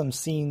get some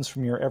scenes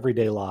from your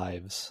everyday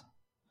lives.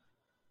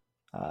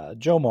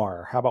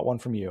 Jomar, how about one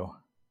from you?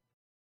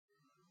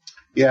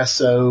 Yeah.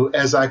 So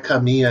as I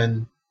come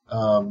in,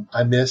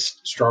 I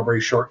missed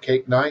strawberry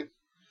shortcake night,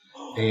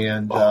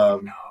 and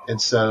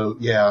and so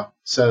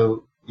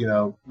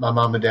my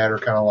mom and dad are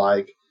kind of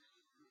like,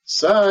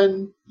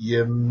 "Son,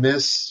 you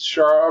missed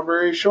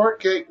strawberry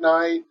shortcake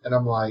night," and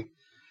I'm like,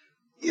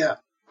 "Yeah,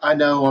 I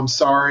know. I'm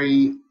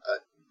sorry.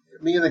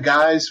 Me and the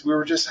guys, we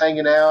were just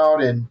hanging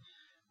out, and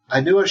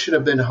I knew I should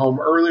have been home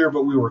earlier,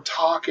 but we were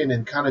talking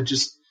and kind of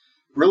just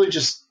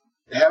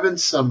having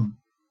some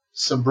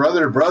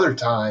brother to brother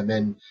time,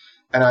 and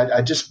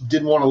I just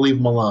didn't want to leave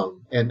them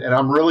alone, and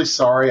I'm really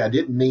sorry. I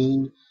didn't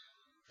mean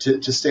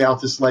to stay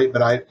out this late,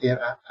 but I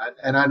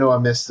know I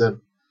missed the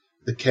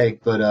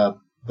cake, but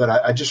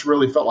I just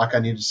really felt like I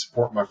needed to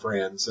support my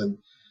friends, and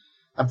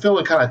I'm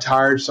feeling kind of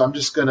tired, so I'm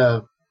just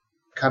gonna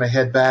kind of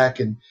head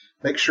back and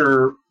make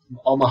sure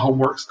all my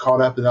homework's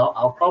caught up, and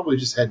I'll probably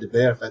just head to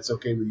bed if that's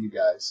okay with you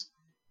guys."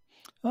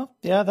 Oh,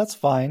 yeah, that's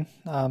fine.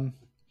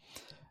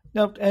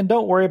 No, and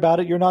don't worry about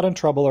it. You're not in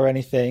trouble or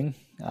anything.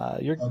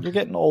 You're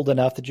getting old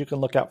enough that you can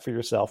look out for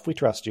yourself. We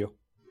trust you.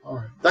 All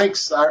right.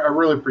 Thanks. I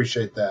really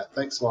appreciate that.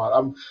 Thanks a lot.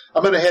 I'm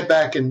going to head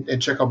back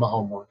and check on my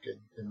homework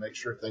and make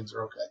sure things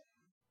are okay.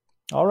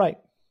 All right.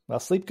 Well,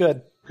 sleep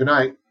good. Good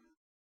night.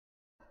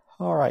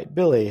 All right.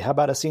 Billy, how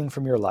about a scene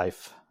from your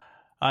life?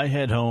 I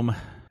head home,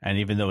 and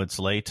even though it's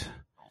late,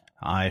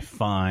 I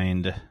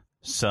find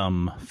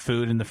some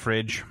food in the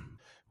fridge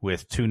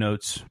with 2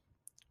 notes,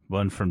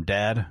 one from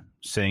Dad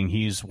saying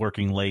he's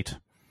working late,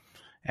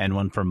 and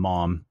one from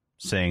Mom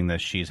saying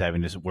that she's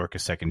having to work a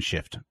second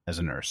shift as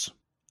a nurse.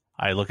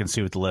 I look and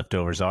see what the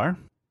leftovers are.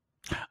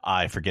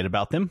 I forget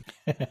about them.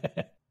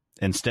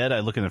 Instead, I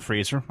look in the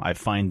freezer. I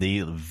find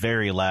the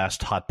very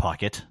last Hot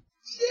Pocket.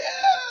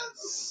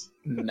 Yes!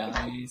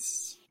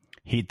 Nice.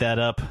 Heat that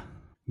up,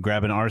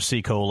 grab an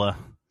RC Cola.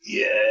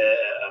 Yeah!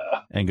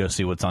 And go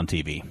see what's on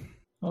TV.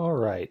 All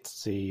right.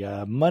 See,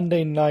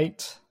 Monday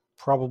night,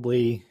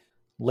 probably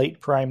late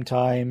prime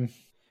time.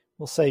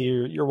 We'll say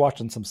you're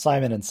watching some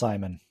Simon and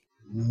Simon.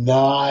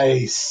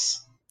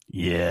 Nice!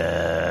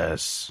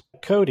 Yes.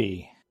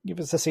 Cody, give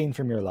us a scene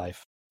from your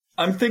life.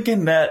 I'm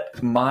thinking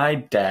that my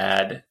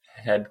dad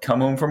had come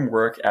home from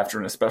work after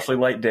an especially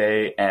light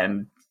day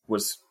and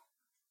was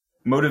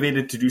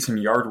motivated to do some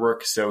yard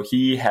work, so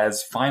he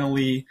has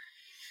finally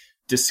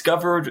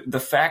discovered the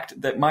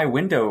fact that my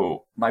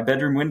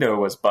bedroom window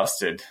was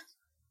busted.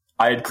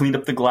 I had cleaned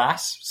up the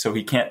glass, so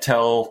he can't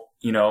tell,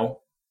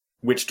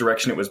 which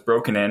direction it was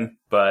broken in,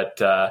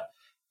 but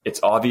it's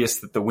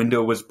obvious that the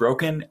window was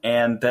broken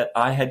and that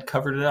I had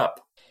covered it up.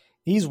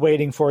 He's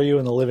waiting for you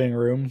in the living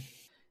room.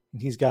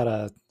 He's got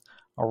a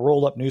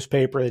rolled up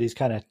newspaper that he's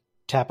kind of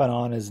tapping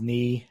on his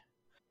knee.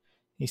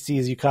 He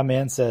sees you come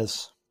in,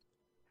 says,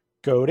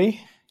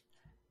 "Cody,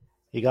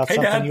 you got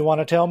something Dad. You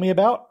want to tell me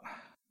about?"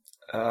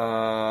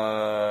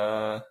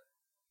 I'm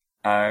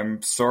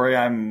sorry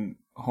I'm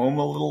home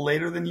a little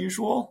later than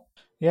usual.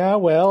 Yeah,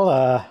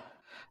 well,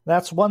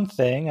 that's one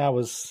thing. I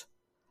was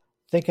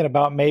thinking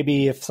about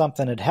maybe if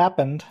something had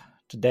happened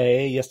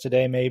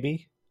yesterday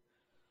maybe.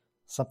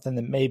 Something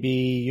that maybe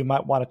you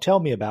might want to tell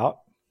me about.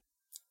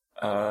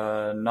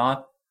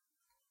 Not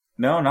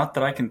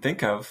that I can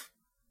think of.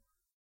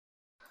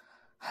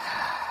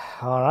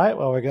 All right,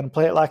 well, we're going to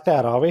play it like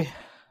that, are we?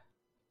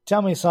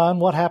 Tell me, son,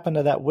 what happened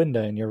to that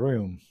window in your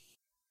room?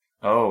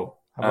 Oh.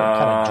 How about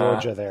kind of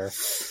Georgia there?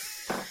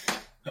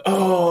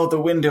 Oh, the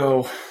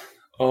window.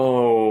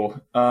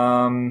 Oh.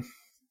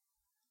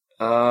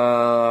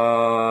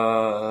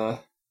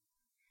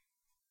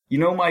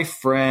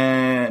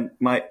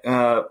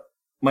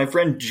 My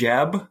friend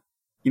Jeb.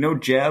 You know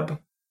Jeb?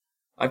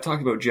 I've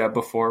talked about Jeb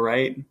before,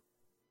 right?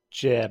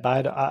 Jeb.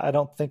 I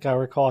don't think I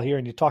recall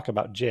hearing you talk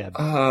about Jeb.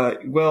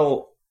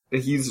 Well,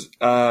 he's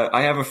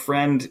I have a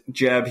friend,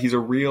 Jeb. He's a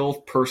real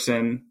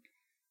person,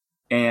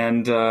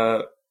 and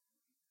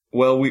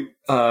Well, we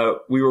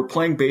were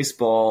playing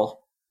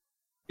baseball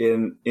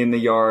in the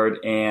yard,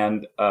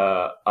 and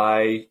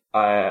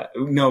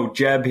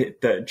Jeb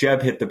hit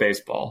the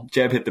baseball.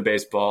 Jeb hit the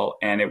baseball,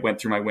 and it went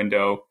through my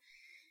window,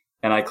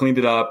 and I cleaned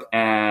it up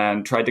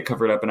and tried to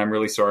cover it up, and I'm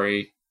really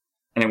sorry,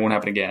 and it won't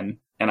happen again.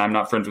 And I'm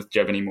not friends with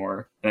Jeb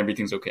anymore, and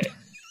everything's okay.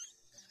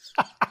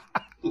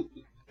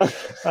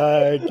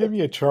 Give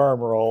me a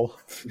charm roll.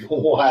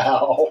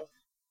 Wow.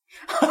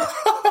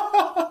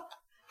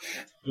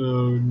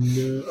 Oh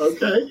no.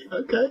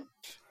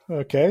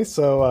 Okay,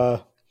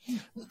 so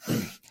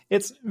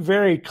it's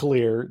very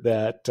clear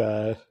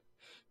that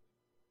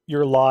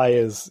your lie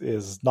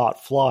is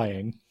not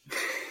flying.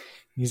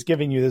 He's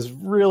giving you this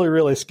really,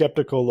 really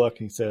skeptical look.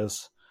 He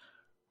says,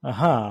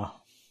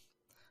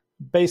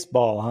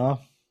 baseball, huh?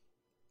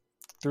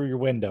 Through your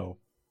window.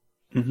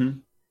 Mm-hmm.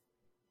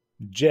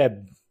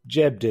 Jeb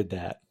did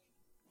that.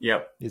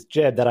 Yep. It's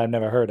Jeb that I've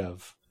never heard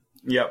of.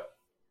 Yep.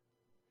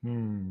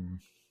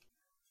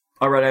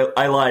 All right,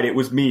 I lied. It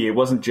was me. It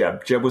wasn't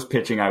Jeb. Jeb was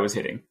pitching. I was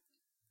hitting.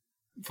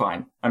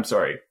 Fine. I'm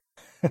sorry.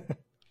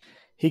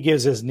 He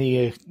gives his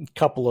knee a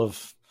couple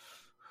of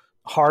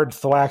hard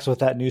thwacks with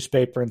that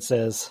newspaper and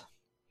says,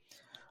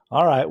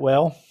 all right,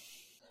 well,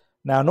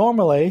 now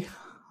normally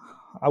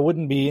I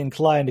wouldn't be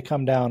inclined to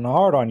come down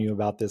hard on you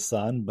about this,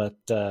 son, but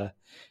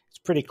it's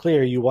pretty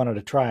clear you wanted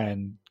to try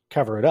and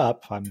cover it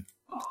up. I'm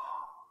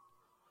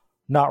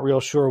not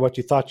real sure what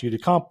you thought you'd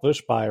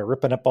accomplish by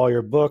ripping up all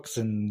your books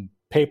and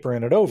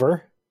papering it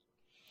over.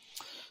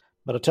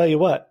 But I'll tell you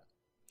what,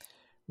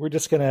 we're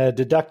just going to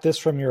deduct this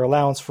from your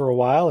allowance for a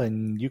while,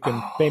 and you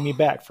can pay me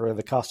back for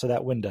the cost of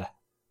that window.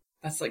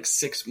 That's like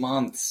 6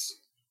 months.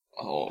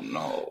 Oh,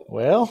 no.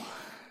 Well,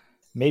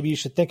 maybe you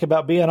should think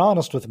about being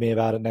honest with me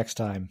about it next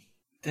time.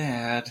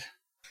 Dad.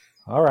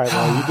 All right,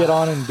 well, you get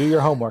on and do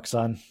your homework,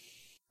 son.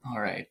 All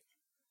right.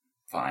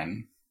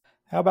 Fine.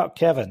 How about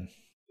Kevin?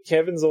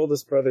 Kevin's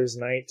oldest brother's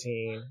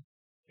 19,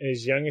 and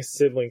his youngest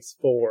sibling's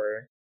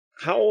 4.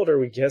 How old are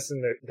we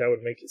guessing that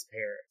would make his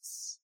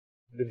parents?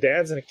 The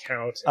dad's an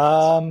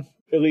accountant.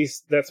 At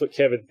least that's what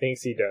Kevin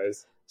thinks he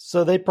does.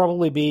 So they'd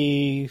probably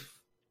be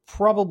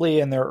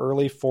in their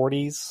early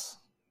 40s,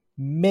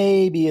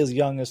 maybe as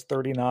young as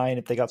 39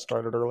 if they got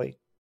started early.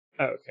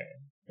 Okay.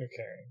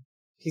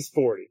 He's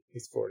 40.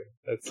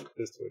 That's what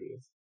he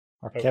is.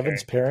 Are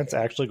Kevin's parents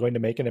actually going to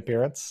make an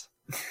appearance?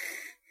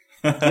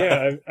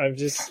 Yeah, I'm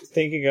just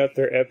thinking up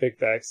their epic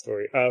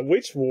backstory.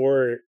 Which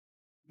war?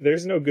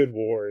 There's no good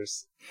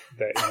wars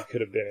that he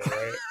could have been in,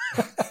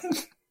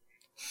 right?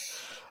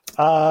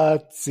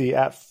 Let's see.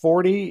 At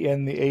 40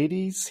 in the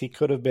 80s, he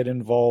could have been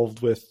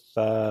involved with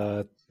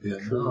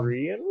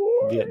Korean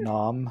War?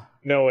 Vietnam.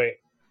 No, wait.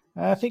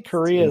 I think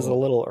Korea is a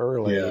little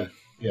early.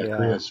 Yeah,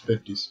 Korea's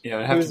 50s. Yeah,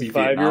 it'd have to be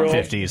 5-year-old?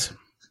 Vietnam. 50s.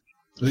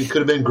 It could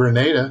have been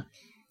Grenada.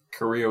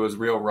 Korea was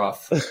real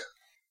rough.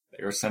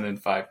 They were sending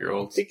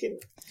 5-year-olds.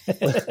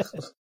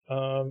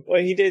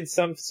 Well, he did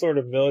some sort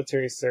of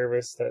military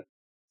service that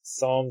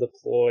saw him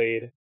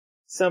deployed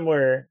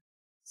somewhere.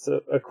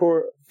 So,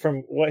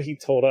 from what he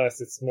told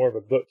us, it's more of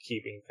a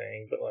bookkeeping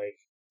thing, but like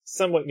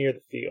somewhat near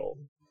the field.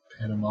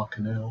 Panama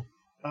Canal.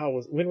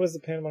 When was the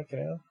Panama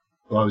Canal?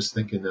 Well, I was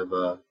thinking of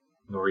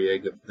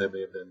Noriega. That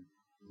may have been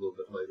a little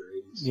bit later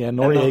 80s. Yeah,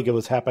 Noriega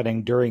was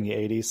happening during the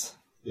 80s.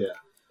 Yeah.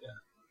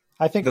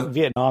 I think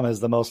Vietnam is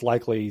the most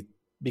likely,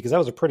 because that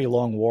was a pretty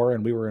long war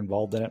and we were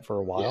involved in it for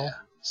a while.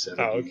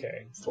 Yeah.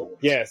 Okay.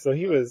 Yeah, so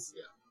he was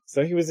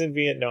in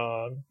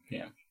Vietnam.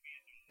 Yeah.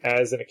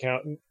 As an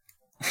accountant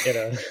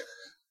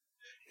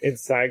in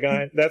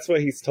Saigon. That's what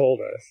he's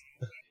told us.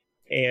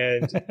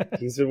 And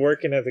he's been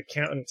working as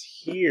accountant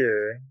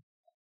here,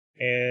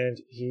 and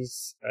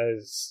he's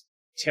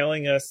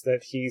telling us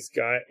that he's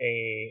got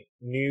a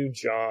new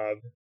job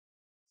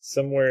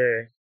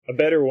somewhere, a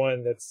better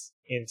one that's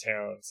in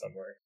town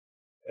somewhere,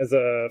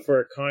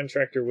 for a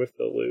contractor with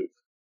the Loop.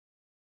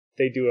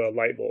 They do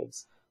light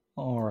bulbs.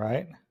 All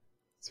right.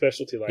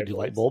 Specialty light They bulbs. do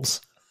light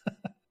bulbs.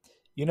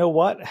 You know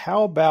what?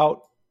 How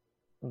about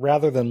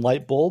rather than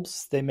light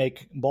bulbs, they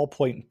make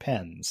ballpoint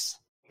pens?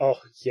 Oh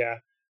yeah,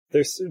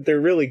 they're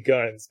really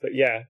guns, but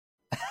yeah.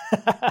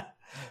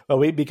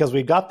 Well, because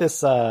we've got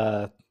this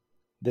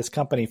this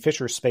company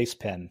Fisher Space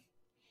Pen.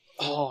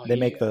 Oh, they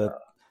make the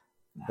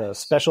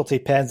specialty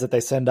pens that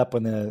they send up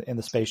in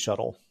the space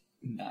shuttle.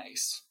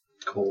 Nice.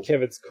 Cool.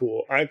 Kevin's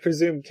cool. I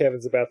presume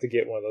Kevin's about to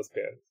get one of those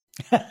pens.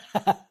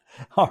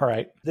 All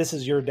right. This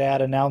is your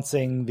dad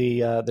announcing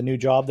the new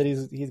job that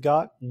he's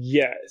got?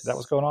 Yes. Is that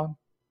what's going on?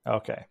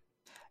 Okay.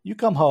 You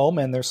come home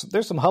and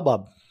there's some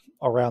hubbub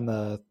around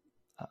the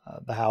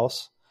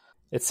house.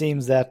 It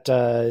seems that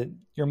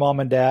your mom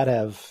and dad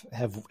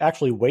have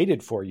actually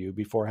waited for you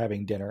before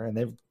having dinner,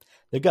 and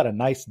they've got a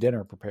nice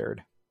dinner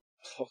prepared.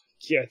 Oh,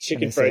 yeah,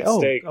 chicken fried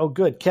steak. Oh,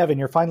 good, Kevin,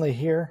 you're finally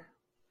here.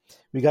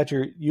 We got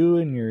you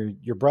and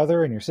your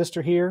brother and your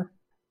sister here.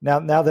 Now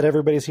that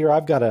everybody's here,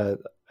 I've got an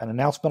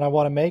announcement I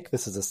want to make.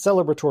 This is a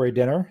celebratory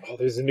dinner. Oh,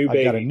 there's a new baby.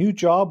 I've got a new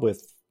job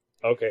with.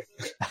 Okay,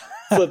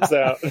 flips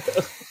out.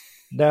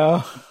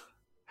 No,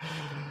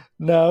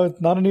 it's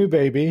not a new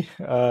baby.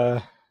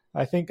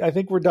 I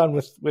think we're done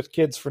with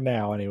kids for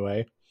now,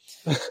 anyway.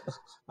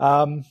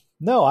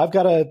 No, I've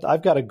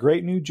got a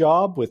great new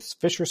job with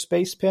Fisher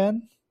Space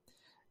Pen,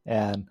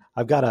 and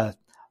I've got a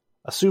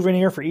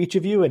souvenir for each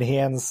of you, and he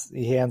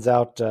hands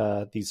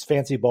out these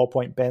fancy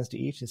ballpoint pens to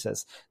each. He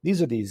says,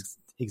 "These are these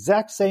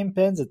exact same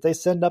pens that they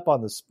send up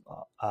on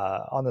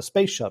the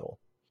space shuttle."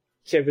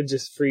 Kevin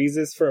just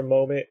freezes for a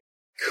moment.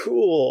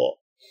 Cool.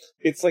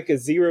 It's like a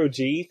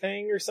 0G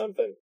thing or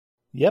something.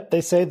 Yep,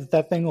 they say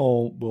that thing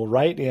will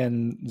write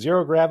in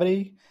zero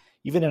gravity,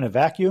 even in a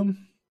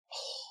vacuum.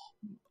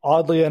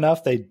 Oddly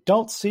enough, they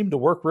don't seem to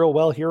work real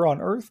well here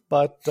on Earth,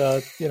 but,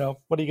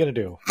 what are you going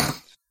to do?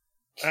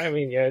 I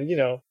mean,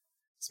 yeah,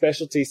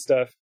 specialty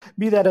stuff.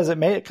 Be that as it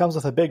may, it comes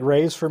with a big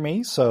raise for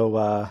me,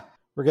 so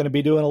we're going to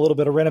be doing a little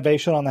bit of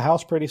renovation on the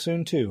house pretty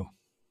soon, too.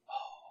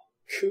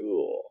 Oh,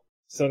 cool.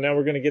 So now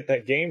we're going to get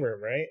that game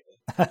room, right?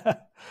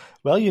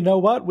 Well, you know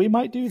what? We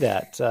might do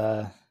that.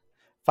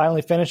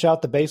 Finally finish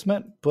out the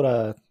basement, put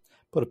a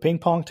ping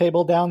pong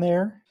table down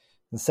there,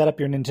 and set up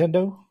your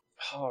Nintendo.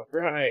 Oh,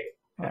 right.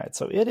 All right,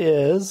 so it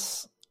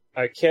is...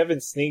 Kevin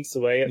sneaks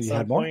away at You some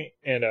had more? point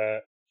and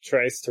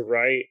tries to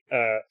write,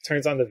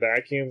 turns on the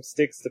vacuum,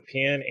 sticks the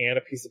pen and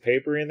a piece of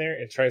paper in there,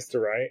 and tries to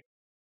write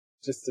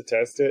just to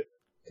test it,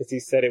 because he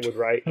said it would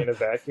write in a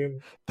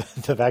vacuum.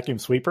 The vacuum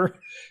sweeper?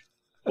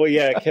 Well,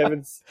 yeah,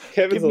 Kevin's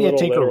a me a little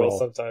tinker literal roll.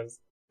 sometimes.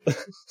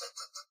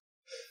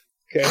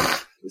 Okay,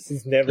 this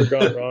has never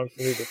gone wrong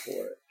for me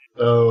before.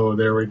 Oh,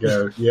 there we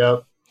go.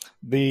 Yep.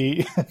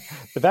 The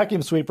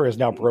vacuum sweeper is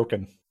now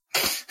broken,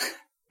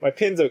 My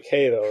pen's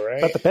okay, though,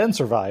 right? but the pen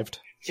survived.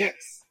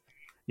 Yes.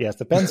 Yes,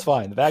 the pen's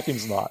fine. The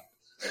vacuum's not.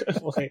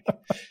 I'm like,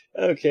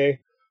 okay,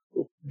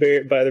 we'll bury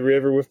it by the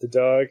river with the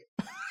dog.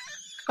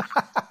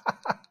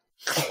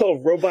 Oh,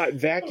 robot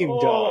vacuum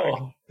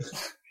dog.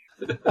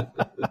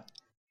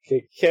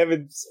 Okay,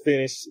 Kevin's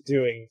finished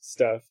doing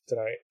stuff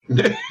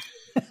tonight.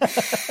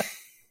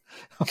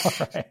 All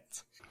right.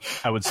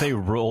 I would say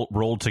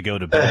roll to go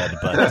to bed,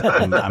 but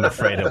I'm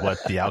afraid of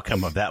what the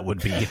outcome of that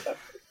would be.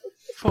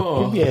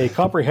 Give me a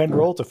comprehend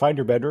roll to find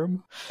your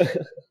bedroom.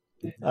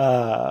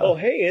 Oh,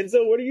 hey,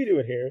 Enzo, what are you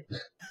doing here?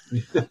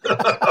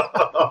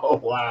 Oh,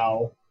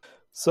 wow.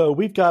 So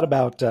we've got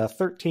about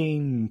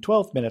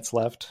 12 minutes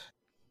left.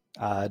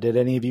 Did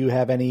any of you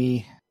have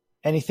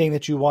anything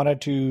that you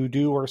wanted to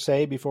do or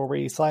say before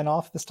we sign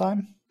off this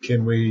time?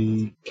 Can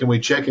we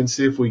check and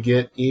see if we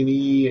get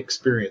any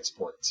experience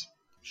points?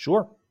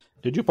 Sure.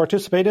 Did you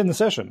participate in the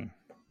session?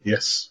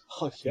 Yes.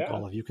 Oh, I think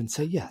all of you can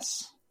say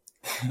yes.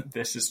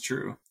 This is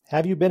true.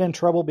 Have you been in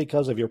trouble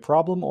because of your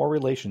problem or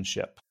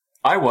relationship?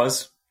 I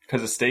was,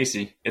 because of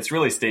Stacy. It's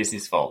really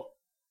Stacy's fault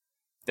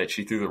that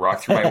she threw the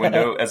rock through my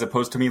window as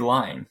opposed to me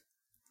lying.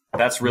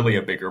 That's really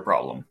a bigger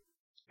problem.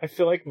 I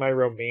feel like my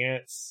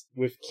romance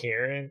with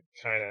Karen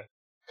kind of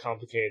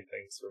complicated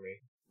things for me.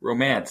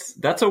 Romance.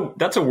 That's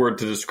a word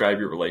to describe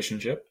your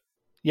relationship.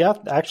 Yeah,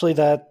 actually,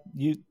 that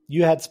you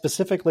had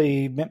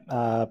specifically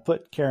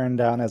put Karen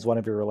down as one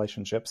of your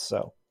relationships,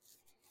 so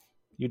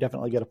you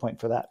definitely get a point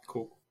for that.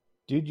 Cool.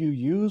 Did you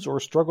use or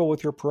struggle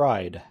with your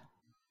pride?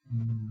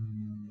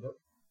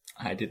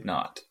 I did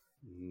not.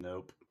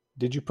 Nope.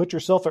 Did you put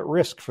yourself at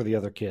risk for the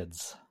other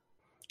kids?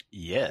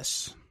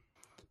 Yes.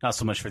 Not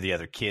so much for the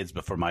other kids,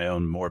 but for my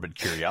own morbid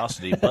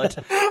curiosity.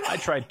 But I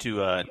tried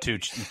to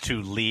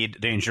lead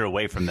danger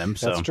away from them.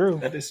 So That's true.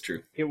 That is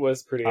true. It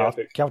was pretty I'll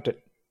epic. count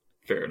it.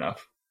 Fair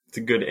enough. It's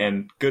a good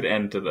end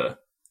to the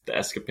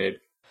escapade.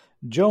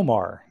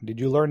 Jomar, did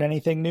you learn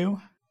anything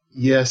new?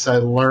 Yes, I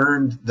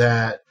learned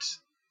that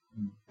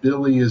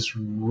Billy is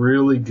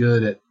really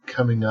good at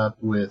coming up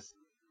with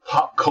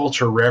pop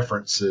culture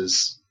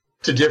references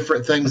to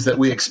different things that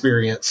we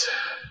experience.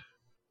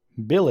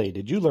 Billy,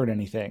 did you learn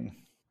anything?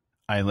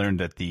 I learned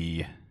that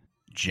the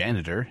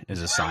janitor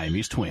is a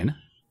Siamese twin.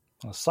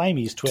 A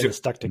Siamese twin is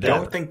stuck I together.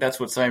 don't think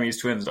that's what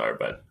Siamese twins are,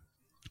 but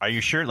Are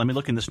you sure? Let me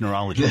look in this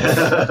neurology.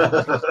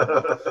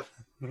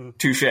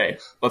 touche.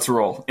 Let's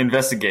roll.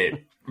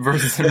 Investigate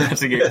versus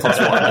investigate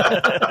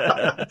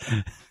 +1.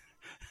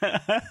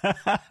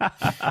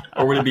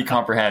 Or would it be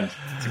comprehend?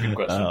 It's a good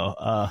question.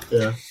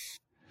 Yeah.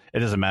 It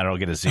doesn't matter. I'll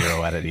get a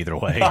 0 at it either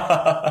way.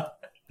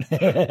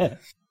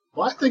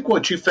 Well, I think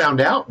what you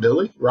found out,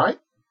 Billy, right,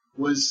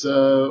 was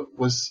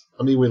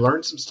we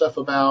learned some stuff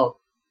about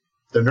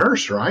the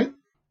nurse, right?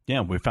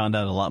 Yeah, we found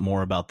out a lot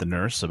more about the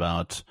nurse,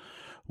 about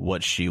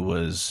what she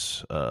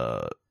was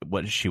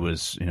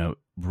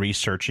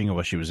researching or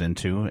what she was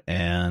into,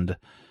 and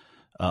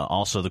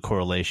also the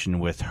correlation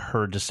with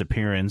her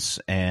disappearance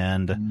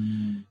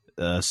and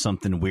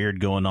something weird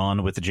going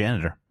on with the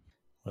janitor.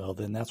 Well,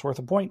 then that's worth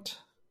a point.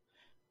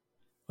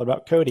 What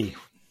about Cody?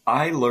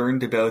 I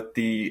learned about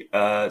the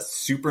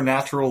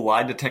supernatural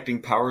lie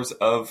detecting powers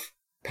of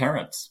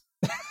parents.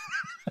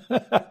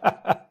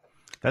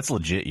 That's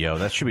legit, yo.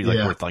 That should be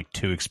worth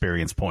 2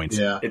 experience points.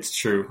 Yeah. It's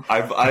true.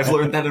 I've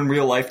learned that in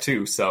real life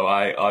too, so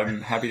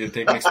I'm happy to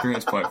take an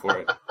experience point for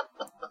it.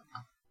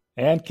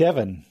 And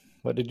Kevin,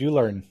 what did you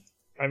learn?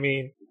 I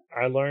mean,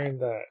 I learned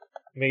that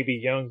maybe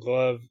Young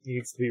Glove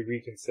needs to be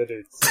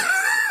reconsidered.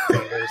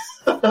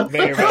 members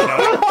may or may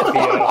not be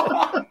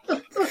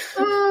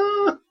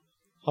a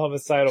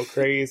homicidal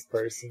crazed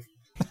person.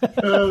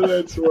 Oh,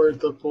 that's worth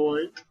the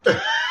point.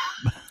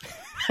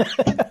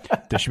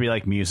 There should be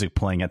like music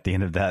playing at the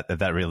end of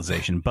that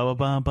realization. Ba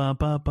ba ba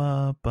ba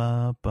ba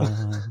ba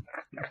ba.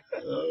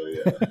 Oh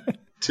yeah.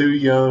 Too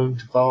young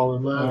to fall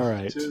in love. All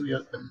right. Too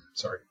young.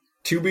 Sorry.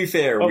 To be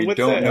fair, Oh, we what's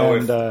don't that? know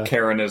And, if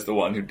Karen is the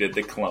one who did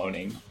the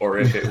cloning, or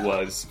if it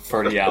was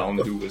Farty Allen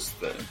who was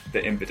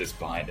the impetus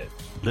behind it.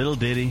 Little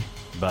ditty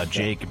about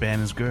Jake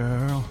and his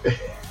girl.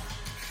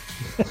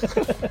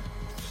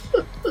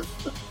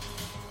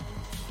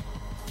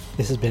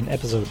 This has been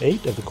episode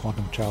 8 of the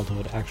Quantum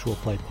Childhood Actual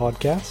Play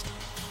Podcast,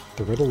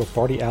 The Riddle of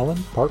Farty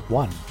Allen, Part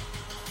 1.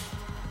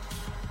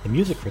 The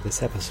music for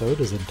this episode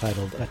is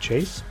entitled A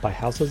Chase by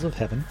Houses of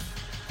Heaven,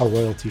 a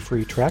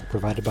royalty-free track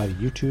provided by the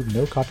YouTube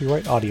No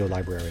Copyright Audio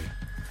Library.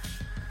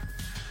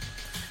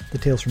 The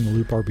Tales from the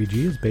Loop RPG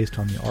is based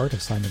on the art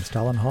of Simon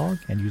Stallenhog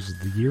and uses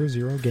the Year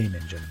Zero game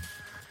engine.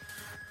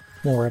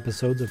 More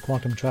episodes of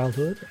Quantum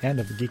Childhood and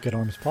of the Geek at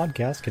Arms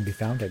podcast can be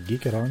found at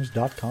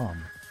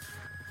geekatarms.com.